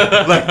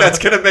 Like, that's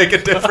going to make a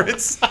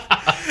difference.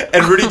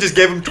 And Rudy just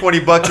gave him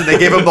 $20 and they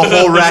gave him the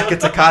whole rack of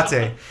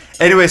Tecate.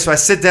 Anyway, so I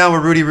sit down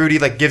with Rudy. Rudy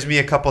like gives me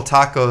a couple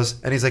tacos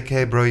and he's like,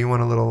 hey, bro, you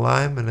want a little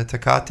lime and a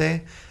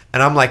Tecate?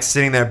 And I'm like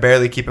sitting there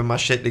barely keeping my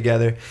shit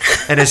together.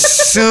 And as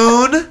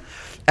soon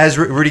as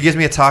Rudy gives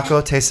me a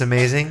taco, tastes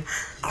amazing,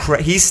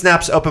 he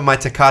snaps open my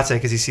Tecate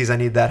because he sees I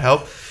need that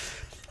help.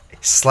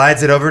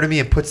 Slides it over to me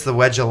and puts the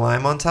wedge of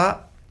lime on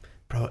top.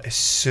 Bro, as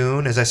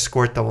soon as I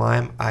squirt the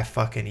lime, I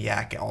fucking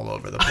yak all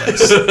over the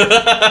place.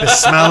 The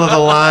smell of the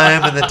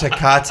lime and the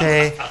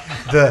Tecate,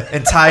 the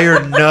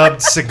entire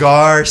nubbed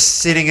cigar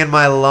sitting in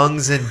my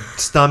lungs and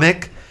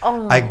stomach.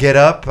 I get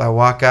up, I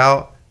walk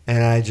out,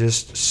 and I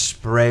just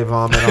spray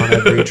vomit on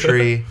every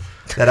tree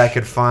that I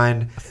could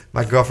find.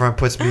 My girlfriend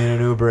puts me in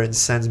an Uber and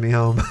sends me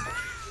home.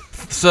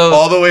 So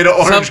All the way to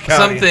Orange some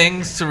County.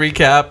 things to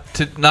recap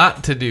to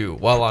not to do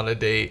while on a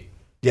date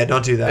Yeah,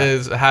 don't do that.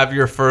 is have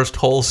your first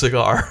whole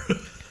cigar.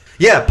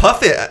 Yeah,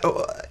 puff it.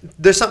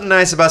 There's something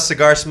nice about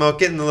cigar smoke.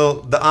 Getting the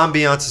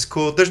ambiance is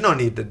cool. There's no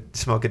need to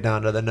smoke it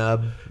down to the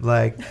nub.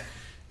 Like,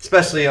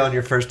 especially on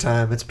your first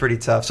time, it's pretty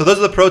tough. So those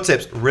are the pro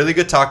tips. Really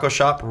good taco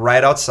shop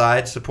right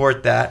outside.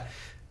 Support that.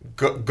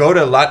 Go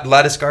to La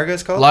Descarga,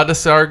 it's called? La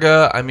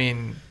Descarga, I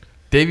mean,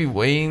 Davy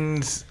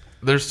Wayne's.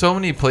 There's so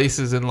many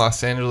places in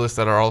Los Angeles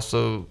that are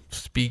also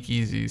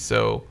speakeasy.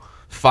 So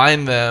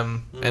find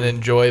them and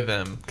enjoy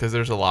them because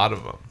there's a lot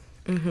of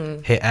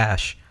them. Hey,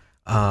 Ash,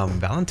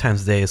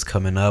 Valentine's Day is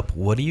coming up.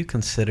 What do you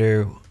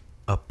consider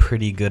a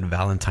pretty good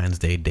Valentine's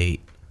Day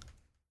date?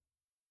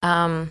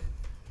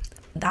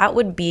 That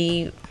would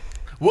be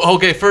Well,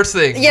 okay, first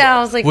thing. Yeah, I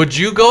was like- would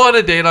you go on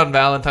a date on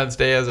Valentine's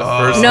Day as a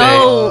first No. date?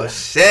 Oh,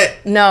 shit.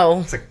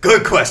 no. It's a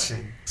good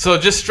question. So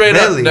just straight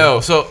Really? up, no.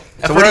 So,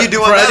 what do you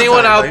do on for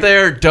anyone Valentine's out Day?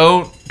 there?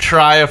 Don't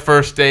try a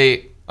first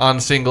date on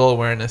Single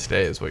Awareness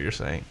Day. Is what you're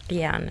saying?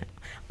 Yeah, no.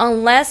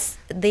 Unless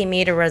they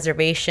made a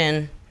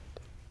reservation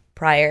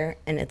prior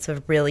and it's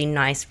a really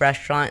nice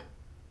restaurant,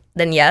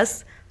 then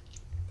yes.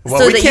 Well,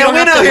 So we that you can't don't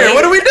win have to out here. wait.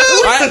 What do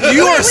we do?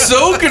 You are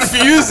so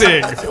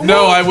confusing.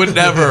 No, I would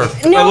never.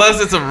 No. Unless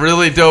it's a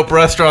really dope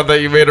restaurant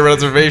that you made a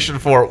reservation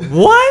for.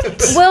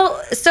 What?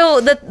 Well, so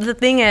the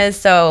thing is,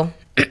 so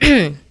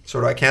So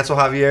do I cancel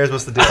Javier's?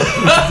 What's the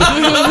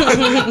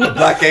deal?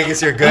 Black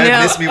Angus, you're good.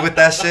 No. Miss me with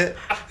that shit.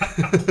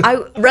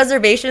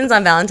 reservations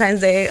on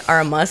Valentine's Day are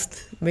a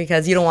must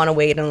because you don't want to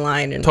wait in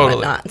line and Totally.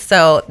 whatnot.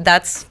 So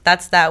that's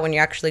that when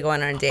you're actually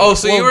going on a date. Oh,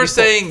 so you Well, were before-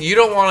 saying you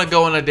don't want to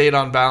go on a date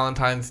on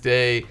Valentine's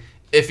Day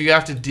if you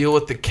have to deal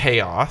with the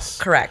chaos.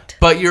 correct?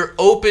 But you're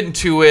open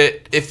to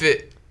it if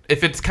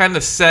it's kind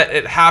of set.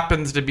 It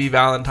happens to be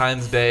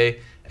Valentine's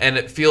Day, and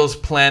it feels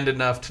planned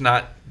enough to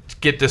not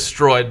get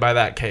destroyed by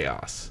that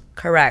chaos.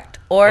 Correct.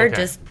 Or Okay.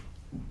 just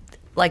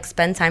like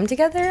spend time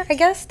together, I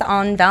guess,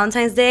 on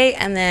Valentine's Day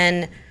and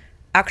then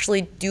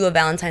actually do a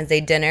Valentine's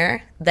Day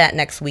dinner that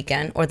next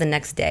weekend or the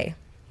next day.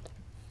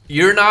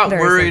 You're not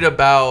Very worried simple.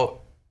 about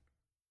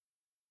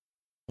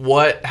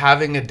what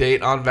having a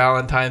date on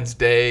Valentine's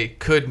Day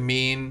could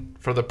mean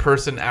for the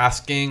person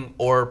asking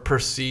or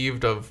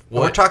perceived of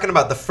We're what talking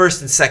about the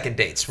first and second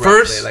dates. Roughly.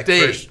 first Like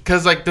date. first-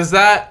 Because like, does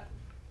that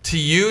to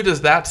you?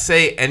 Does that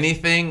say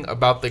anything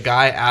about the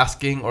guy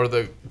asking or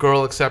the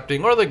girl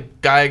accepting or the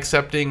guy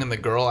accepting and the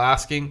girl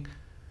asking?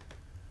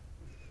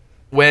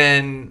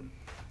 When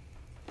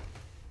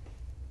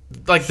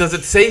like, does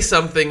it say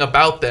something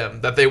about them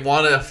that they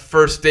want a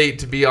first date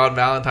to be on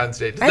Valentine's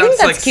Day? Does I think that,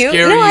 that's like, cute.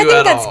 scare No, I you think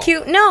at that's all?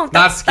 cute. No, Not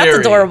that's scary.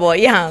 adorable.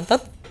 Yeah,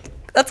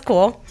 that's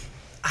cool.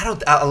 I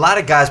don't. A lot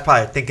of guys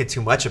probably are thinking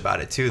too much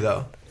about it too,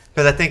 though,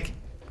 because I think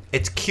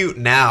it's cute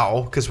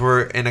now because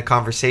we're in a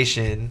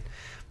conversation,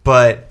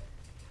 but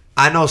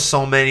I know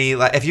so many.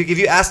 Like, if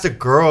you asked a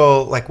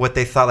girl like what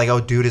they thought, like, oh,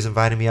 dude is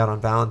inviting me out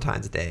on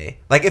Valentine's Day.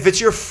 Like, if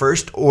it's your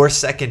first or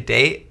second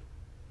date,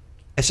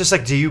 it's just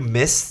like, do you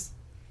miss?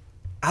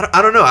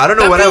 I don't know. I don't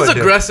know That what I feels would do.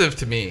 aggressive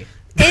to me.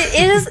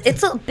 It is.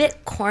 It's a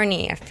bit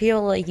corny. I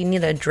feel like you need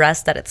to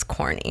address that it's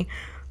corny.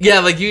 Yeah,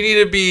 like you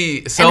need to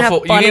be have you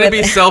fun need to with be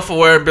it.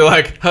 self-aware and be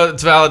like, oh,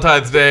 it's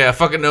Valentine's Day. I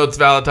fucking know it's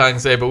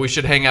Valentine's Day, but we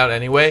should hang out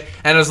anyway.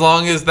 And as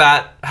long as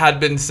that had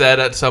been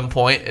said at some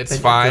point, it's Then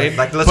you're fine. good.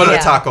 Like, let's but go to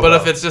Yeah. Taco But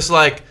Bell. if it's just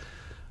like,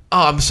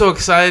 oh, I'm so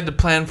excited to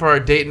plan for our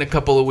date in a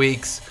couple of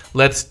weeks.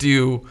 Let's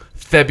do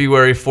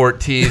February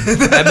 14th.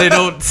 And they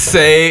don't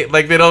say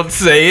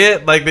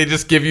it. Like they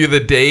just give you the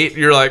date.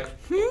 You're like,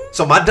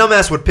 So my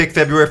dumbass would pick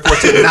February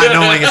 14th not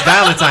knowing it's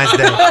Valentine's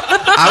Day.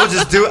 I would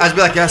just I'd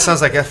be like, yeah,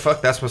 sounds like, yeah,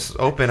 fuck, that's what's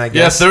open, I yeah,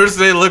 guess.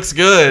 Thursday looks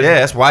good.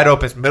 Yeah, it's wide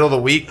open. It's middle of the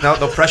week. No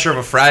pressure of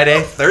a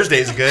Friday.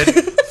 Thursday's good.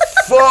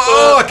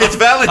 Fuck, it's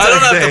Valentine's I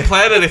don't have Day. to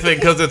plan anything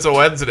because it's a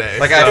Wednesday.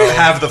 Like, so. I don't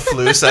have the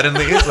flu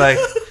suddenly. It's like,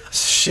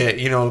 shit,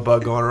 you know the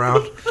bug going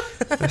around.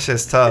 That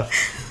shit's tough.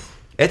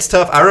 It's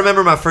tough. I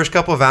remember my first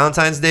couple of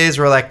Valentine's days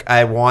where, like,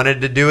 I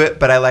wanted to do it,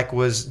 but I, like,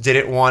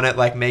 didn't want to,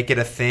 like, make it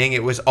a thing.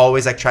 It was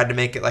always, like, tried to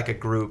make it, like, a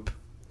group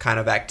kind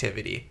of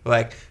activity.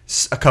 Like,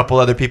 a couple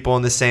other people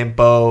in the same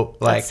boat.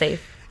 Like, That's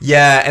safe.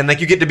 yeah, and, like,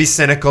 you get to be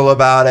cynical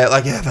about it.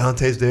 Like, yeah,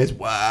 Valentine's Day is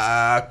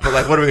whack. But,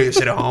 like, what are we going to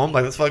sit at home?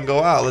 Like, let's fucking go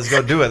out. Let's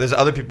go do it. There's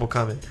other people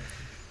coming.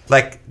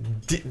 Like,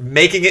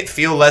 making it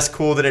feel less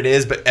cool than it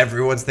is, but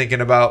everyone's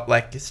thinking about,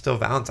 like, it's still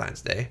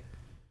Valentine's Day.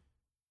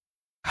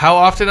 How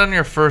often on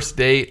your first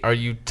date are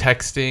you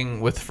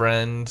texting with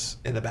friends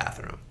In the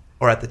bathroom.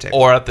 Or at the table.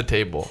 or at the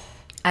table?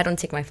 I don't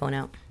take my phone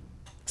out.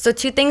 So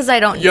two things I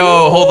don't. Yo,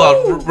 hold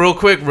on. Real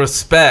quick,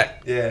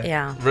 respect. Yeah.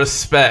 Yeah.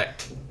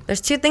 Respect. There's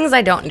two things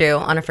I don't do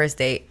on a first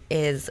date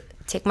is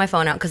take my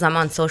phone out because I'm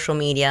on social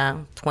media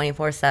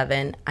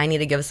 24/7. I need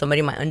to give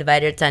somebody my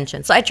undivided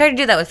attention. So I try to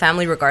do that with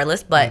family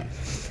regardless, but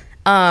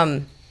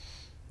I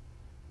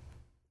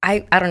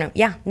don't know.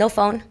 Yeah, no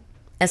phone.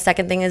 And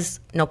second thing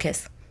is no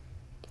kiss.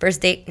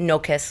 First date, no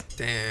kiss.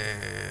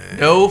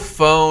 No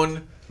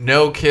phone,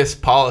 no kiss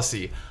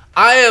policy.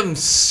 I am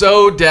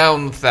so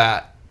down with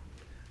that.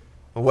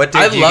 What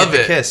did I you love get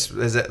the it. kiss?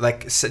 Is it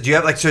like, so do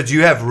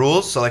you have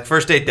rules? So like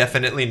first date,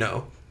 definitely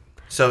no.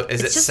 So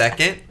is it just-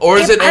 second? Or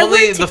is If it I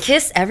only were to the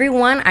kiss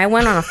everyone I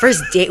went on a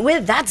first date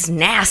with, that's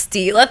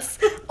nasty.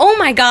 Oh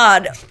my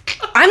God.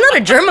 I'm not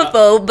a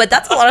germaphobe, but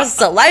that's a lot of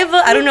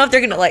saliva. I don't know if they're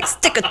going to like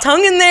stick a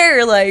tongue in there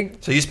or like.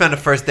 So you spend a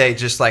first date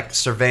just like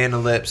surveying the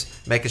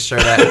lips, making sure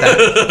that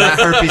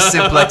herpes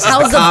simplex is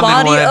How's the the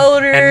common body one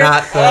odor? and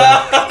not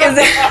the. Is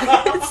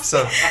it-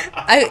 So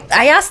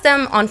I asked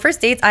them on first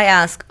dates, I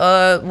ask,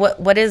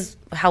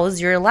 how was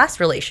your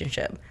last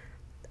relationship?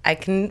 I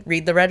can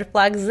read the red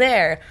flags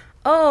there.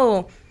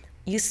 Oh,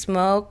 you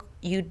smoke,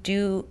 you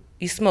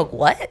smoke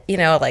what? You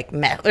know, like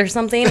meth or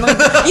something. Like,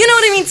 you know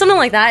what I mean? Something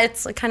like that.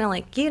 It's kind of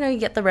like, you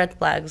get the red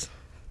flags.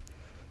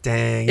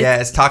 dang, yeah,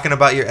 it's talking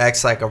about your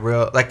ex like a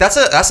real like that's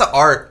an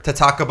art to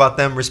talk about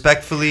them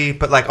respectfully,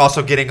 but like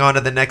also getting on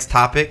to the next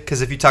topic.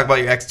 Because if you talk about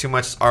your ex too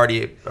much, it's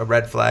already a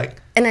red flag.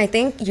 And I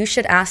think you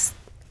should ask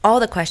all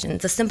the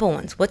questions, the simple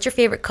ones. What's your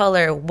favorite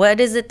color? What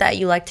is it that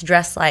you like to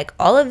dress like?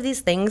 All of these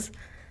things,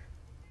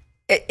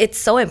 it's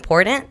so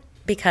important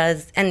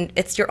and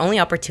it's your only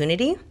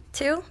opportunity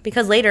too.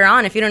 Because later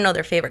on, if you don't know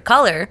their favorite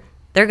color,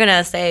 they're going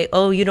to say,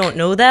 oh, you don't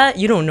know that?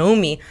 You don't know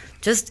me.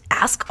 Just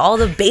ask all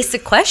the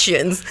basic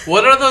questions.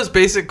 What are those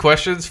basic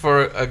questions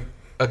for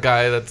a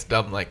guy that's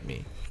dumb like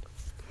me?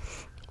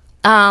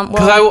 Well,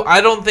 Because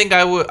I don't think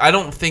I would. I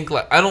don't think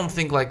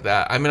like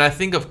that. I mean, I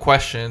think of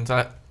questions.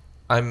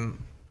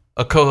 I'm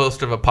a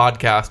co-host of a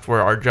podcast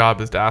where our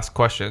job is to ask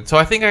questions. So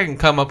I think I can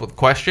come up with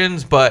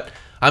questions, but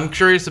I'm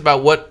curious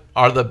about what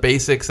are the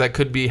basics that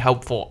could be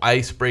helpful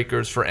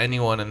icebreakers for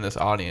anyone in this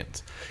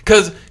audience.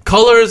 Because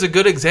color is a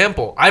good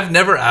example. I've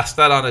never asked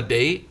that on a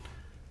date,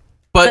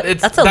 but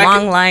that's a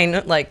long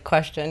line like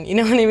question. You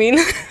know what I mean?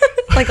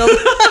 Like a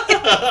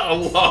I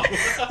was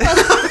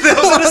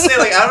gonna say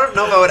like I don't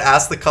know if I would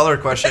ask the color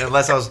question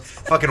unless I was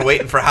fucking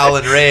waiting for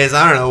Howlin' Rays.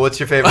 I don't know what's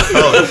your favorite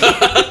color.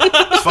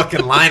 This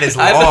fucking line is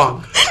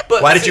long.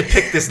 But Why did you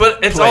pick this?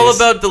 But it's place? all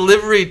about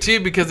delivery too,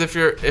 because if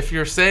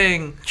you're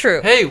saying, True.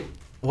 hey,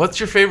 what's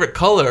your favorite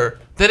color?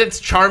 Then it's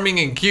charming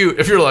and cute.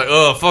 If you're like,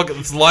 oh fuck,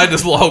 this line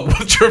is long.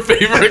 What's your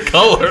favorite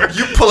color?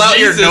 You pull out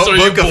your Jesus, are you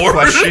notebook of bored?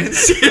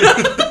 questions.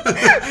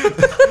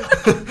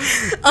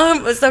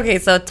 it's okay.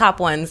 So top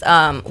ones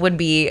would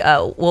be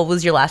what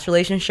was your last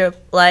relationship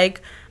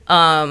like?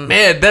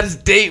 Man, that's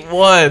date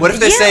one. What if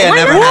they Yeah, say I why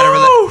never not? had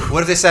a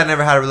What if they say I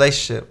never had a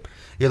relationship?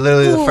 You're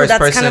literally the Ooh, first that's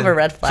person. kind of a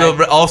red flag.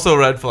 So also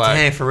red flag.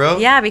 Dang, for real?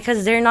 Yeah,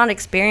 because they're not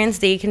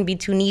experienced. They can be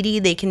too needy.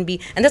 They can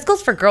be, and this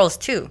goes for girls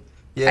too.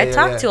 I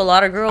talk to a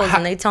lot of girls,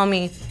 and they tell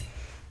me,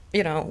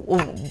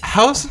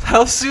 How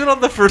soon on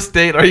the first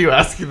date are you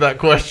asking that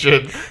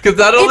question? Because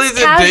not only it's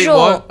is it date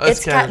one, casual.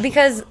 it's casual.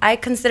 Because I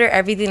consider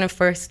everything a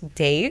first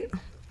date.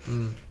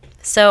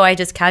 So I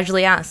just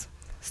casually ask,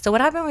 so what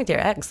happened with your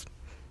ex?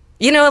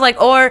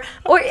 Or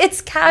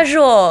it's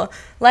casual.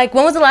 Like,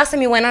 when was the last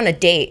time you went on a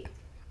date?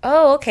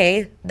 Oh,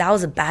 okay. That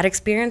was a bad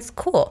experience.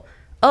 Cool.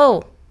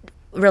 Oh,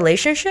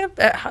 relationship?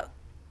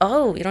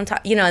 You don't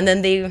talk, and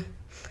then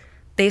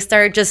they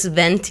start just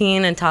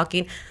venting and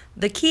talking.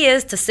 The key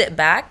is to sit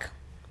back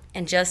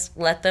and just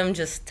let them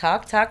just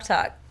talk.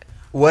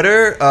 What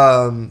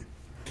are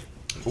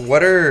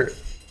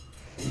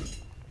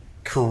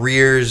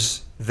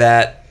careers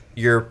that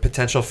your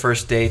potential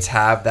first dates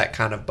have that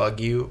kind of bug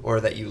you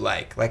or that you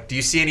like? Like, do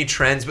you see any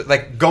trends? But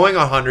like going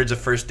on hundreds of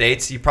first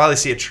dates, you probably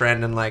see a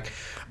trend in like,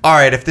 all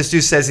right, if this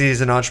dude says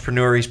he's an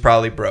entrepreneur, he's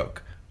probably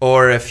broke.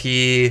 Or if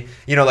he,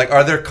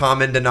 are there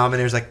common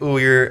denominators like, ooh,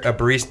 you're a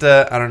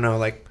barista? I don't know,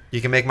 like you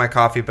can make my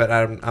coffee, but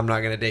I'm not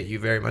gonna date you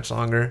very much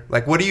longer.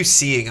 Like, what are you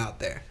seeing out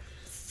there?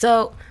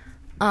 So,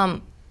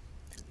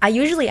 I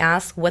usually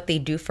ask what they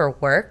do for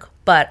work,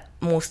 but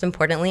most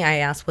importantly, I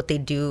ask what they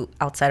do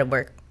outside of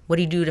work. What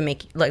do you do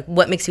to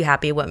what makes you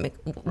happy? What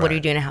are you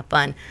doing to have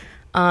fun?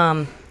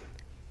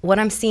 What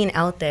I'm seeing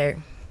out there,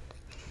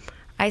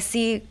 I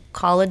see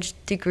college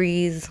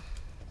degrees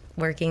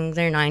working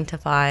their 9 to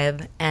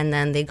 5, and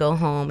then they go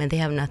home and they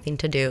have nothing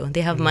to do.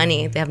 They have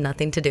money, they have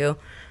nothing to do.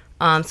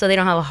 So they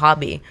don't have a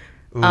hobby.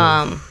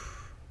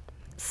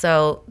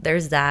 So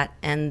there's that,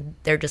 and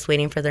they're just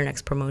waiting for their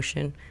next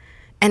promotion.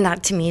 And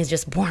that to me is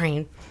just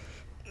boring.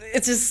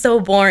 It's just so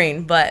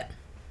boring. But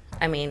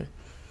I mean,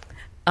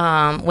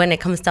 when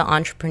it comes to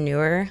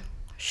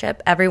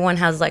entrepreneurship, everyone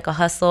has like a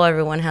hustle.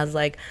 Everyone has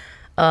like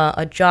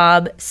a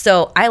job.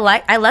 So I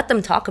let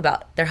them talk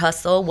about their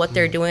hustle, what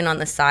they're doing on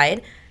the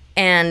side,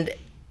 and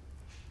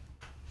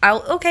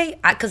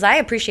because I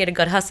appreciate a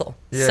good hustle.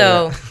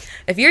 Yeah.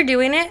 If you're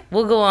doing it,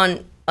 we'll go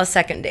on a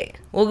second date.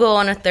 We'll go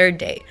on a third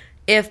date.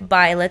 If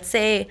by, let's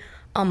say,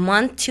 a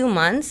month, 2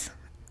 months,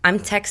 I'm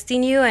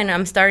texting you and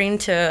I'm starting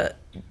to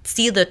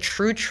see the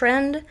true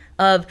trend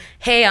of,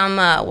 hey, I'm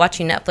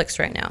watching Netflix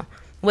right now.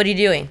 What are you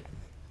doing?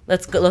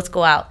 Let's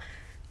go out.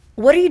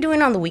 What are you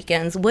doing on the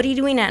weekends? What are you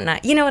doing at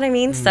night? You know what I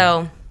mean?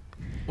 So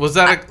Was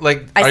that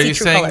like? I Are see you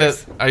true saying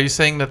colors. that? Are you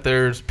saying that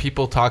there's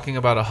people talking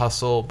about a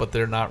hustle, but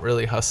they're not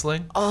really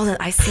hustling?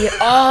 I see it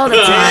all the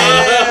time.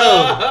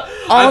 I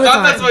all the thought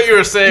time. that's what you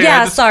were saying.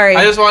 Yeah, sorry. sorry.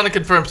 I just wanted to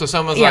confirm. So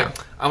someone's Yeah. like,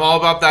 "I'm all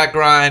about that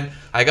grind.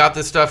 I got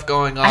this stuff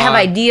going on. I have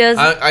ideas.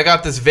 I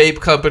got this vape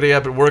company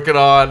I've been working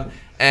on,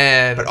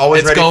 and But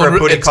always it's ready going, for a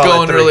booty it's call at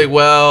going 3. really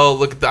well.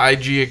 Look at the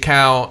IG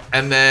account,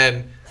 and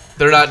then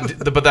they're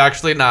not, but they're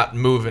actually not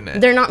moving it.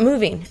 They're not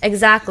moving.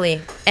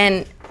 Exactly.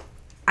 And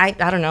I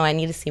don't know. I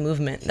need to see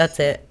movement. That's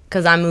it.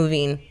 Because I'm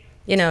moving.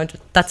 You know,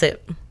 that's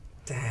it.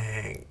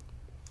 Dang.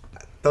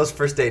 Those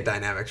first date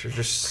dynamics are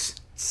just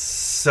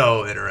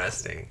so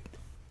interesting.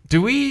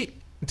 Do we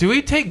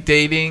take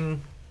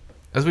dating,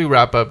 as we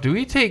wrap up? Do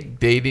we take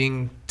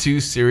dating too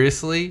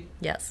seriously?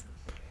 Yes.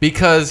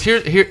 Because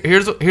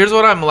here's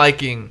what I'm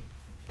liking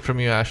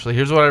from you, Ashley.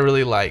 Here's what I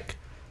really like.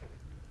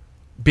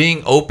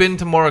 Being open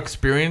to more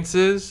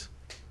experiences,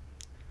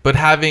 but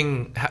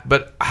having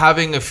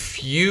a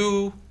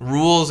few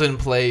rules in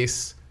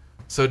place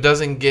so it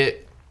doesn't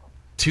get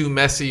too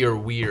messy or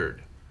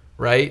weird,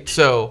 right?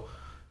 So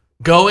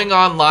going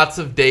on lots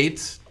of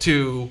dates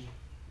to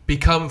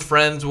become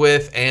friends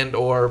with and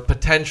or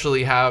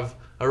potentially have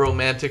a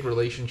romantic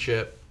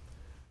relationship.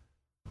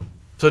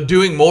 So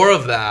doing more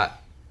of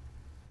that,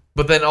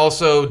 but then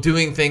also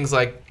doing things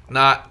like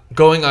not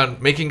going on,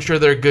 making sure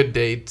they're good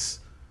dates,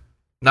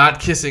 not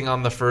kissing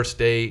on the first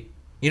date.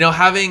 You know,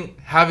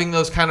 having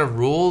those kind of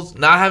rules,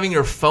 not having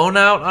your phone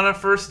out on a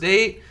first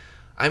date.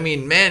 I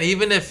mean, man,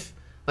 even if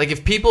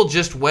people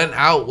just went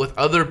out with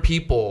other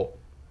people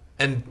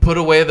and put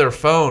away their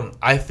phone,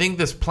 I think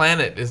this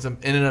planet is in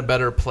a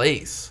better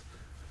place.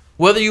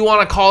 Whether you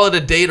want to call it a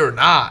date or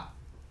not,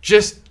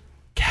 just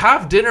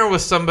have dinner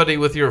with somebody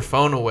with your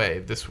phone away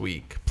this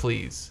week,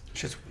 please.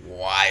 It's just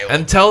wild.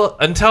 And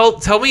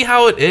tell me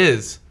how it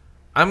is.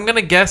 I'm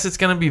gonna guess it's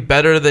gonna be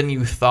better than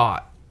you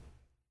thought.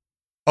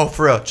 Oh,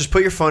 for real. Just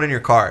put your phone in your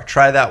car.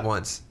 Try that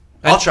once.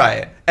 I'll try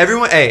it.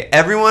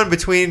 Everyone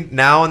between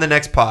now and the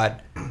next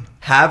pod,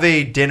 have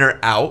a dinner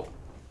out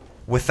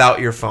without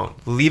your phone.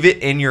 Leave it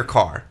in your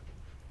car.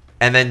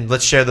 And then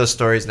let's share those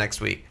stories next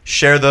week.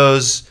 Share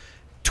those.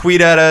 Tweet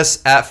at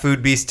us at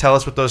FoodBeast. Tell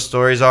us what those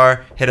stories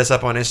are. Hit us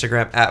up on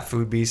Instagram at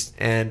FoodBeast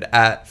and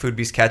at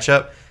FoodBeast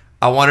Ketchup.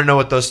 I want to know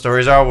what those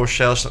stories are. We'll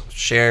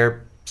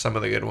share some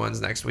of the good ones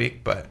next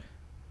week, but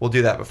we'll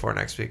do that before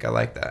next week. I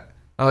like that.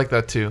 I like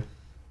that too.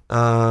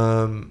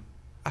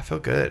 I feel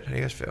good. How do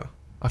you guys feel?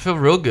 I feel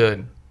real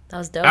good. That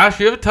was dope. Ash,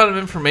 you have a ton of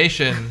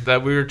information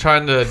that we were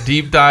trying to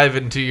deep dive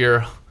into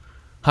your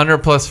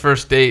 100+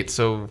 first date,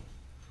 so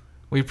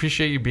we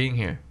appreciate you being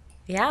here.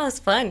 Yeah, it was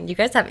fun. You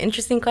guys have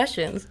interesting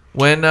questions.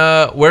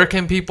 Where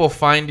can people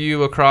find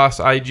you across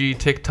IG,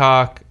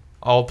 TikTok,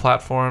 all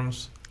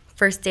platforms?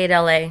 First Date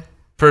LA.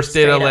 First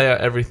Date Straight LA,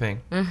 up.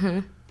 everything. Mm-hmm.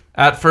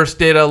 At First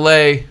Date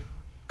LA,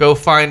 go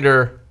find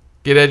her,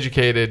 get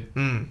educated.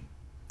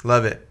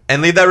 Love it.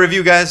 And leave that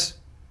review, guys.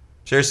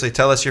 Seriously,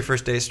 tell us your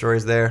first date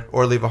stories there,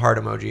 or leave a heart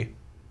emoji.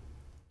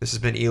 This has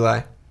been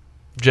Eli.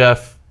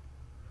 Jeff,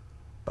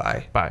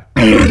 Bye. bye.